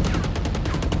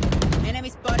 Enemy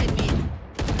spotted me.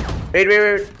 Wait.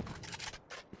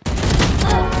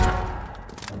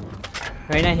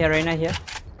 Reyna here.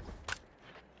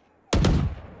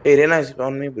 Hey, Reyna is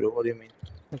on me, bro. What do you mean?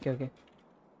 Okay.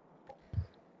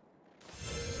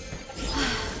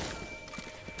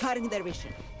 Cutting their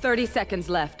vision. 30 seconds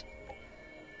left.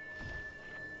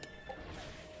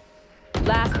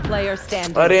 Last player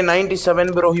standing. Array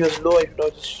 97, bro. He was low. I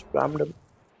just spammed him.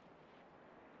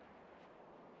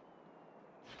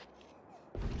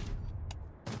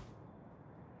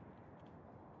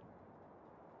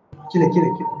 Kill it.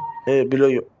 Hey, below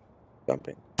you.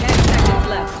 Camping. 10 seconds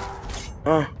left.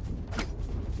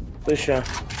 Push.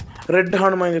 Red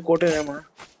hand my coat in him.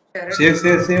 Save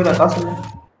the castle.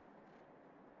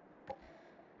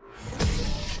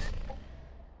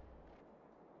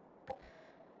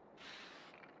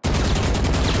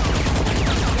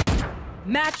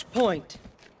 Match point.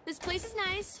 This place is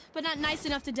nice, but not nice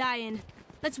enough to die in.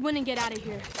 Let's win and get out of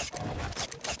here.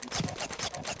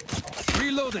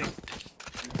 Reloading.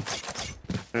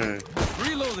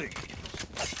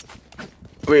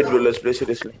 Wait, bro. Let's play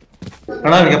seriously.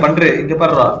 அண்ணா இங்க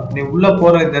பாருடா. நீ உள்ள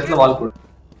போற இந்த இடத்துல வால் போடு.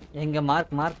 எங்க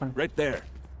mark பண்ணு. Right there.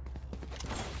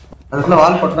 அதுல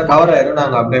வால் போட்டா கவர் ஆயிரும்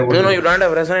நாங்க அப்படியே No, you don't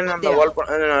have resonance on the wall.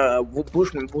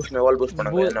 Boost me, wall boost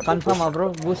பண்ணுங்க. Confirm bro,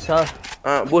 boost sir.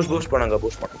 Boost பண்ணுங்க.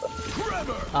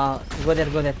 Go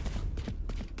there.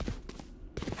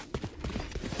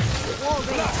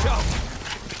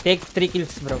 Take 3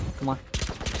 kills, bro. Come on.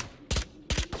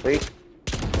 Wait.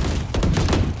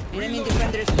 Enemy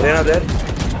defender. Reyna there.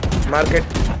 Market.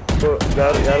 So,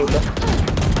 yaar uda.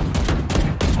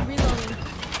 Reloading.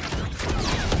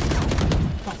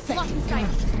 Lock in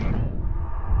sight.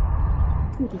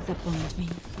 You disappoint me.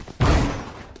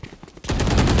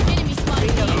 Enemy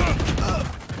spotted.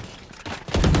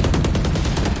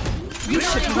 You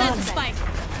should plant the spike.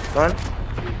 One.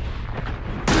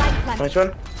 Nice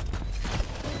one.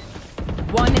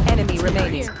 One enemy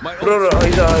remaining. Bro,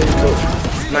 he's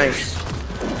nice.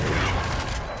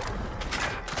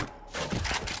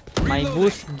 My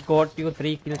boost got you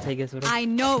 3 kills, I guess, bro. I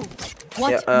know.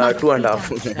 What? Yeah,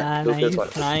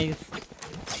 2.5. Nice.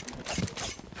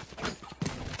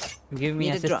 Give me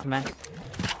assist, man.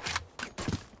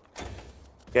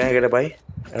 Can I get a buy?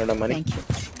 I don't have money. Thank you.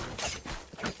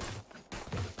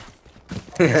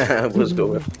 Boost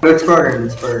over. Let's go.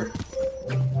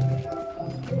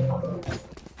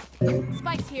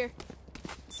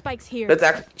 Spike's here. Let's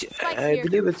act. I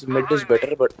believe it's mid is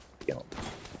better, but you know.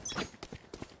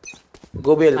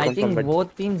 Go BL. I think both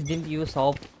teams didn't use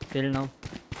op till now.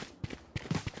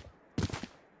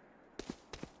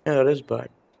 Yeah, that is bad.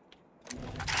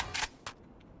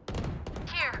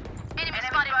 Here. Enemy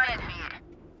spotted mid.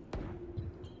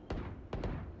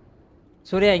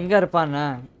 Surya inga irpaana.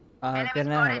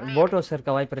 Terna boat house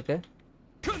irka vaaipu irukku.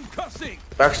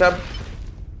 Backstab.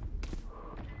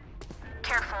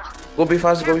 Careful. Go be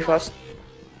fast.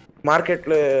 Market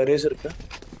raise irukku.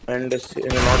 And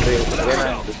not raise.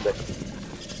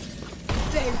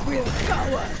 They will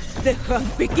cower. The hunt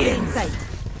begins.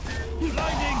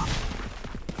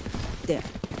 There.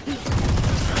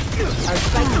 Our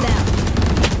spike down.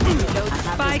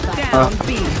 Spike down B.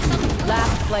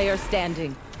 Last player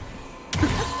standing.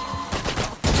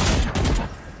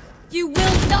 You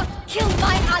will not kill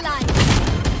my ally.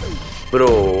 Bro.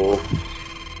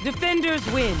 Defenders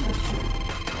win.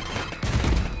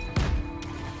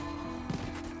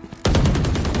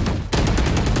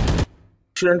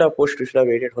 Shouldn't have pushed. You should have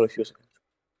waited for a few seconds.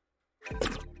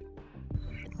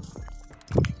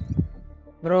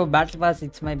 Bro, battle pass,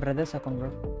 it's my brother's account, bro.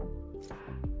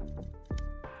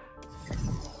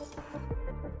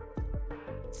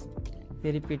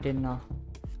 Repeat it now.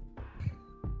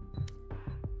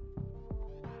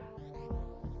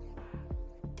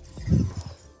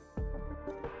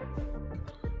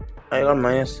 I got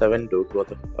 -7, dude. What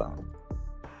the fuck?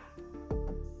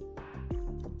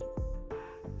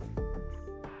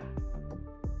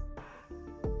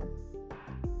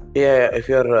 Yeah, if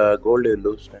you're gold, you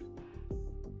lose, man.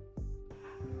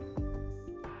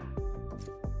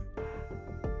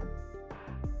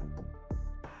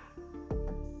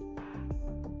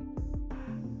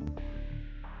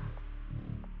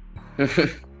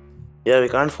 Yeah, we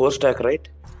can't 4-stack, right?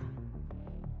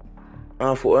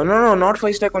 No, not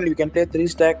 5-stack only. We can play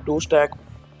 3-stack, 2-stack.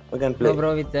 We can play. No,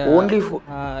 bro, with Only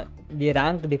the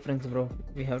rank difference, bro.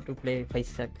 We have to play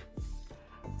 5-stack.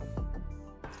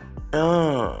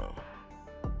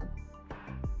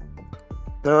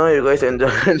 No, you guys enjoy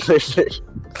it.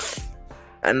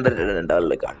 Unrated and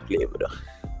all, I can't play, bro.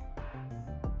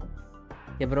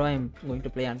 Yeah, bro, I'm going to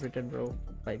play Unrated, bro.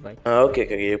 Bye. Okay,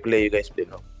 you guys play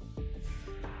now.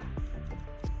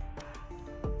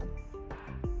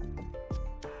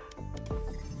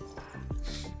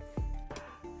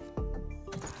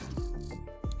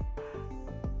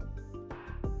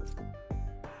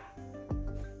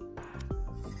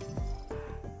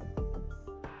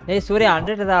 Hey, Surya,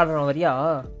 100 ஆடுறோம் வரியா?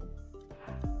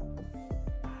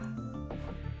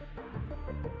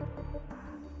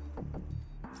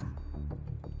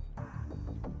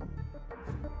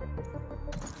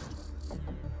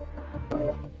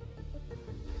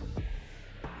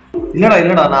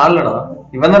 இல்லடா நான் ஆடலடா.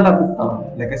 இவன் தான்டா கூப்பிட்டான்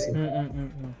legacy.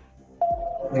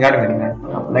 நீங்க ஆடுங்க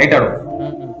night ஆடுவோம்.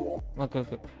 Okay.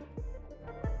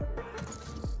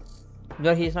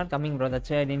 No, he's not coming, bro. That's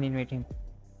why I didn't invite him.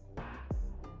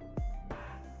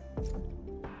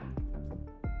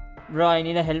 Bro, I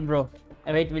need a help, bro.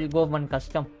 Wait, we'll go one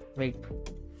custom. Wait.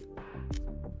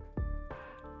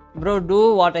 Bro, do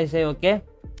what I say, okay?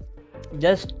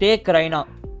 Just take Rhino.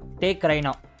 Take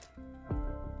Rhino.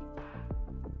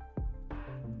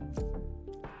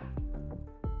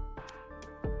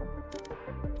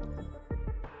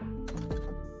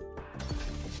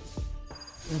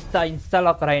 Install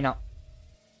lock Rhino.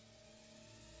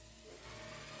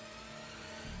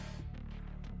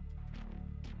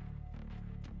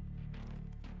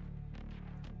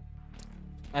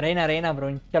 Reina, bro,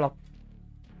 install lock.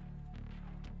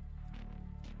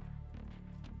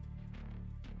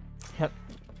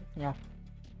 Yeah.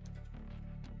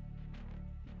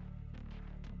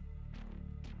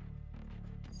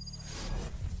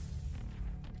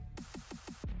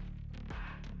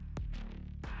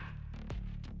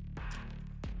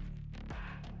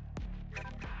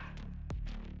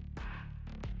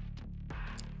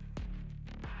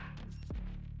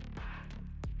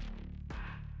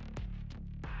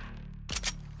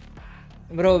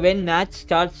 Bro, when match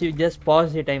starts, you just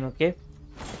pause the time, okay?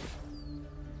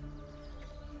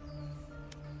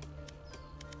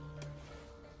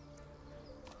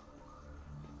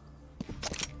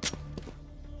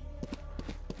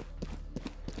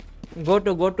 Go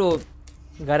to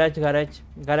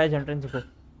garage entrance, go.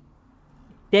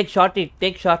 Take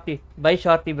shorty, buy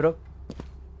shorty, bro.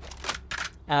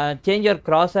 Change your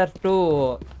crosshair to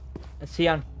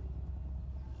cyan.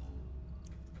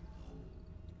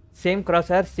 Same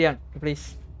crosshair, cyan,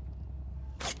 please.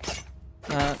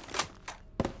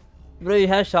 Bro, you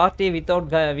have shorty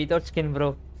without skin,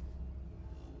 bro.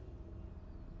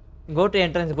 Go to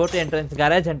entrance,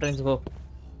 garage entrance, go.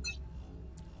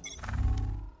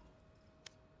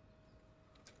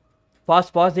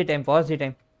 Pause the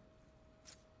time.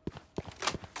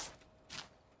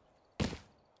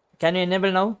 Can you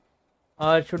enable now?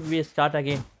 Or should we start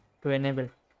again to enable?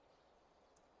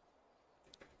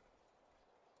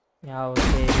 Yeah,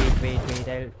 okay,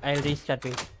 wait. I'll restart,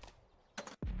 wait.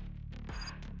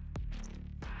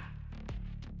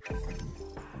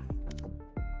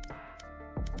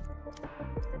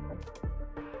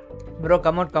 Bro,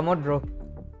 come out, bro.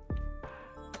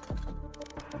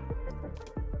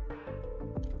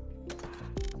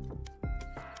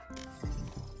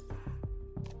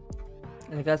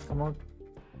 Guys, come out.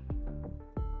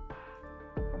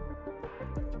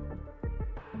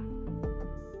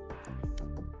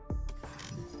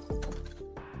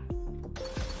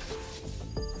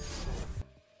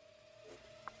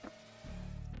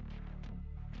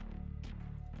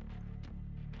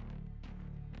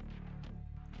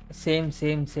 Same,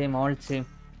 all same.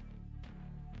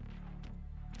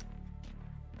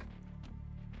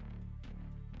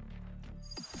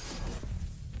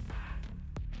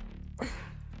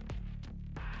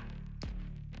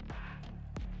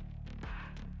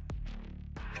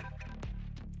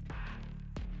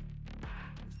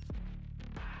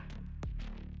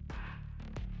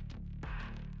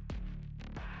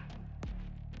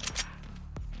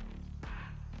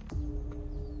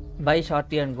 Buy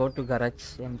shorty and go to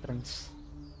garage entrance.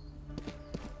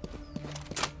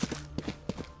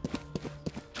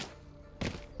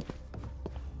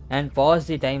 And pause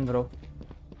the time, bro.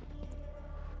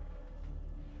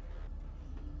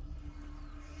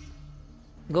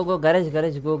 Go garage,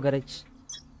 go garage.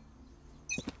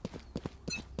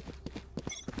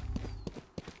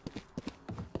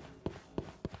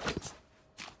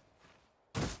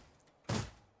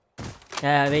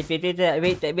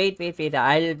 Wait.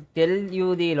 I'll tell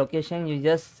you the location. You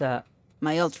just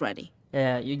My ult's ready.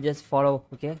 you just follow.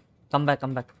 Okay. Come back.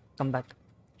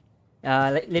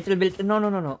 Little bit.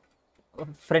 No.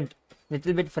 Front.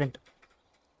 Little bit front.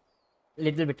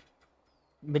 Little bit.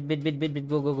 Bit.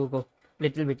 Go.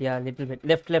 Little bit. Yeah. Little bit.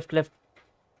 Left.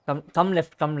 Come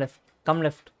left.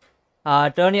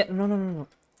 Turn your no.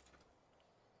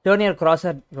 Turn your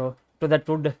crosser, bro, to that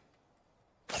wood.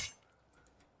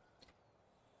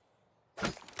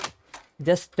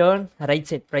 Just turn right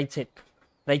side.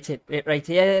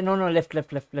 Yeah, no, left.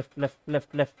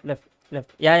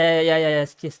 Yeah.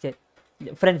 Stay.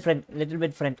 Front. Little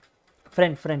bit front.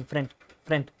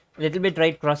 Little bit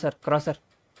right, crosser.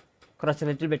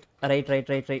 Little bit. Right.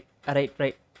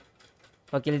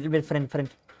 Okay, little bit front.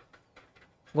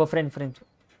 Go front.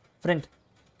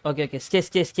 Okay.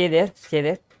 Stay there.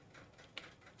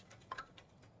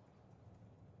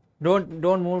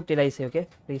 Don't move till I say, okay?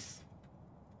 Please.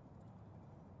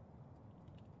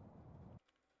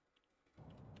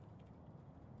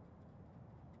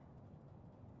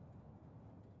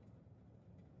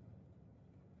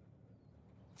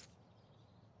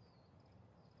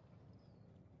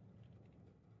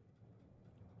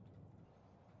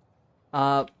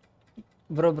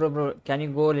 Bro, can you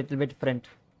go a little bit front?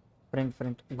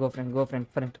 Go front.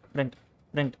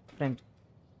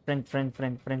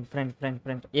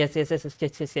 Yes.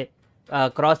 Stay.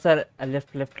 Crosser,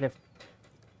 left.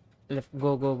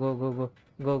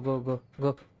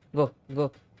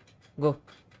 Go.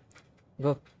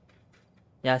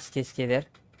 Yeah, stay there.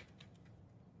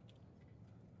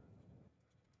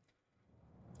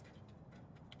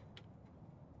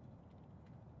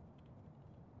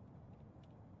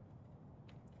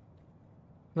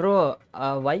 Bro,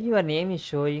 why your name is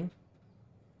showing?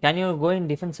 Can you go in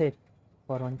different side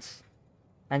for once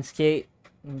and stay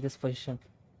in this position?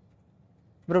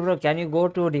 Bro, can you go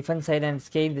to different side and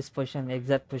stay in this position,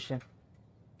 exact position?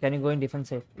 Can you go in different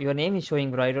side? Your name is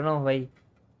showing, bro. I don't know why.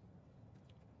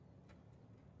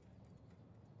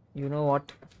 You know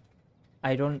what?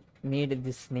 I don't need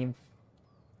this name.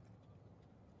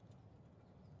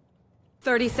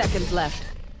 30 seconds left.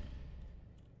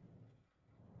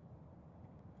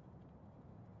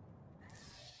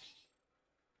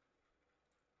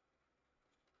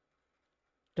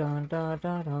 Dun.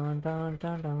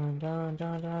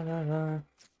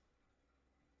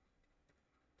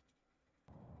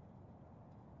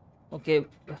 Okay.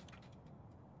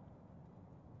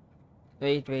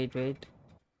 Wait.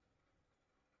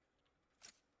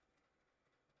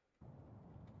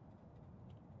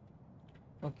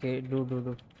 Okay,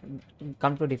 do.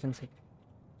 Come to defense side.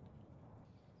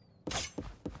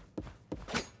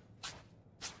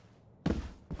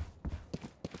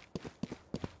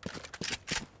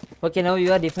 Okay, now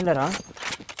you are defender, huh?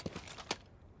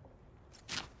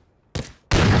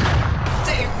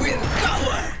 They will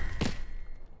cover.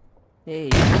 Hey,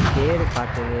 பேரு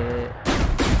காட்டுது.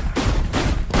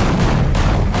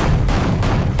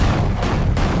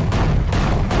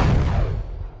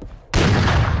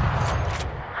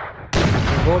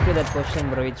 Go to that question,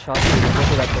 bro. It's short. Go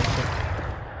to that question.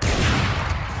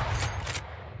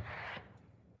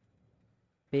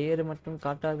 பேரு மட்டும்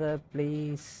காட்டாத,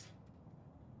 please.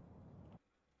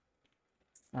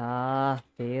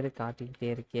 பேரு காட்டிக்கிட்டே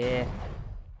இருக்கே.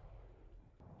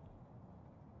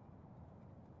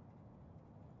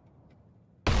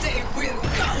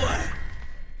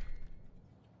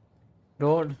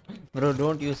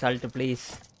 Don't use ult, please.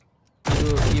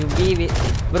 You be with,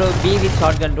 bro, be with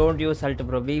shotgun. Don't use ult,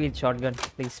 bro. Be with shotgun,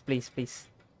 please.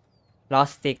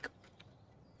 Last take.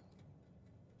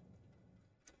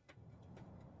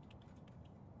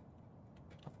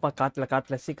 அப்பா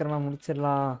காட்டல சீக்கிரமா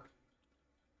முடிச்சிடலாம்.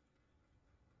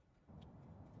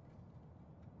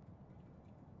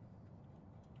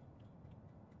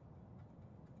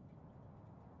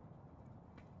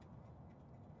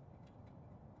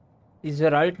 Is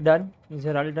your ult done?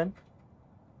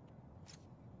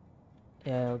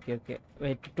 Yeah, okay.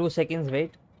 Wait, 2 seconds,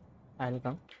 wait. I'll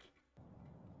come.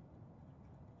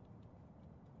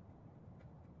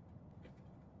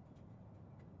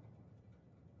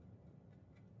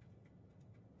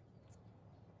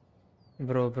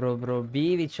 Bro. Be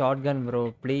with shotgun, bro.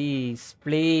 Please.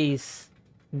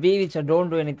 Be with shotgun.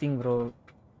 Don't do anything, bro.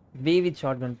 Be with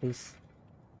shotgun, please.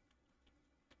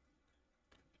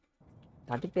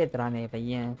 கடுப்பேத்துறானே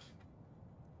பையன்.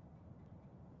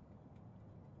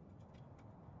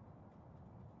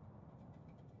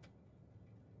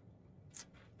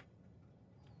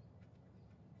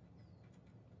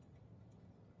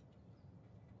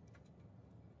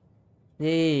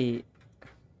 ஏய்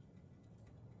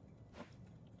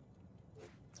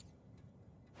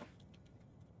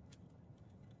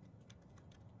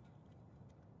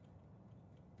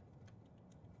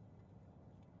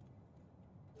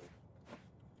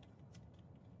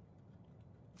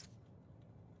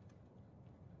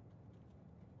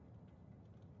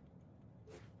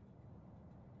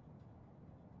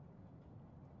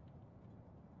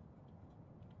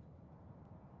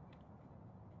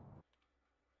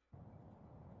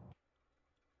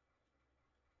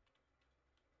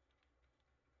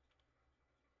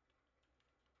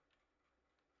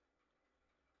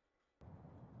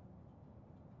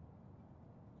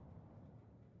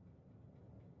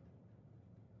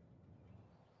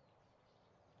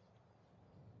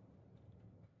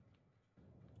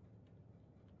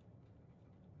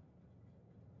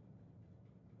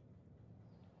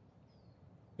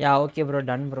Yeah, okay, bro.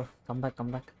 Done, bro. Come back.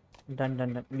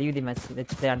 Done. Leave the match.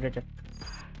 Let's play unrated.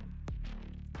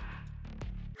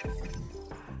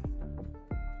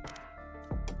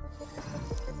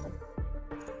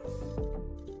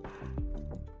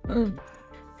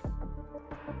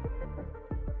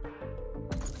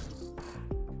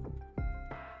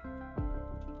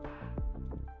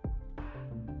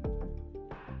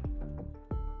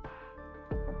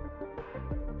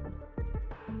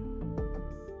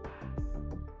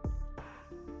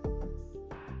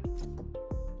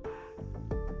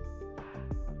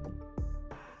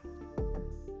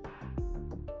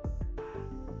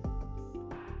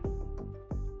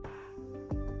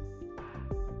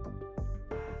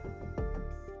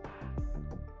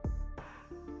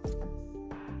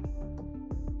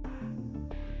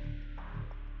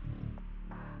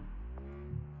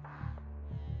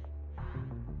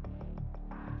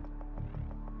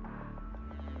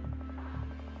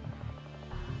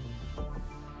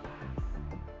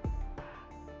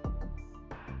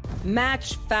 Match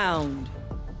found.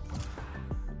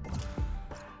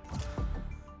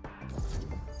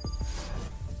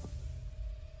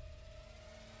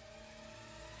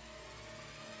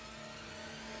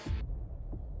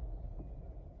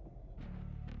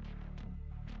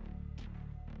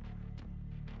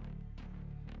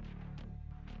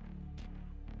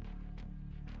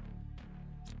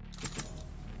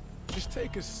 Just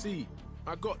take a seat.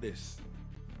 I got this.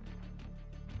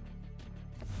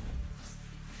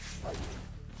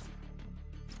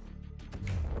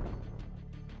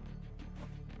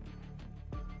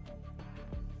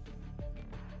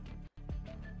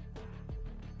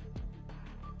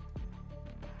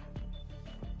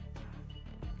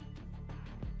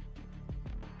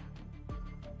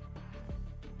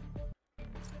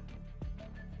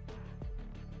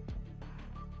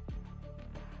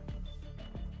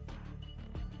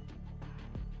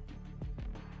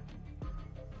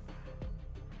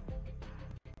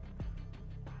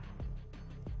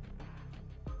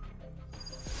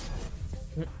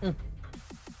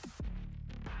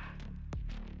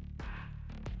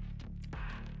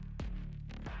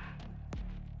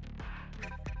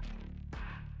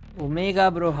 Omega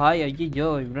bro, hi. Ayyo,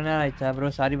 bro, bro.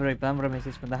 Sorry bro, ipam bro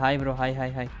message panda. Hi bro,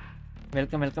 hi.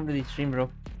 Welcome to the stream, bro.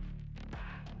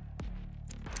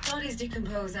 Bodies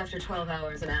decompose after 12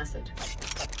 hours in acid.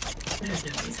 There's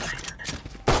no reason I know that.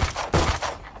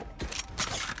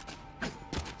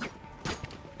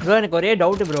 Bro, எனக்கு ஒரே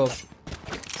doubt bro.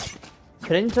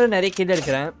 ஃப்ரெண்ட்ஸோட நிறைய கீழே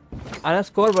இருக்கிறேன். ஆனா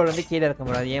score board வந்து கீழே இருக்க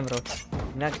முடியாது. ஏன் bro?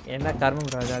 என்ன காரணம்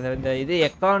bro? அது இந்த இது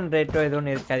அக்கவுண்ட் ரேட்டோ ஏதோ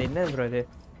ஒன்று இருக்காது. என்ன bro இது?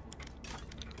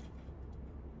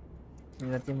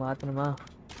 எல்லாத்தையும் மாத்தணுமா?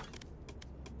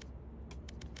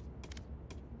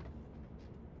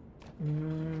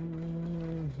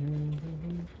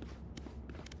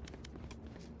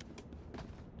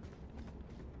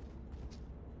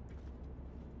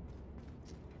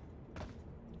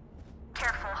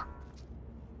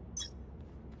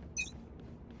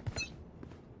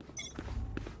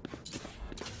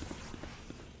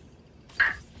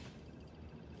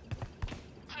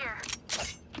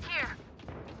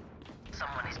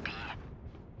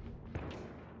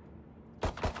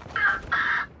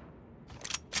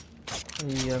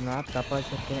 Iya, map apa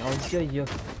sih? Oh, iya.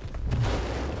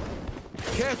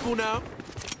 Careful now.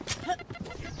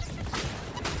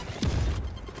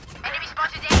 Enemy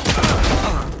spotted A.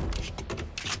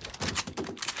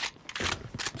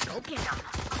 Go get him.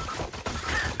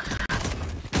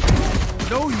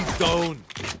 No, you don't.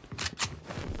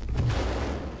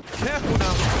 Careful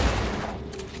now.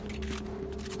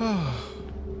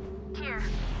 Here.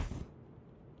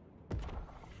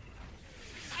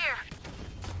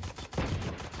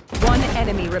 One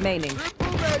enemy remaining.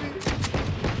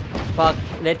 Fuck.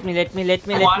 Let me, guys. Let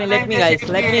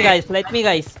me,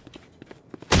 guys.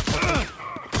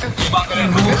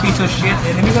 Piece of shit.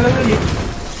 Enemy gonna really.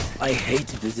 I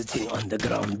hate visiting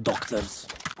underground doctors.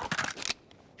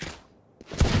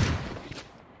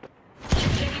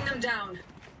 Taking them down.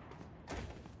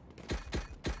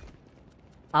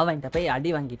 அவன்கிட்ட போய்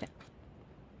அடி வாங்கிட்டேன்.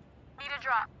 Need a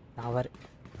drop. Tower.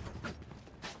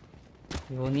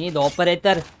 You need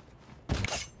operator.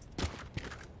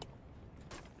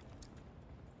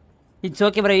 It's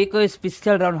okay, bro. Eco is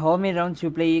pistol round. How many rounds you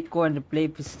play Eco and play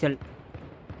pistol?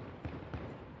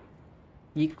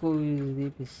 Eco is the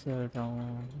pistol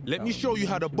round. Let me show you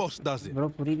how the boss does it. Bro,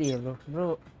 puriliye, bro.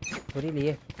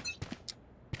 Puriliye.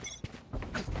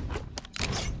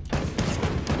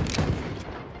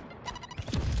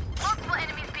 Multiple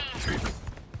enemies B.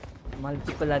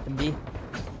 Multiple at B.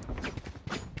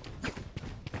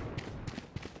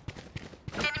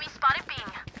 Enemy spotted B.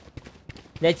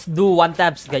 Let's do one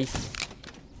taps, guys.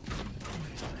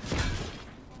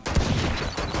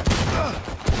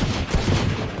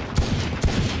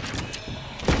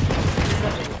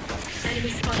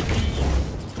 Enemy spotted B.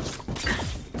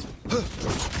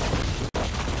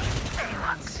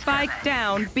 Spike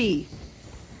down B.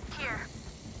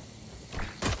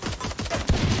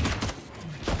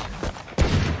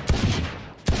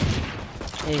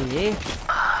 Hey.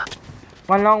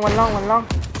 One long.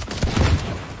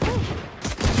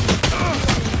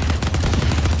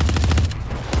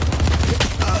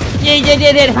 Yeah.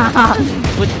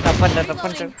 Good, tapan.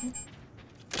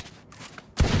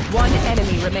 One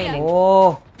enemy remaining.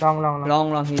 Oh,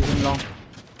 long. He's in long.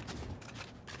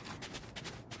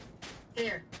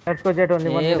 There. Let's go jet only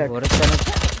one minute.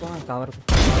 Cover.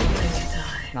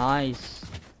 Nice.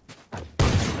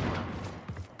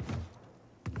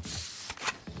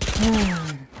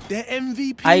 The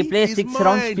MVP I play 6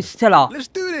 rounds pistol. Let's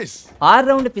do this. 6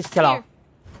 round pistol.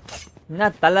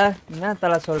 என்ன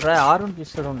தல சொல்ற 6 round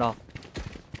pistol உண்டா?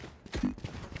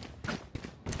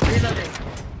 Reloading.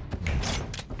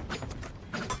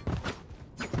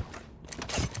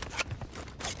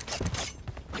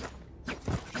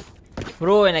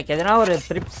 Bro, எனக்கு எதனா ஒரு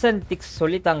trips and tricks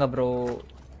சொல்லி தாங்க bro.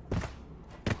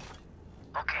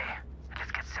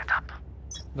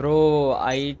 Bro,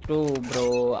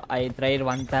 I tried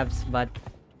one taps but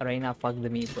Raina fucked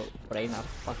me, bro. Raina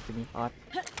fucked me hard.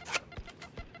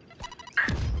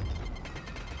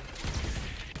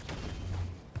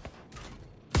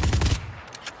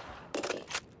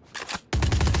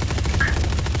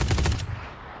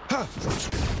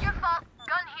 Your fault.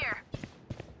 Gun here.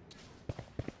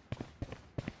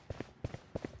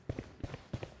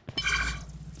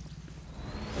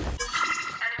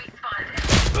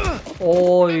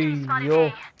 Yo.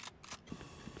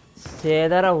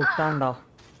 Sedara uttanda.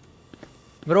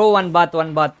 Bro, one bath.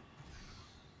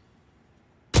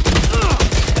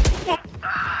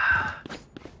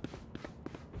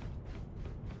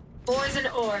 Poison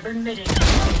orb emitting.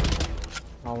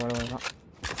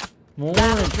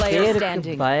 Last player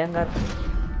standing.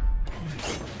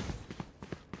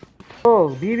 Oh,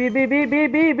 B,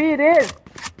 race.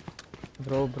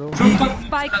 Bro.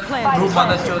 Spike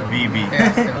planted. B.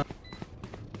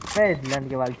 Hey, land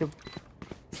के वाल चुप.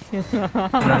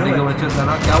 लड़ने के बच्चे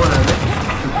सारा क्या बोल रहे थे?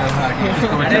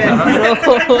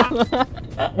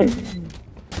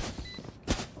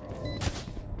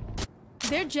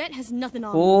 Their jet has nothing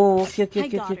on. Oh, okay. I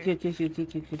got her.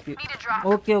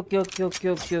 Okay.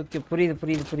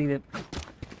 புரியுது.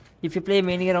 If you play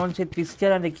many rounds with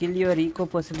pistol and kill, your eco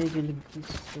percentage will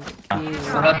increase.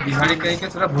 सारा बिहारी कहीं के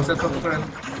सारा भूसा सब कर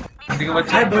लड़ने के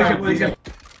बच्चे.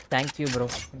 Thank you, bro.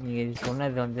 நீங்க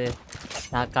சொன்னது வந்து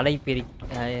நான் கலைப்பேரி.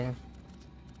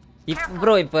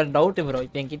 ப்ரோ இப்போ டவுட் ப்ரோ,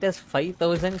 இப்போ என்கிட்ட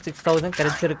 5000 6000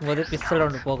 கிடைச்சிருக்கும் போது பிஸ்டல்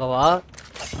ரவுண்ட் போகவா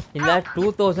இல்லை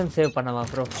 2000 சேவ் பண்ணவா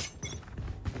bro?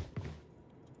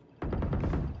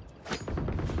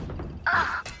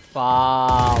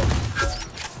 Wow.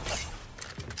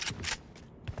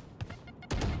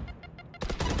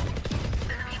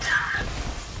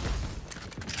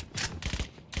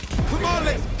 Come on,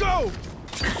 let's go.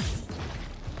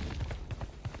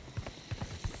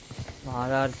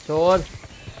 Mother chore.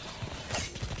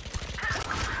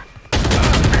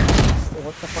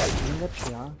 What the fuck?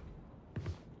 Yeah.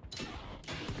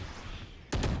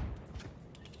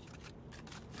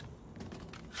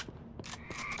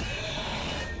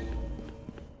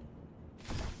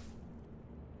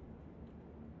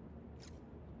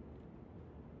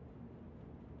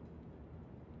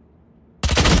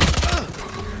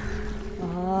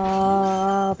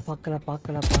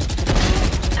 Pakala.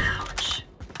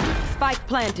 Spike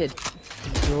planted.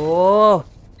 Yo.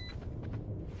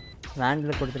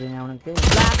 Landle koduthreenga avanukku.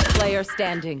 Last player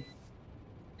standing.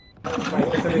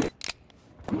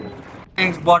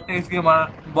 Thanks bot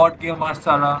game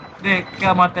masala. देख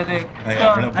क्या मारते देख.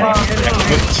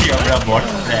 अच्छी अपना bot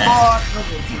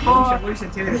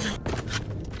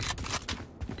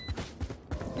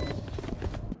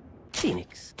Phoenix,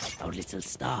 our little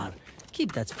star. Keep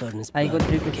that furnace I got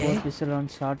 3 to 4 okay? pistol on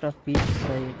short of each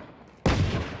side.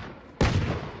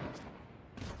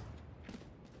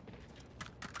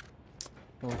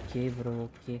 Okay, bro.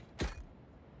 Okay.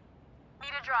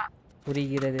 Need a drop.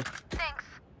 புரிகிறது. Thanks.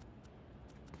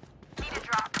 Need a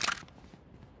drop.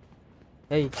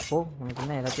 Hey, உனக்கு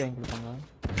என்ன எல்லாத்தையும் வாங்கி கொடுப்பாங்க?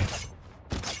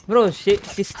 Bro,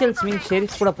 pistols mean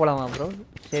sheriff கூட போலாமா bro?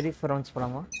 Sheriff rounds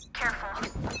போலாமா? Careful.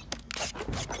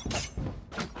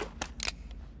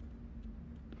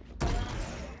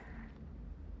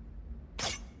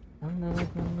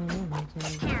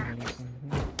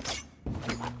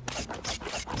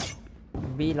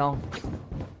 Be long.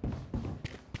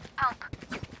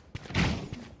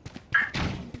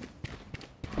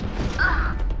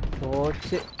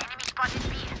 Shit.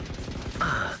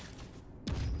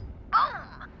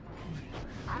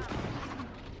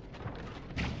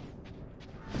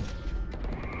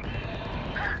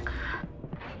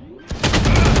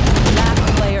 Last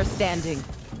player standing.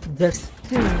 Just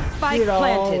spike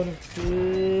planted.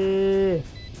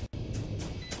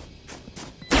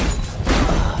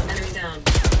 Enemy down.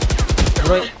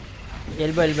 Bro,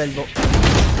 elbow.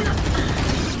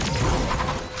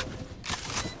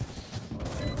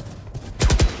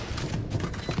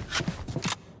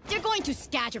 They're going to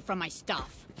scatter from my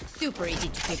stuff. Super easy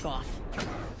to pick off.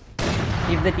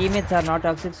 If the teammates are not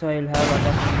toxic, so I will have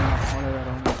attacking all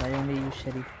around. I only use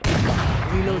Sheriff.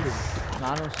 Reloading.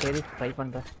 நானும் Sheriff try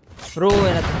பண்றேன். Bro,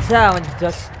 எனக்கு அவன்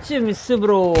just miss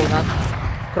bro. நான்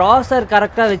crosser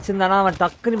கரெக்ட்டா வெச்சிருந்தானா அவன்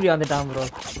டக்குனு இப்படி வந்துட்டான் bro.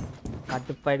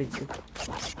 கடுப்பாயிடுச்சு.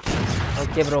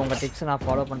 Okay bro, உங்க டிப்ஸ் நான்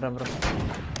ஃபாலோ பண்றேன் bro.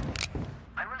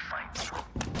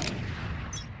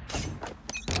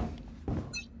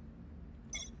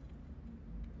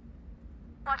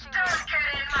 Don't get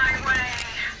in my way.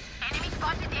 Enemy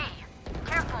spotted A.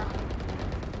 Careful.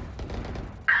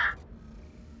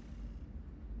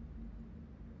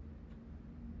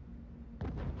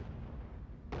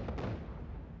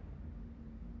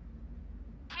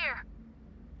 Here.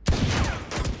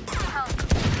 Help.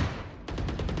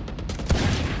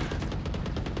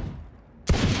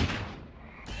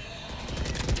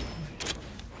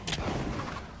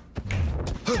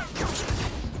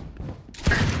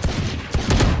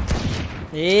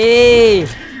 Hey!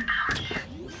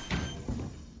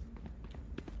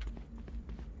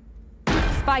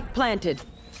 Spike planted.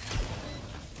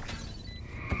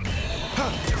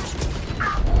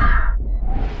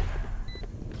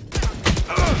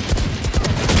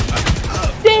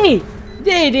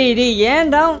 டேய்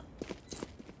ஏன்டா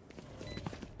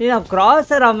நான்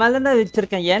கிராசர் அவன் மேல தான்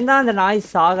வச்சிருக்கேன். ஏன்டா அந்த நாய்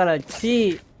சாகல வச்சு.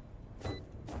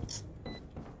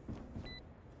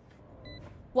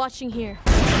 Watching here.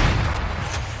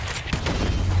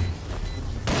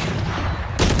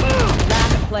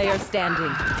 Last player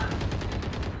standing.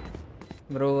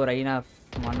 Bro, Raina,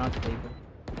 105 bro.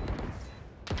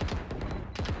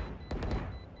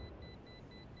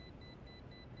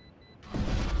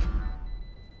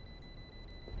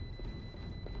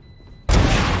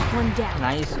 One down.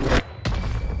 Nice bro.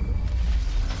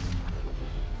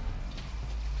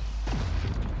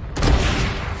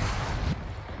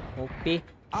 OP.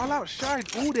 I'll outshine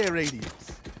all their radiance.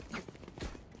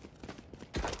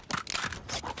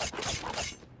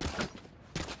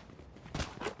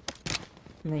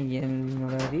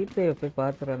 என்னோட ரீப்ளே போய்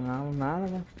பார்த்துறேன் நான்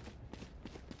மேலே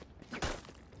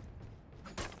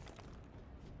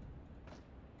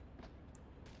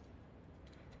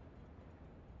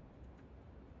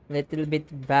லிட்டில்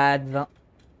பிட் பேட் தான்.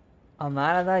 அவன்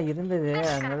மேலே தான் இருந்தது,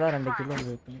 அதனால தான் 2 கிலோ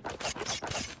இருக்கு.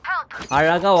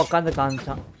 அழகா உக்காந்து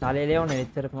காமிச்சான். தலையிலே ஒன்று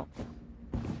வச்சிருக்கோம்.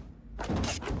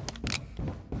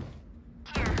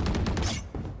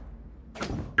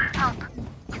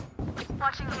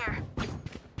 Watching here.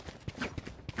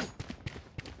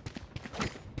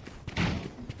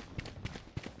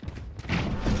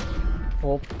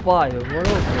 ஒப்பா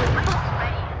எவ்வளோ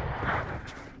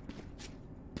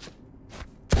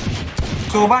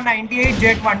Sova 98,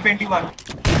 Jet 121,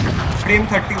 Frame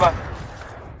 31.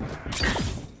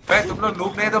 भाई तुम लोग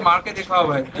नूब नहीं तो मार के दिखाओ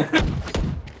भाई.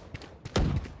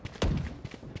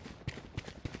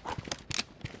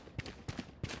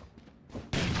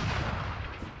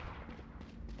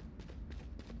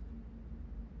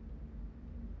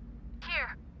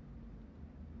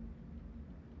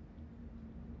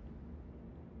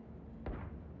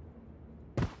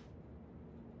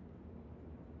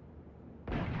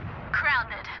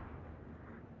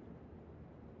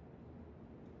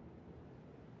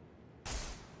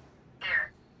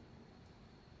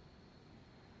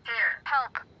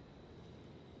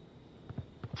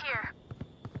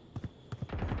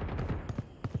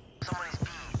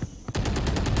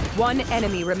 One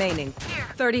enemy remaining.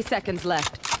 30 seconds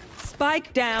left. Spike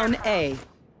down A.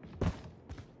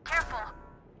 Careful.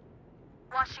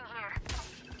 Watching here.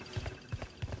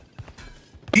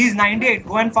 He's 98.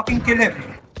 Go and fucking kill him.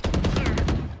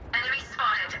 Enemy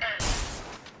spotted A.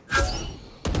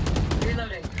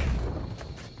 Reloading.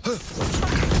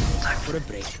 Time for a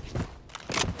break.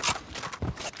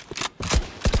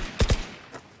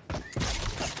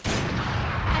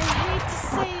 I hate to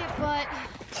say it, but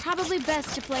probably best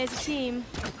to play as a team.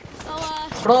 So,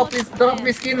 Bro, please drop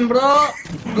me skin, bro.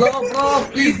 Bro,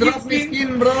 please drop me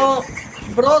skin, bro.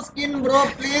 Bro, skin, bro,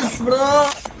 please, bro.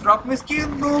 Drop me skin,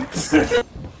 noobs.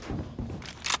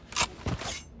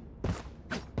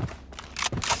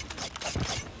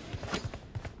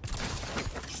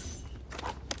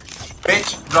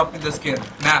 drop me the skin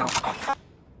now.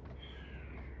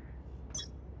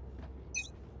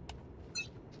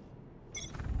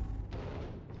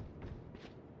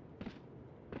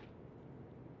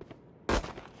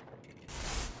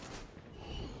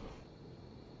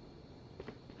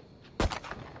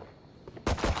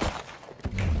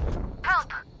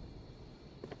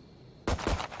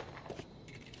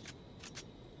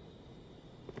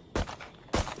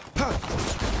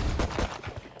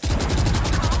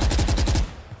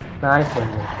 Nice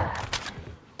one.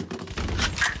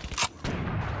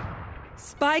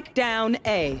 Spike down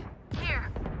A. Here.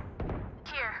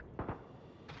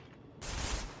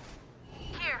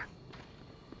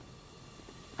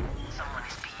 Someone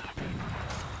is B.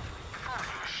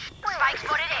 Foolish. Spike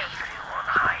spotted A.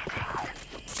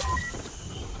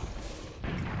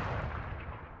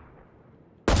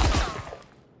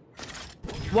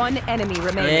 One enemy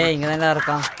remaining. Hey, இங்க தான்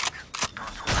இருக்கான்.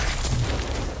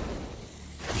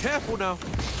 Careful now.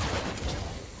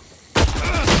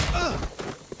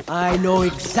 I know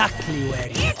exactly where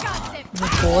you are.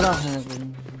 போடா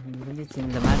முடிஞ்சிச்சு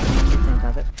இந்த match முடிஞ்சிச்சு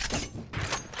கதை.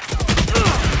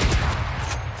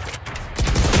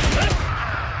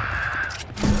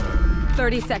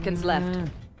 Thirty seconds left.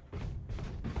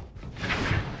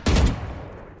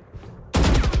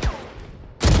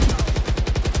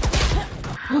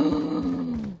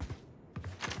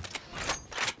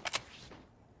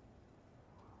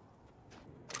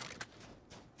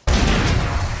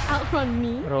 Outrun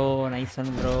me? Bro, nice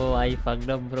one, bro. I fucked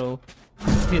up, bro.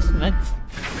 This match.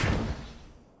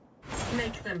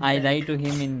 I died to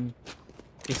him in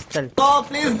pistol. Oh,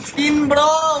 please, skin, bro.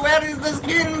 Where is the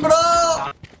skin, bro?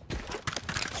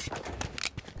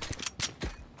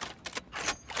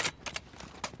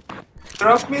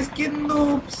 Drop me skin,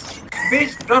 noobs.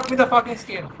 Bitch, drop me the fucking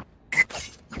skin.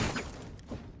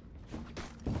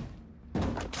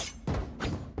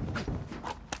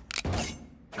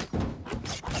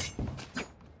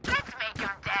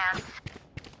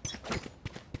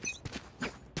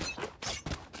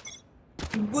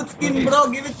 Good skin, bro.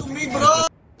 Give it to me, bro.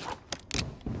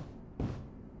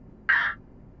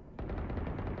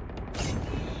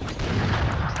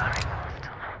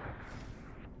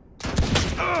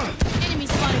 Enemy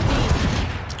spotted B.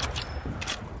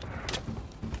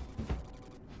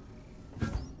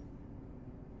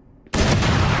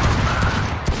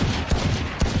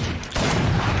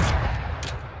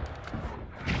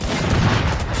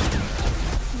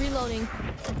 Reloading.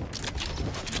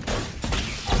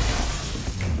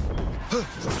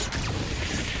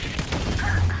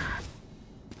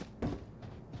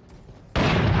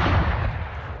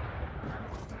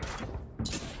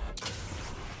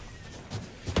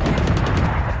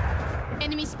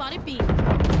 Enemy spotted B.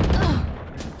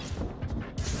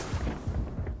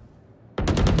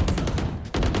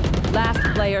 Last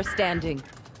player standing.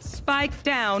 Spike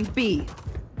down B.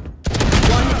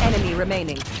 One enemy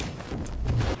remaining.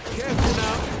 Careful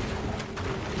now.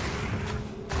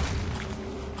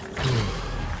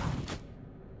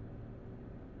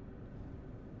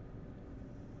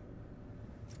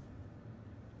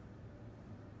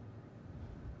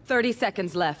 30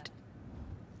 seconds left.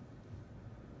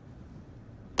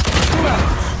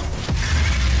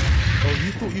 Oh,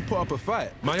 you thought you put up a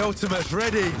fight? My ultimate's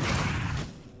ready.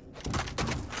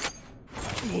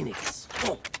 Phoenix.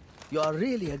 Oh, you are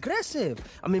really aggressive.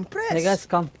 I'm impressed. Hey guys,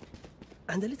 come.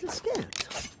 And a little scared.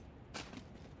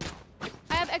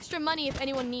 I have extra money if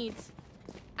anyone needs.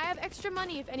 I have extra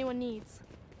money if anyone needs.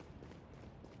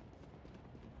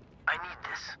 I need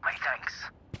this. My thanks.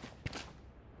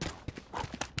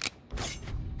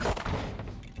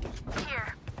 Here.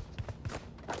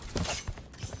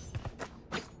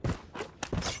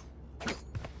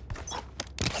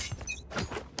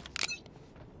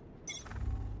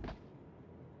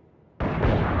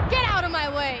 Get out of my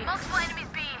way! Multiple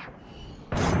enemies B.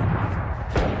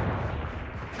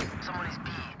 Someone is B.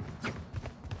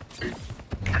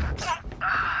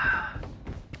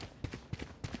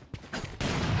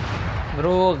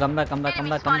 Bro, come back.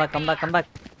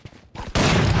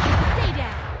 Stay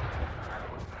down.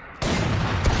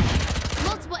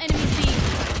 Multiple enemies B.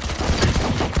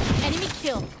 Enemy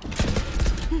kill.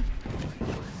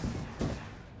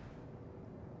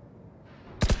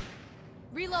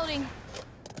 Reloading.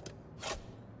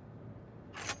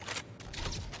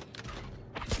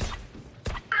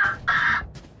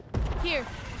 Here.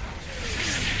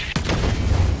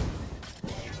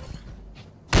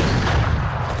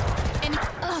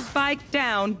 Spike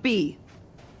down B.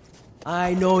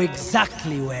 I know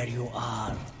exactly where you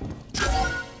are.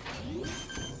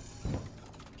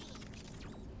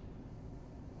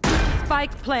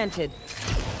 Spike planted.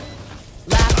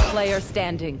 Last player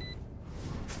standing.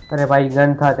 अरे भाई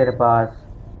gun था तेरे पास.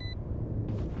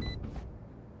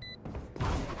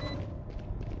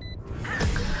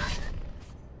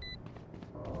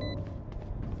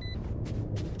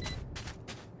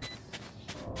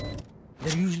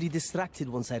 They're usually distracted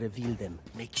once I reveal them.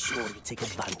 Make sure you take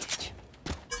advantage.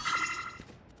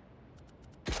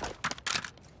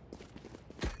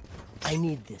 I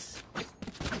need this.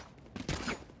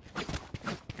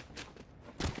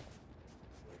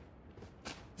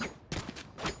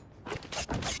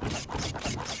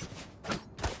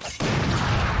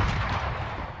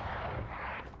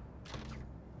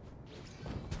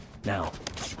 Now,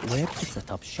 where to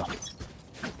set up shop?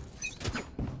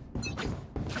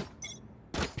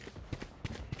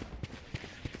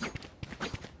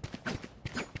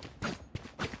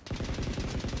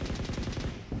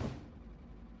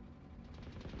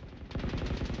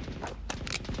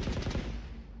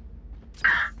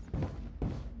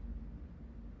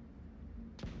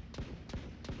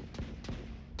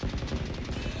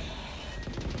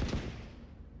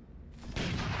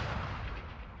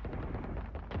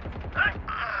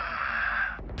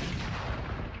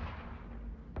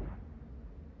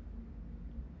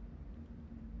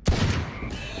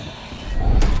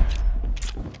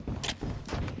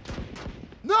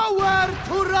 Nowhere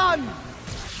to run!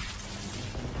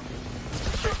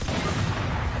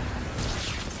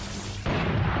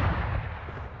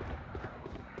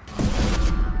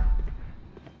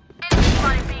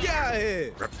 Get out of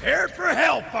here! Prepare for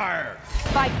hellfire!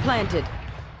 Spike planted.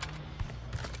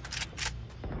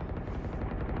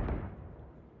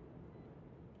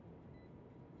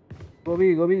 Go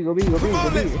B. Come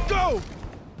on, let's go!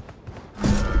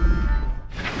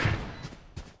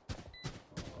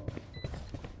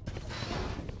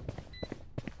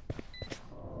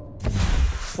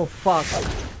 Oh fuck.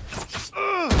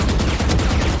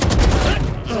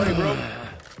 Sorry, bro.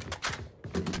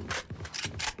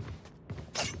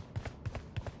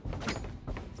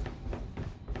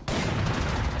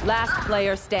 Last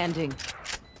player standing.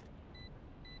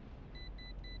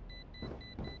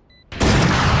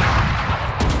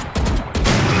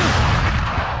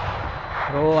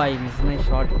 Bro, I missed my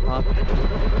shot. Fuck.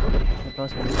 It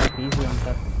was very easy on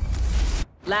that.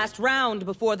 Last round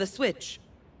before the switch.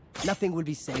 Nothing will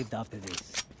be saved after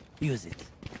this. Use it.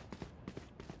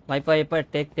 Viper,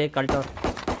 take Altar.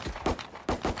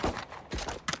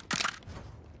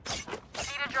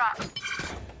 Need a drop.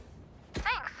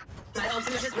 Thanks. My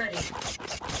ultimate is ready.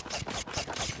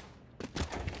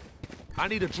 I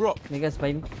need a drop. Vegas,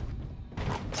 buy me.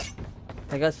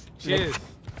 Vegas. Cheers.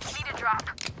 Need a drop.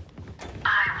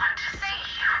 I want to see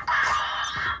you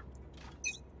crawl.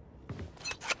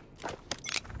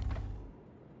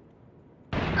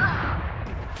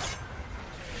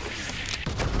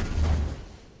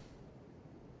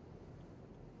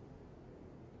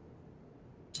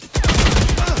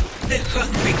 The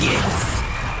hunt begins.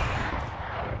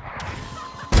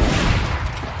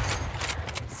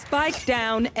 Spike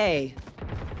down A.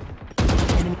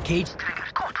 Enemy cage.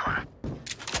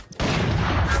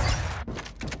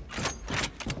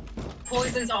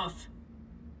 Poison's off.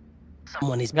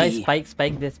 Someone is Guys, B.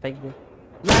 spike this.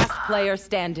 Last player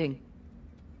standing.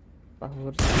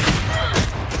 Power.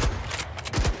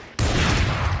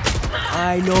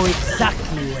 I know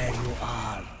exactly where you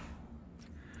are.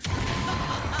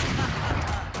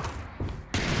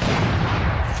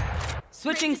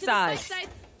 Switching sides.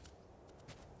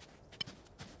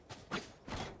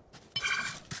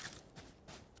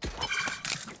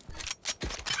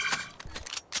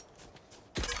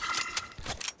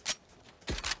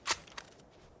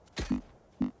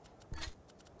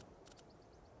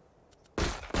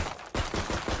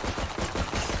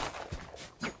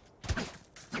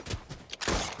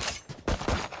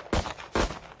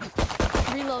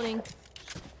 Reloading.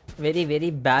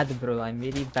 Very bad, bro. I'm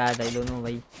very bad. I don't know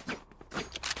why.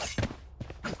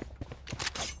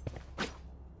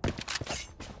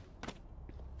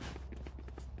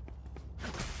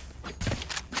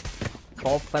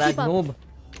 Pop frag noob.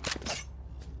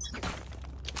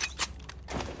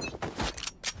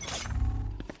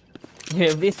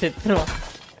 Every sit through.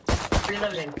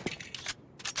 Reloading.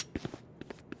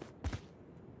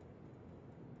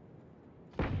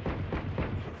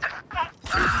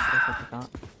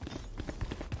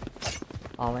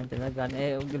 I went to the gun.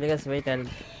 Hey, Guyz, wait, I'll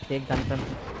take gun from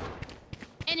him.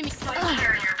 Enemy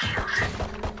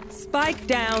Spike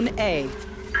down A.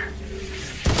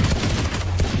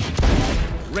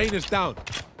 Rain is down.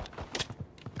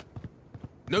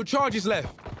 No charges left.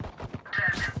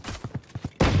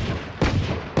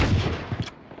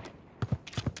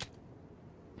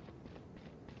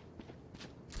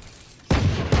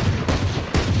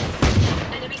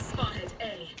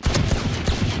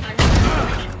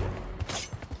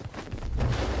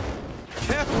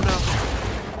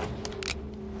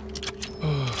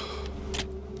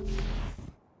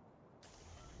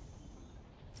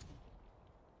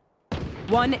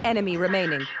 One enemy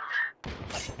remaining.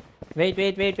 Wait.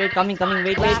 Coming.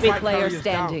 Wait. Last player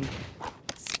standing.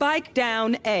 Spike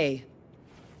down A.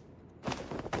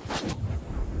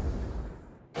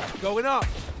 Going up.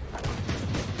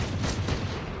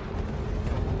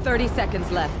 30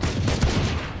 seconds left.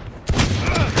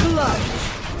 Clutch.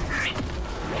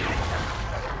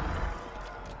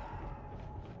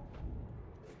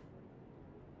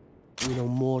 We know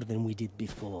more than we did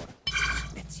before.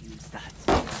 Let's use that.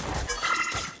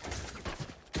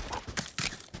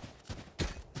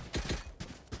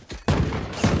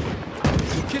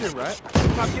 You're kidding, right?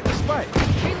 Not get the spike.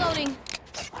 Reloading.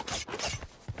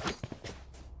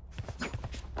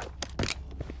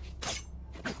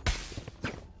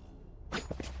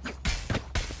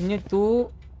 You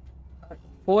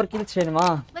 4 kills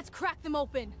cheyalima. Let's crack them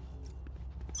open.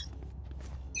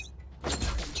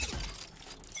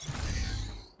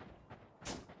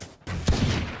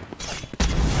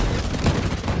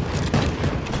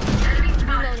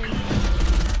 Reloading.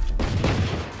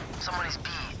 Someone is B.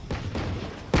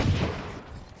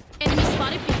 Enemy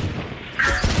spotted B.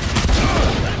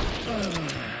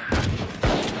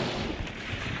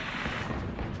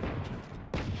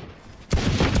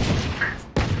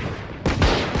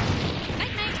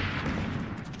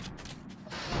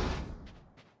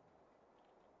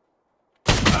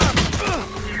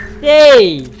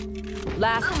 Yay!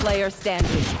 Last player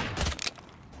standing.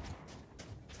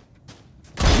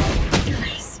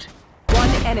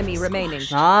 One enemy remaining.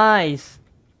 Nice.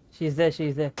 She's there.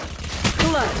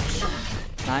 Clutch.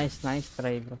 Nice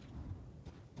try, bro.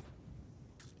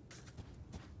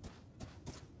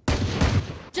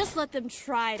 Just let them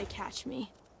try to catch me.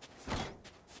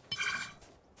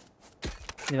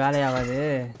 இது வேலையாகாது.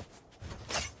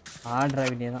 ஆடுற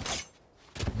வேண்டிய தான்.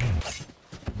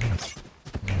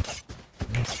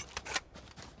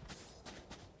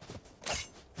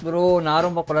 Bro,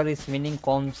 Narumba color is winning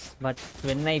comms, but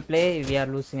when I play, we are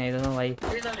losing. I don't know why.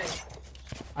 Reloading.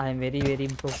 I am very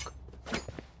broke.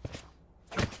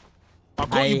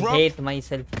 I hate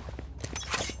myself.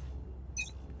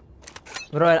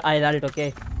 Bro, I'll ult, okay?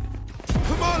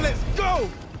 Come on, let's go!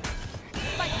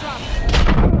 Spike drop.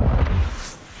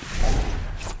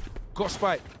 Got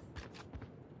spike.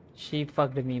 She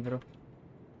fucked me, bro.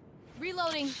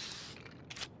 Reloading.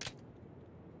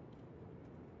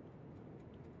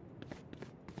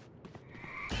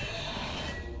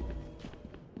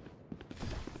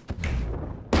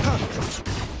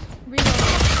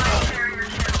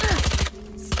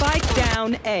 Spike down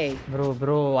A.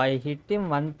 Bro, I hit him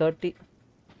 130.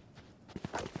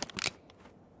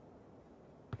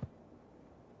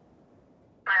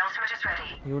 My ultimate is ready.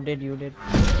 You did.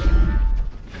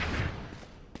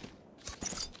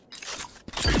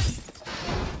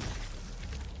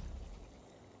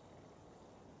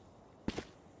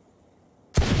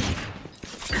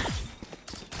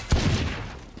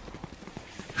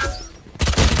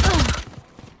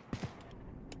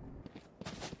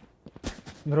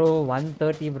 Bro,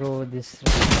 130, bro. This.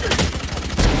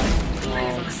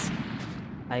 Oh,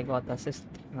 I got assist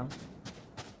now.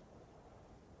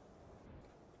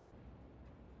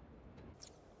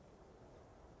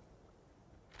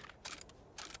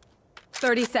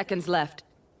 $30 seconds left.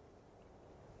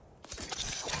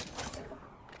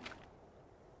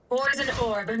 Poison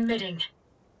orb emitting.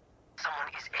 Someone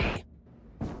is A.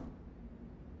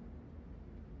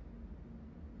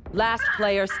 Last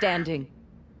player standing.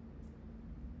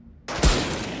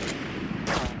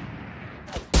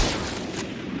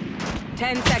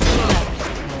 10 seconds left.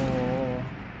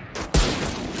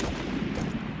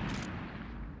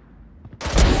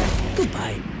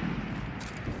 Goodbye.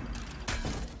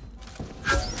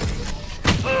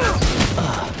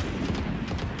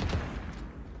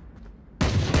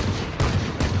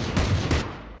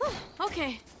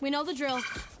 Okay, we know the drill.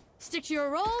 Stick to your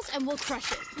roles and we'll crush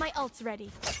it. My ult's ready.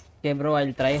 Okay, bro,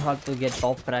 I'll try hard to get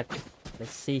top rack.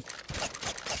 Let's see.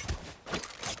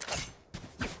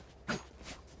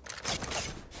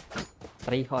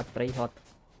 Try hard.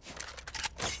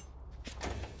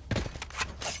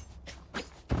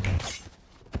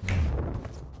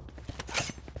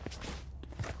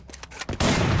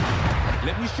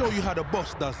 Let me show you how the boss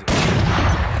does it.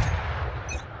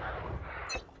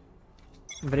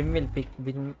 Brim will pick.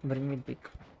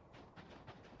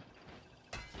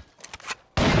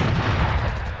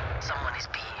 Someone is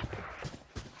B.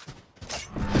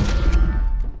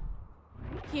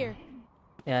 Here.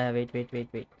 Yeah, wait.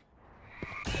 Reloading.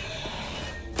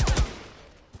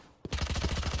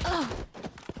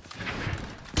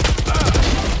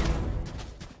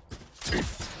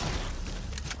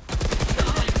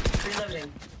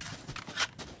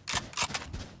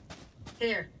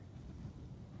 Here.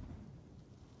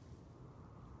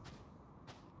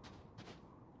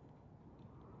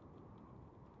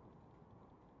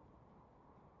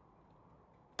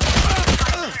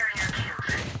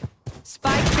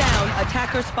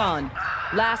 Attacker spawn.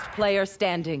 Last player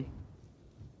standing.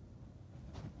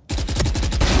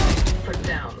 Put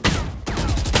down.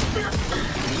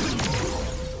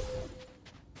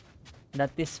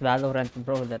 That is Valorant,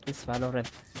 bro. That is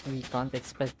Valorant. We can't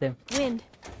expect them. Wind,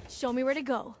 show me where to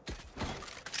go.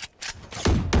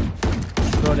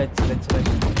 Bro, let's rush.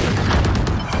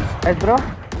 Yes, bro.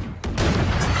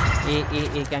 A,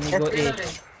 can you go A?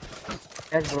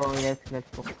 Yes, bro. Yes, let's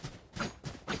go.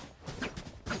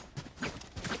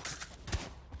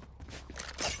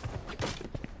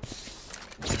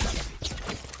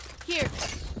 Here.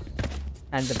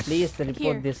 And please report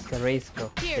Here. this race,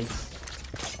 bro. Here. Please.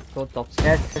 So toxic.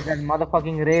 Yes, that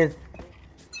motherfucking race.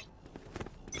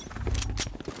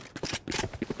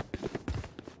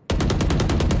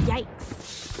 Yikes.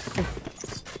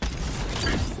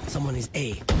 Someone is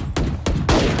A.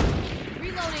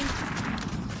 Reloading.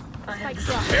 Spike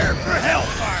drop. Prepare for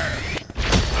hellfire!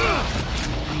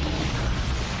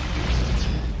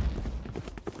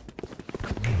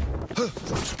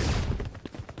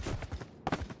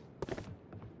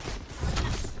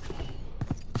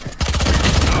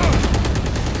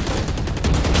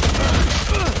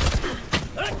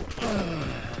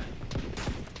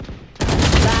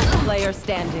 Last player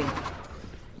standing.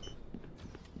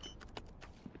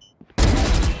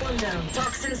 One down.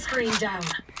 Toxin screen down.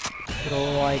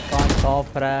 Bro, I can't top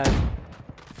frag.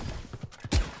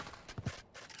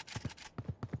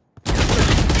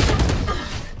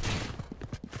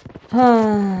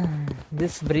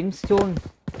 This brimstone.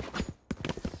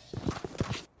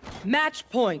 Match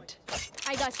point.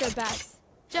 I got your backs.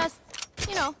 Just,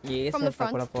 you know, Yes, from the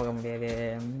front.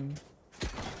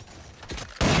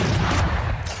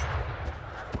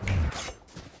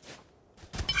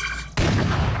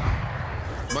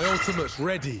 My ultimate's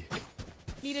ready.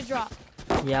 Need a drop.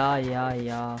 Yeah. I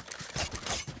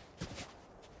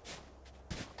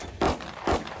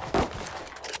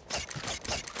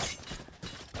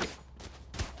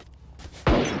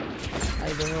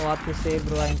don't know what to say,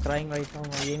 bro. I'm crying right now.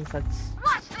 My game sucks.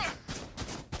 Watch this.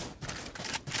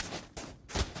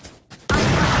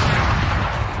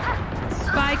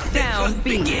 Spike down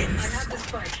B. I have the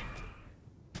spike.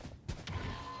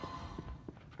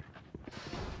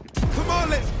 Come on,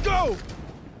 let's go!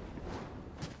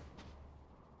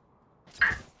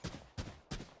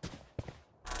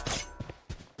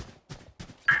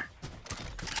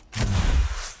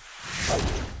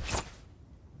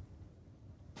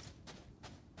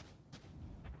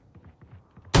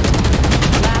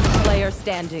 Last player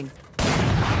standing.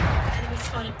 Enemy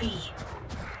spotted B.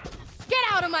 Get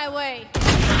out of my way.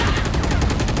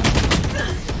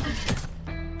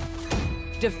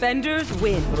 Defenders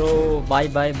win. Bro, bye,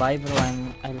 bro.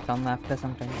 I'll come after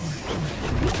sometimes.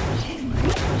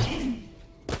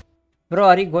 Bro,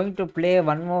 are you going to play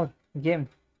one more game?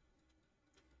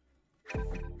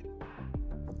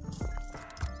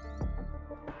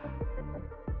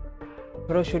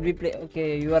 Bro, should we play?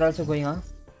 Okay, you are also going, huh?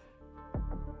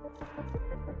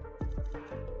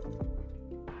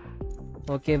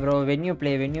 Okay, bro. When you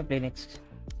play next.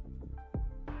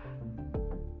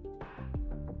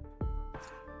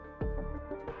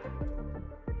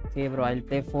 Okay, bro. I'll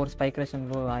play 4 Spike Rush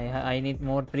and bro. I need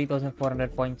more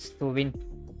 3,400 points to win,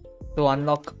 to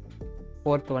unlock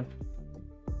 4th one.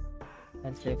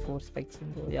 I'll play 4 spikes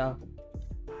and bro. Yeah.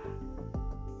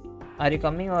 Are you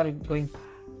coming or going?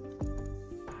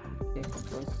 Okay,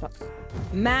 so stop.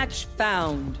 Match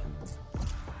found.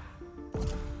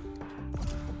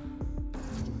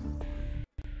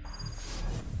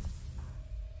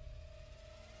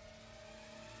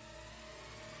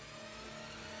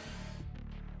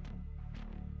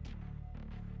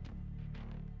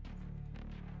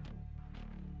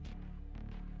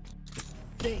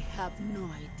 They have no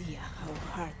idea how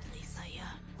heartless I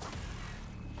am.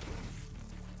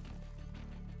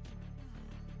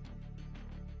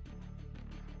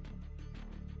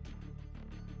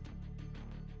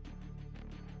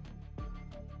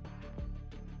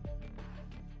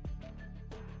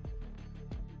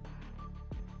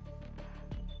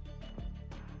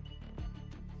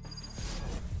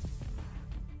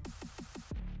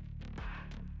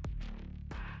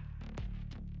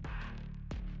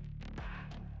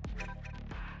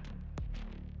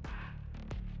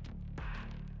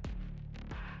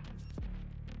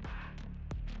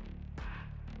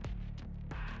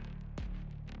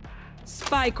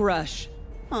 Spike rush.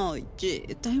 Oh,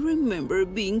 Jet, I remember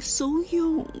being so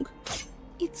young.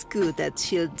 It's good that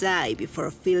she'll die before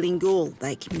feeling old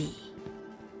like me.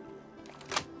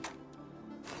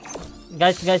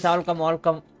 Guys, all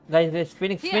come. Guys,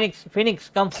 Phoenix,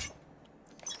 come.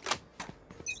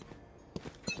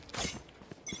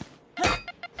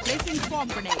 Placing Bomb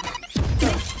grenade.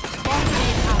 Bomb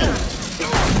grenade out.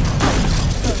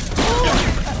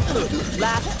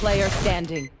 Last player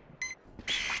standing.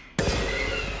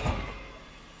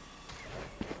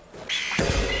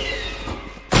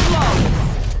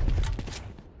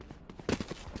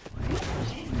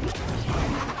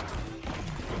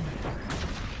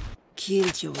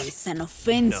 Killjoy is an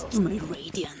offense to my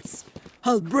Radiance.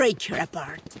 I'll break her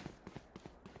apart.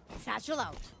 Satchel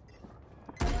out.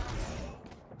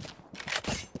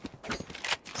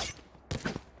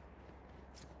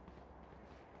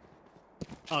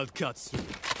 I'll cut through.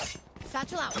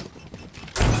 Satchel out.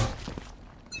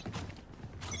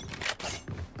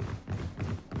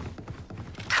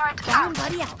 Down,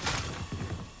 buddy out.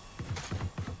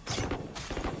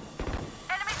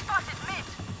 Enemy spotted mid.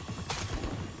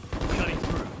 Cutting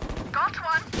through. Got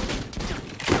one.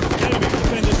 Enemy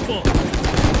defender spawn.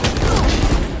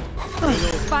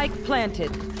 Spike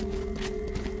planted.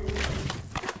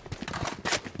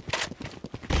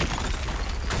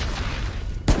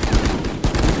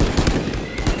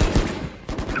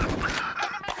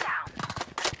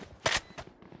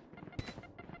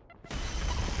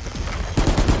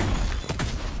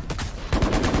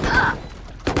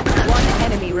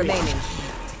 Remaining.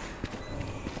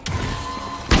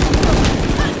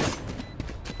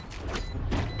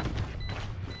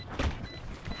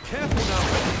 Careful now.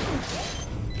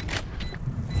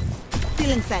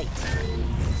 Still in sight.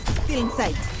 Still in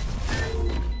sight.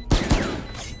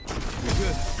 We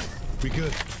good. We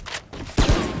good.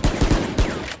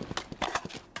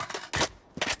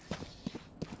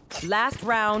 Last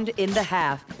round in the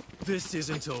half. This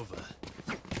isn't over.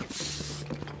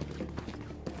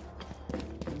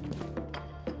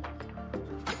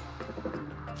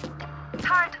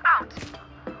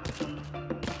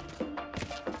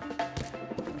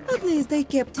 At least they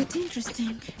kept it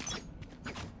interesting.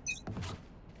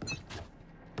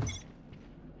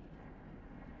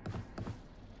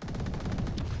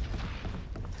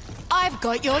 I've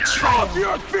got your trail. Off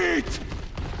your feet!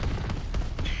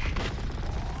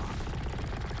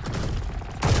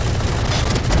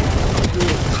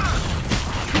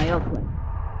 My ultimate.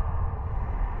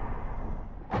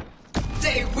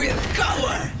 They will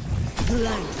cower!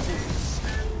 Blind.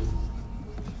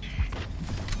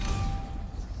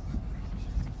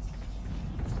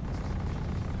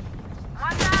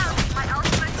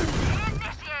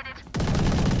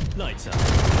 Lights out.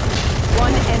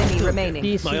 One enemy remaining.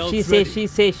 She say, she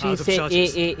say.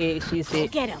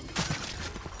 Get him.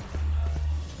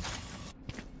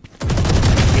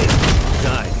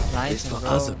 Die. Nice, for bro.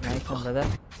 other Nice, people. brother.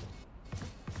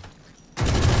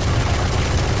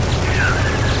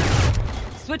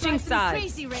 Switching sides.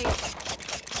 Crazy Ray.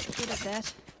 Good at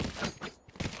that.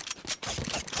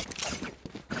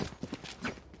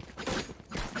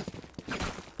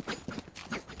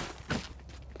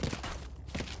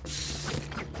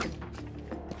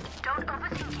 Don't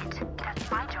overthink it.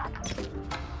 That's my job.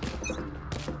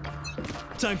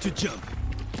 Time to jump.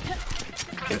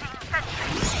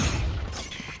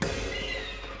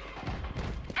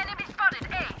 Enemy spotted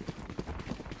A.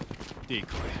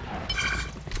 Decoy.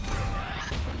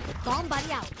 Bomb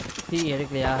buddy out. He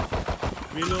எடுக்கலையா?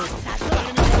 Reload.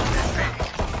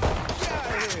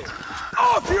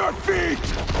 Off your feet!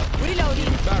 Reloading.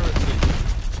 Embarrassing.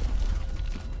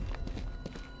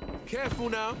 Careful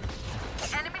now.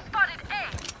 Enemy spotted A.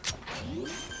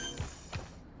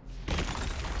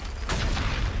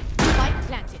 Spike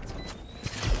planted.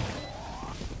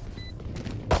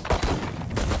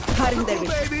 Cutting Come on,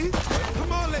 baby!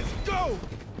 Come on, let's go!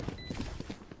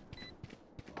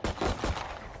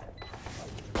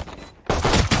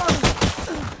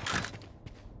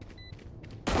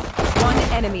 One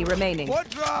enemy remaining. What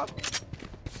drop?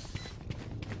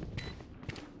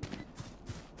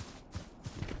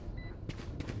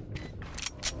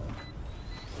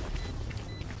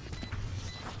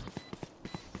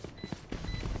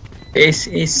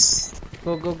 Ace.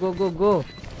 Go. Go,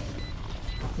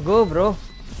 bro.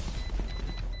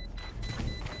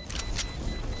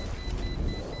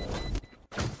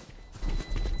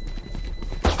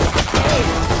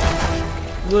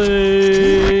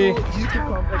 Way.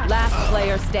 Last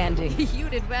player standing. You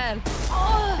did well.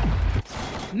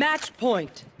 Match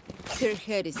point. Her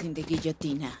head is in the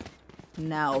guillotina.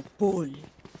 Now pull.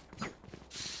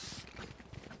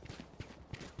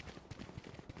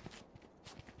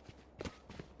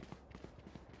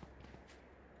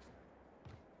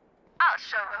 I'll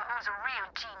show her who's a real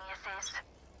genius is.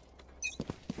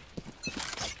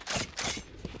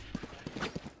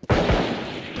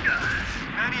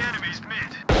 Many enemies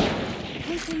mid.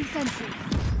 Placing sentry.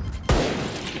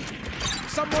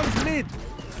 Someone's mid.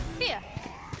 Here.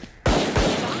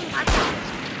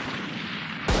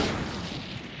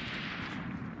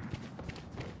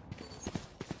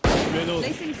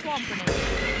 Placing swamp grenade.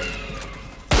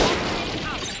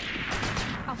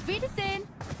 Auf Wiedersehen.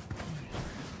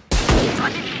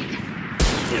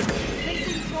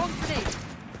 Placing swamp grenade.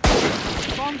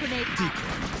 Swamp grenade.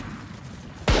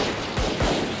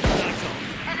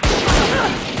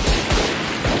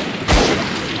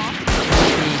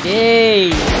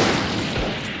 Yay!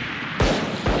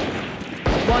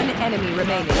 One enemy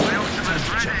remaining.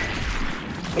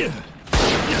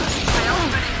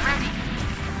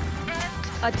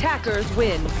 Attackers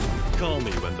win. Call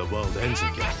me when the world ends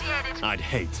again. I'd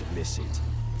hate to miss it.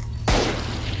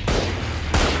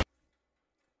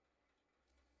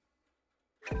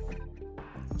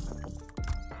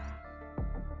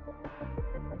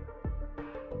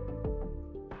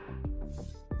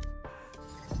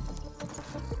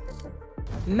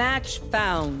 Match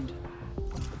found.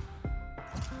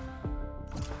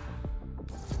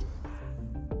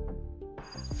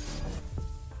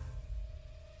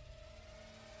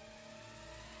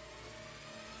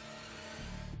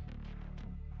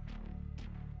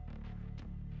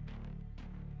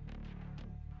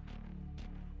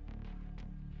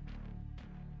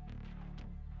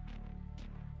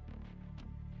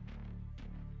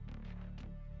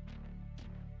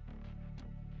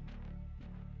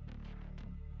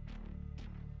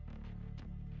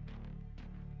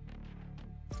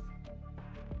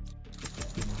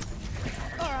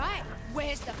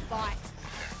 Where's the fight?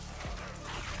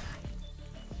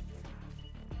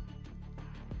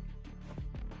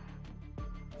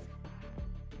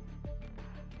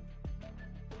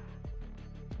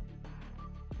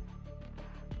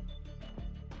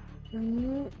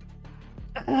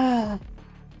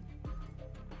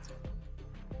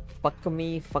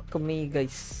 Fuck me,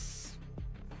 guys.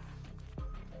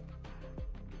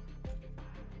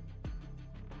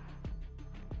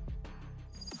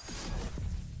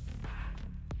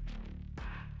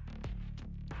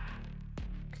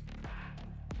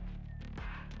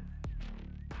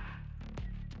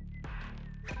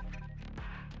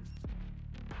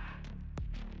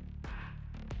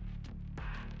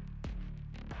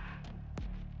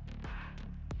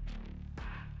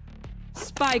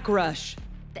 Spike rush.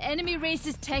 The enemy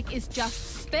race's tech is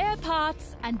just spare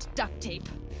parts and duct tape.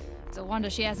 It's a wonder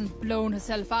she hasn't blown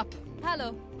herself up.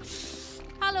 Hello.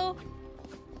 Hello.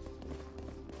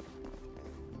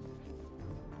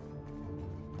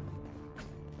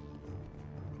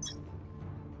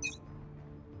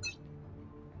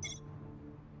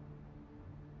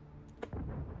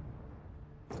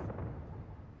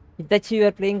 Itachi, you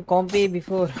were playing compy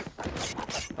before.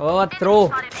 Oh,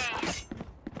 throw.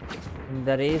 In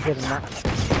the razor, na.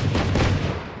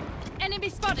 Enemy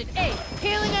spotted. A.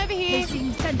 Healing over here.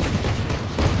 Placing sentry.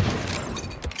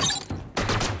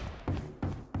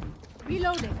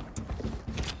 Reloading.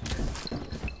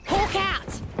 Hawk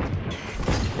out.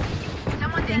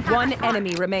 One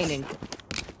enemy remaining.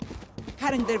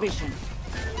 Cutting their vision.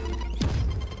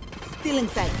 Still in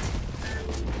sight.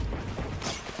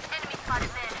 Enemy spotted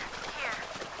mid. Here.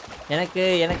 எனக்கு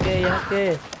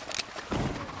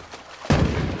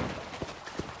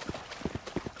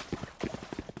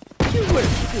You were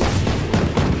good.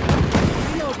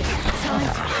 Reloading. Time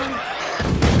to hunt.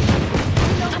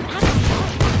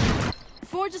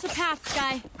 Forge us a path,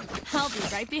 Sky. I'll be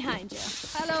right behind you.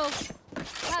 Hello.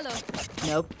 Hello.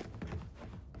 Nope.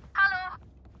 Hello.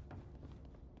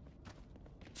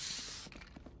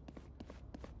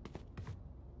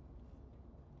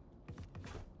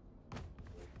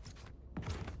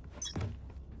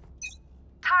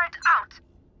 Turret out.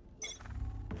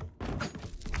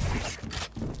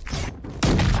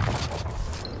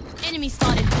 Enemy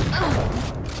spotted. Ugh.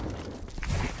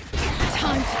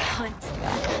 Time to hunt.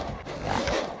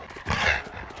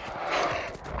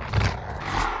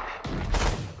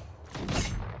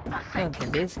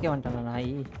 బేస్కే ఉంటాను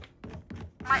నాయి.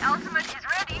 My ultimate is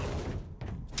ready.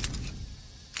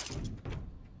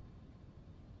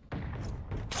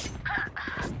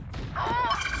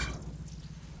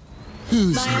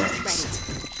 Who's My next? ready.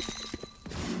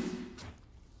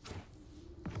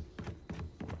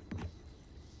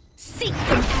 Seek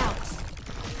them out.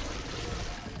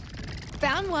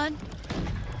 Found one.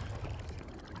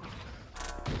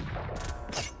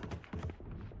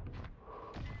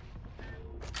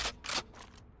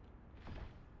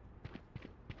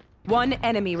 One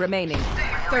enemy remaining.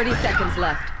 30 seconds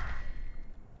left.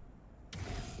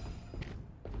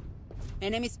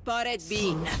 Enemy spotted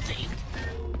B. Nothing.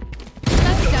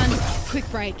 That's done. Quick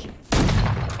break.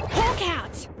 Hawk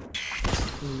out.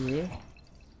 Yeah.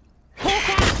 Hawk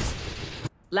out.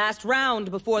 Last round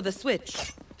before the switch.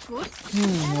 Good.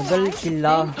 Mobile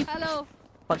killa. Hello.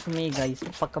 Fuck me, guys.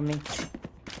 Fuck me.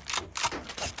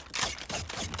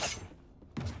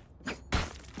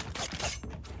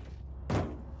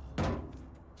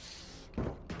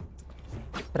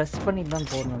 press பண்ணி தான்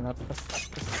போடணும். Press.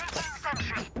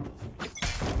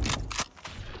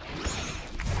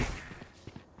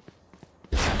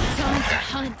 Time to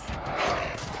hunt.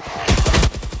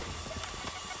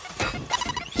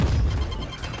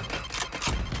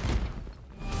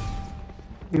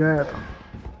 Yeah.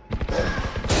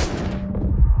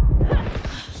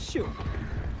 Sure.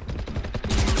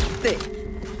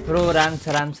 Bro, Rams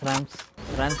are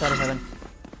heaven.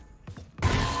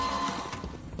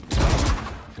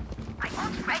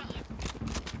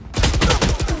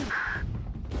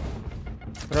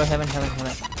 Bro, heaven.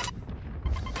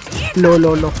 Low.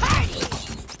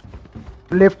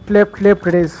 Left,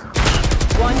 it is.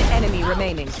 One enemy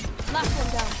remaining. Last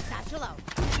one down. Satchel out.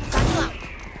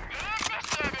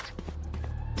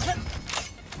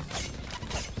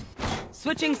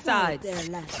 Switching sides.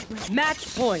 Match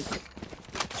point.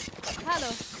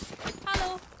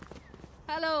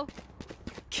 Hello.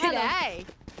 G'day.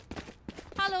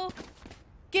 Hello.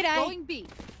 G'day. Going B.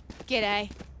 G'day.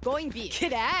 Going B.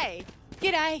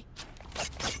 G'day.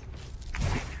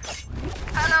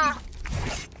 Hello.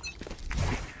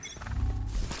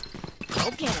 Go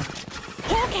get him.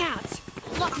 Hawk out.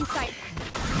 Lock in sight.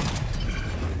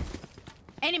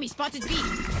 Enemy spotted B.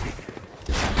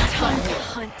 Time to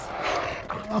hunt.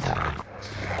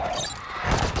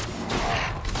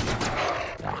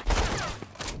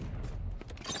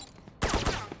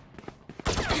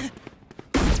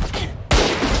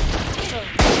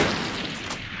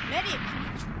 Medic.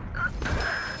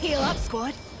 Heal up,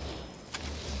 squad.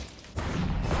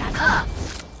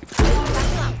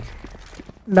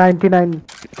 99.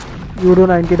 You do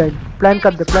 99. Plan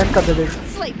कर दे.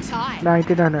 Sleep tight.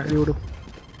 99 है you do.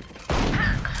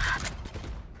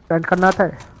 Plan करना था.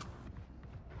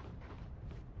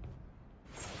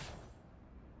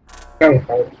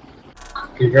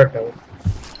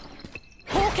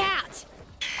 Hawk out.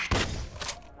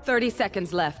 30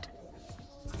 seconds left.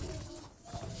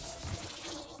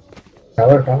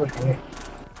 Tower.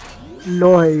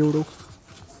 Low है you do.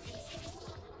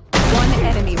 One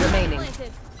enemy remaining.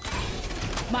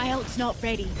 My ult's not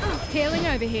ready. Healing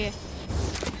over here.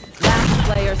 Last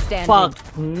player standing. Fuck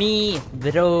me,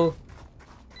 bro.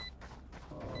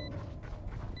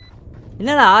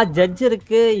 என்னடா judge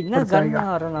இருக்கு என்ன கன்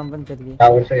வர number தெரியல.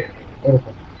 Tower से.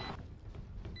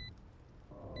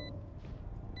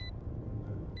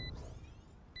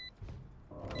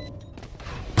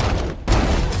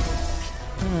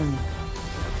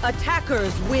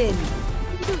 Attackers win.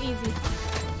 Too easy.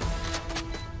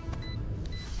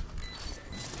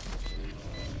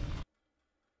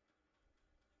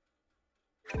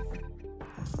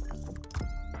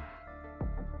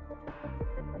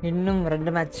 இன்னும்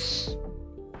 2 match.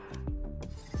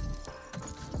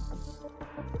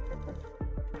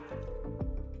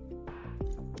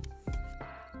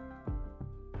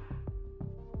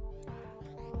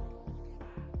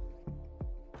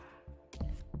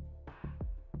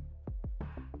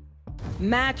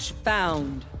 Match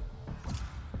found.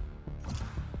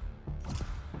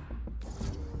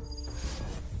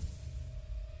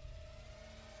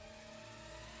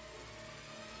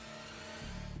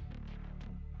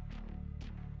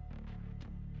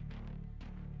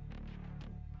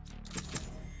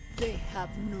 They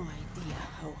have no idea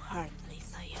how heartless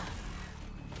I am.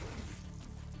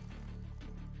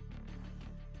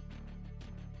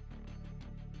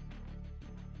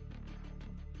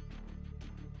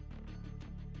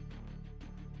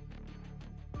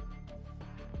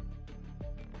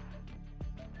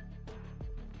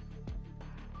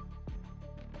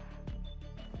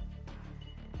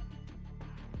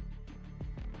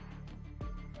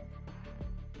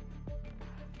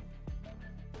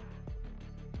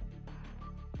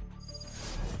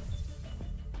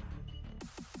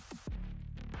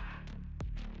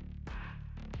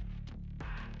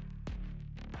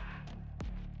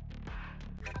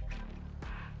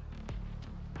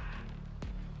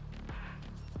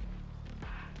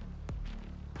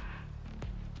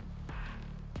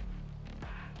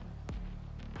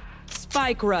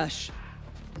 Spike rush.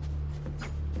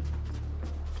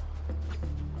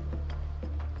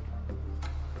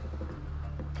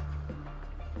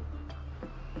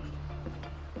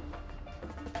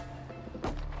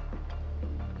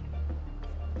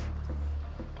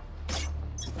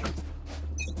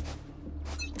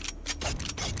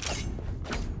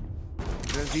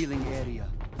 Revealing area.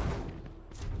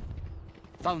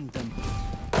 Found them.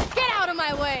 Get out of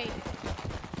my way.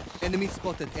 Enemy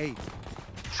spotted A.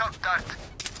 Shock dart.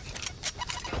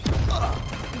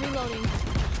 Reloading.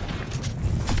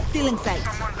 Stealing sight.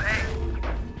 Someone's A.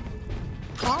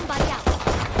 Bomb body out.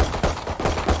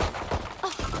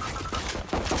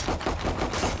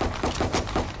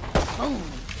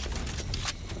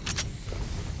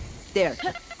 There.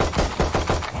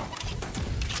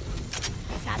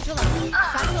 Satchel out.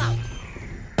 Satchel out.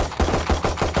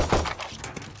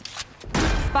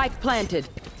 Spike planted.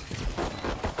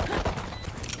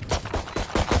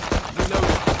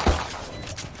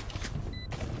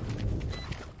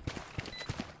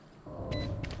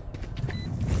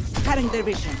 Cutting their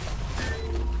vision.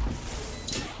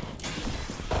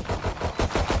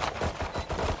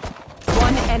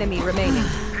 One enemy remaining.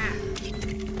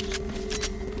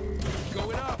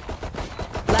 Going up.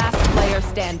 Last player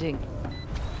standing.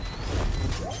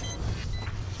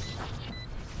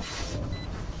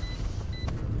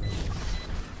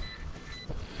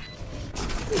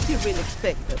 Did you really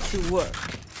expect us to work?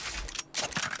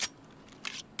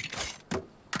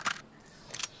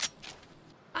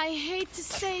 I hate to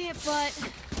say it, but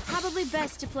probably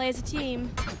best to play as a team.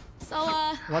 So,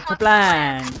 what's the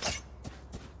plan?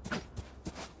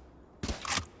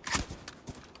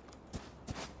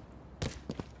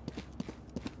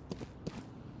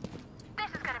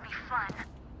 This is gonna be fun.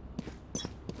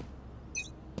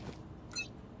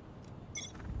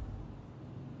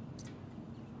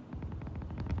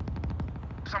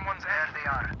 Someone's there. They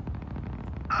are.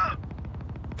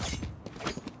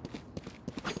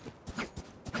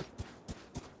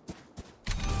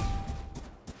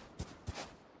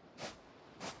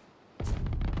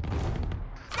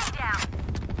 Stay down.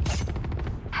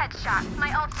 Headshot.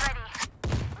 My ult's ready.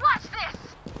 Watch this.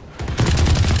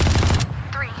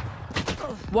 3.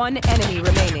 One enemy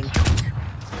remaining.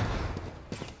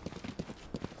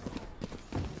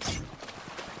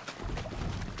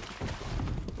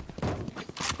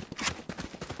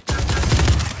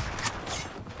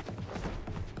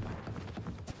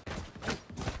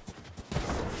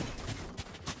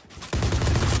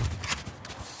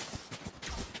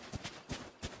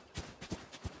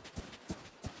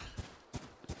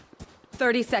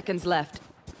 Thirty seconds left.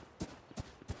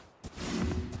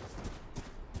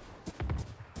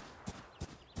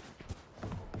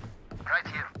 Right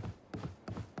here.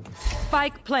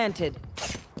 Spike planted.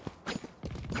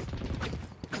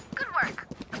 Good work.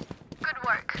 Good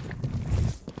work.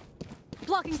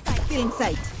 blocking sight. Feeling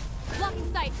sight.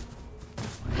 Blocking sight.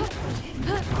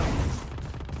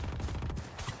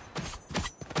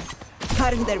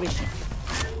 Cutting their vision.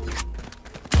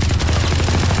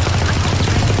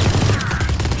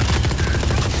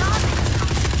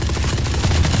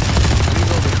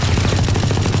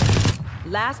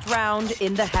 Last round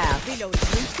in the half. Reload. You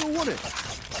still want it?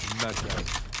 Mad guy.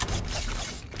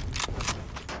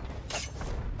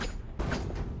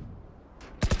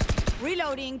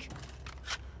 Reloading.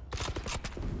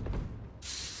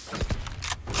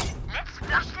 Let's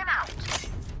flush them out.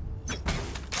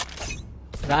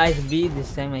 Guys, B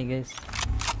this time, I guess.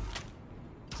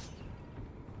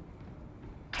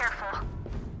 Careful.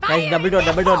 Guys, double door.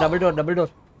 Raise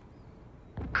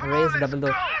double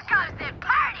door. Here comes the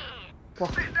party.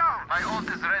 Sit down. My ult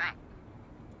is ready.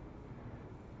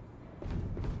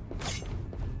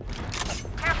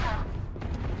 Careful.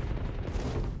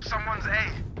 Someone's A.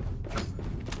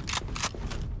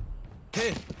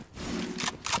 Here.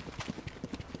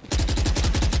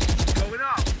 Going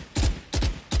up.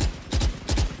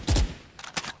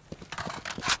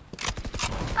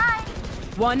 Bye.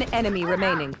 One enemy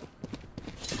remaining.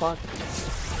 Fuck.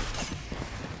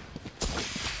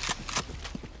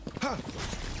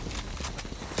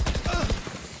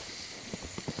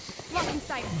 Blocking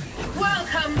sight.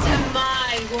 Welcome to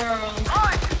my world.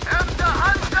 I am the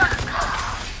hunter.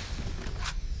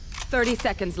 30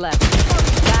 seconds left.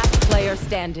 Last player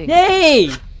standing.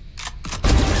 Yay!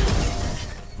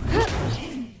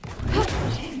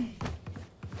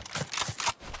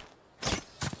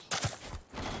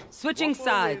 Switching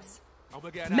sides.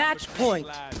 Match point.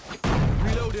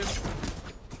 Reload him.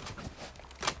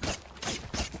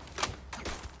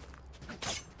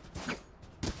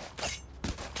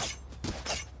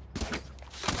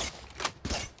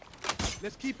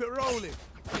 Let's keep it rolling.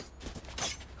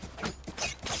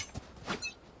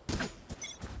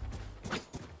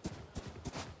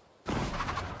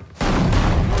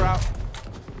 We're out.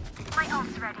 My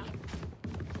ult's ready.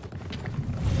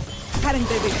 Cutting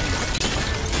their vision.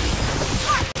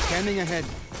 Scanning ahead.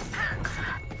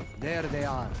 There they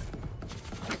are.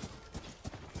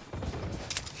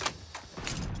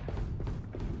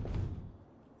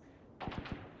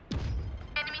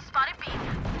 Enemy spotted B.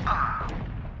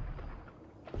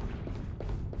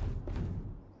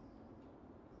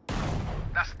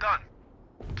 That's done.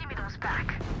 Give me those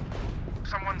back.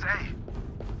 Someone's A.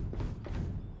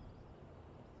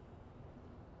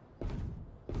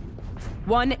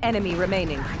 One enemy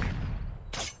remaining.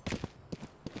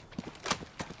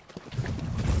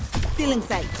 Feeling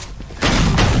sight.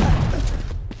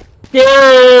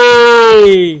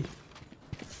 Hey!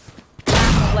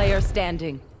 Player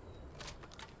standing.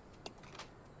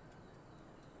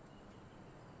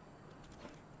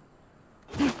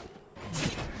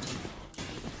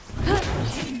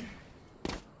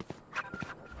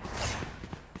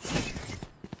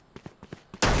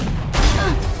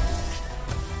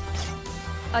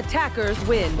 Attackers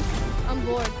win. I'm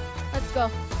bored. Let's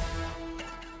go.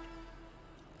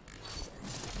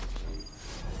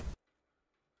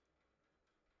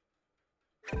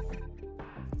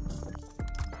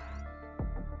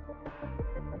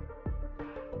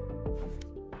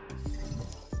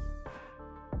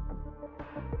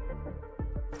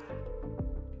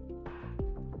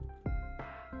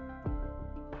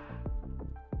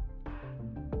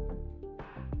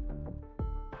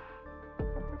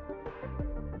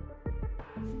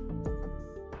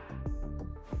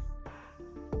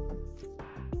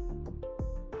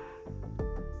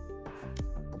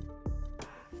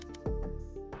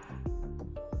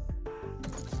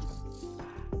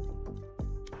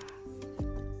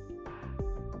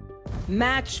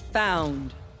 Match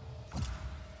found.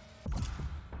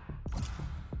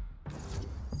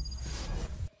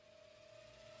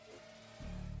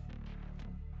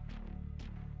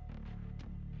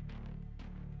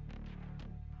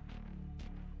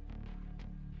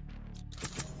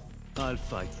 I'll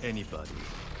fight anybody.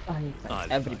 I'll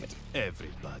fight everybody. Fight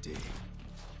everybody.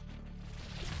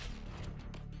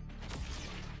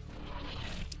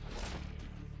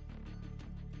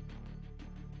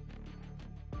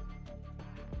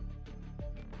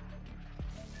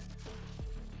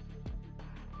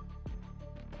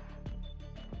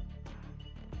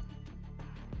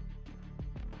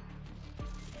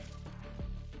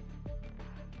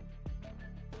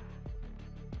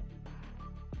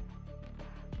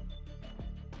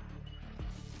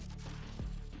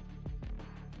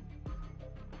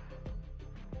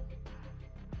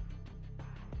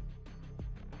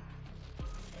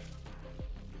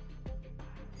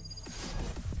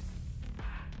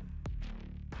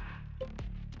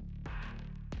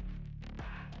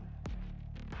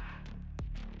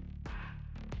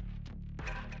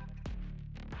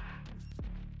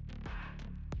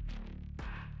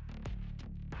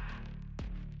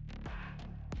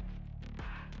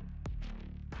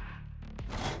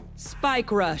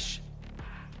 Spike rush.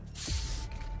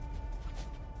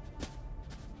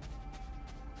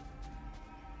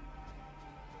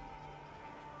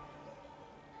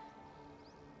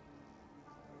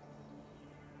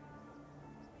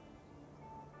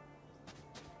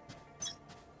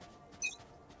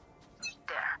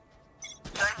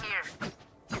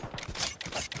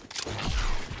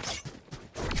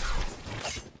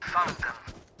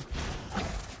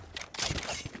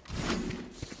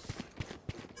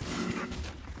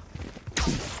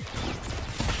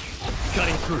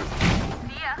 Cutting through.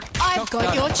 I've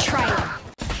got your trail.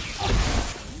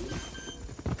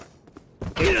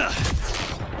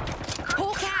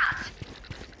 Hawk out.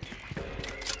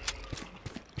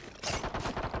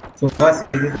 So first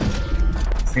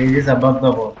Sage is above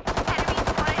the wall.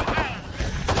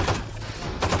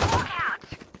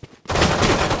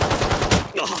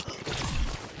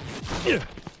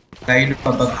 Right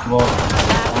above the wall.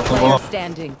 Player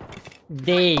standing.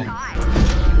 They.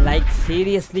 Like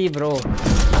seriously, bro.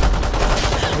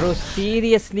 Bro,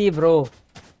 seriously, bro.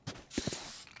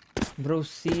 Bro,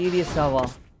 serious, Ava.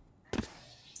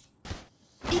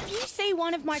 If you see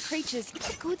one of my creatures, it's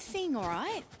a good thing,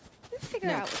 alright? We'll figure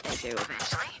out what they do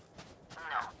eventually.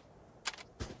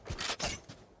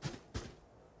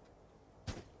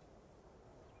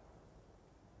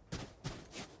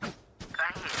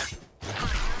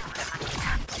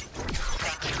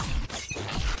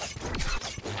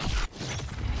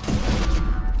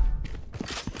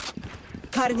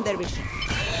 Cutting their vision.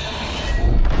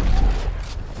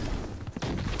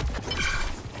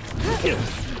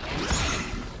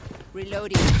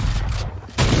 Reloading.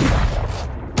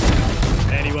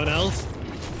 Anyone else?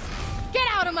 Get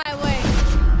out of my way.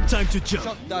 Time to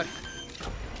jump. Cool.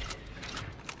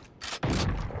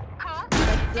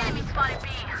 Enemy spotted B.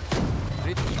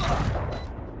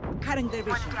 Cutting their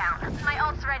vision. One down. My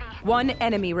ult's ready. One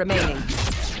enemy remaining.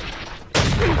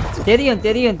 தெரியும்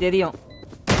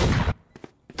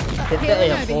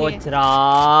போச்சுடா.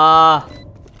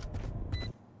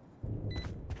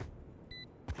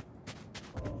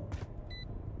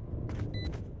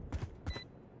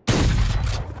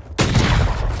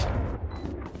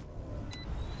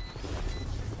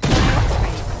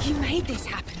 You made this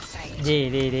happen, Sage.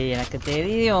 டேய் எனக்கு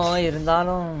தெரியும்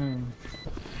இருந்தாலும்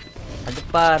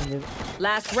அதுப்பா இருந்தது.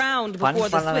 Last round before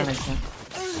the switch.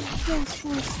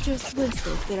 GeForce just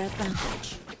wasted their advantage.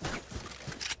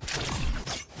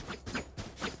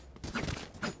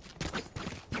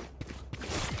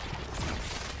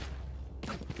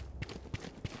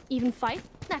 Even fight?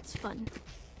 That's fun.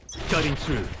 Cutting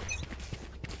through.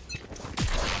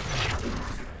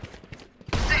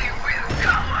 They will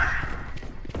cover.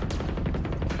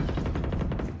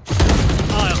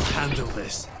 I'll handle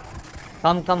this.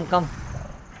 Come.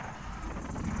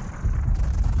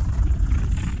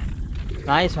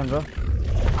 Nice one, bro.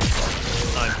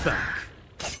 I'm back.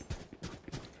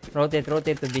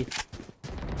 Rotate to B.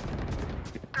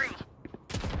 3.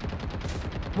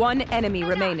 One enemy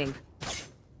remaining.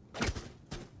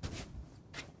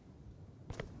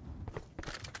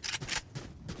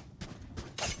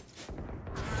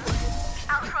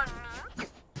 Outrun me.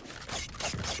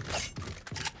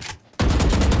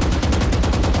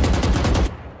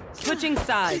 Switching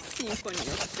sides. Symphony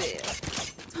of Death.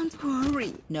 Don't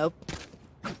worry. Nope.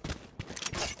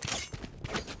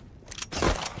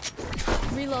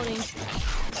 Reloading.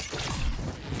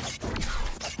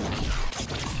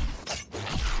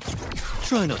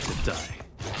 Try not to die.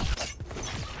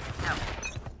 No.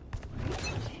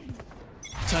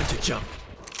 Time to jump.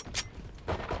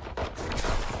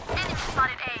 Enemy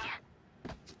spotted A.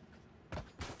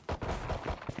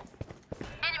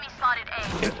 Enemy spotted A.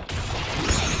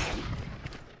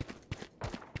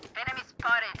 Enemy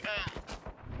spotted A.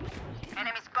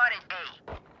 Enemy spotted A.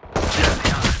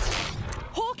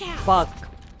 Hawk out. Fuck.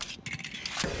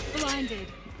 Blinded.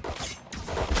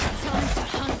 Time to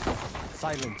hunt.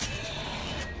 Silence.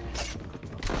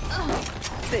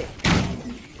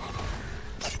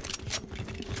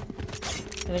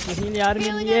 எனக்கு heal யாரும்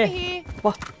இல்லையே.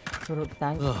 வா. bro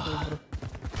thanks bro.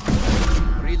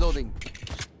 Reloading.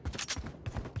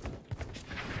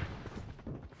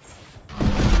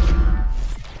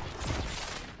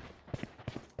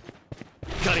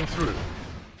 Cutting through.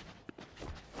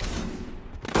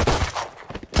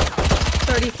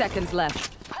 30 seconds left.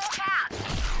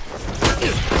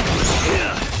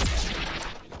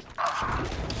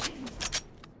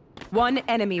 One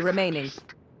enemy remaining.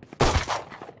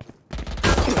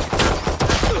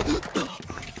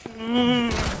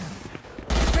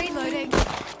 Reloading.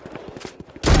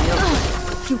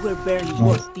 You were barely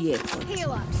worth the effort.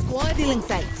 Heal up, squad. Still in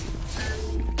sight.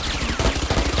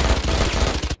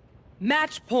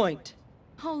 Match point.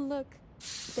 Oh look,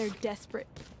 they're desperate.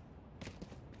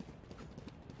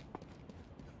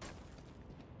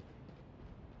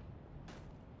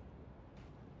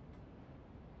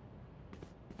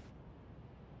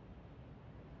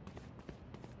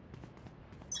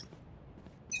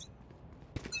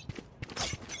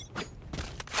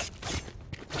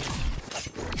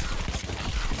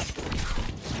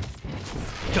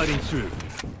 Cutting through.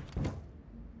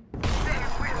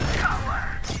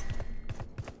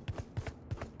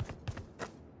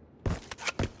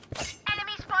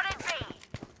 Enemy spotted B.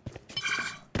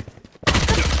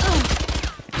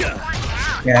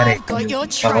 I've got your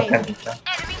trail. Enemy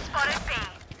spotted B.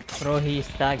 Bro, he's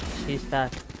tagged. She's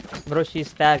tagged. Bro,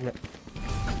 she's tagged.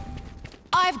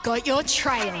 I've got your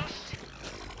trail.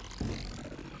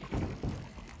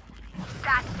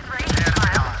 That's 3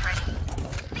 files ready.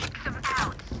 Seek them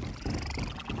out.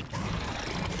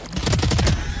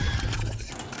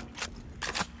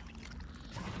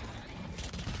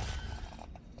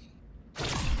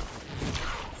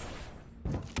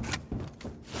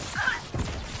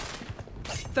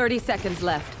 Thirty seconds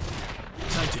left.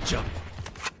 Time to jump.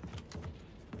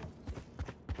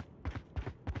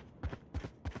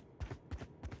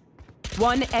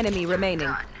 One enemy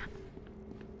remaining.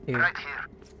 Right here.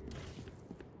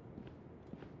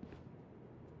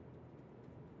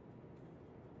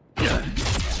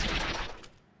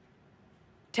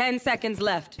 10 seconds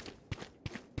left.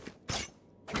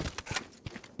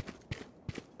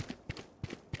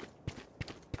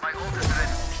 My ult is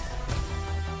ready.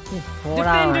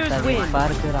 Defenders win.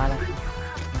 பார்க்குறாள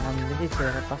நான்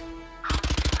விதிச்சேரப்பா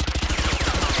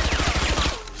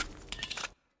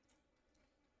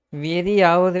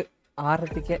வெறியாவது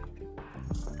ஆறதுக்கே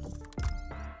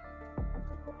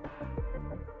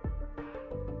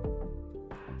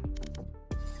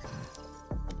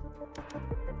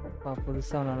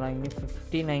புதுசா நல்லா இங்க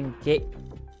 59k.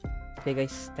 Okay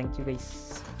guys, thank you guys,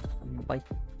 bye.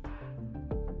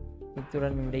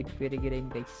 இத்துடன் விடை பெறுகிறேன்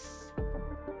guys.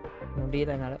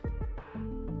 முடியலனால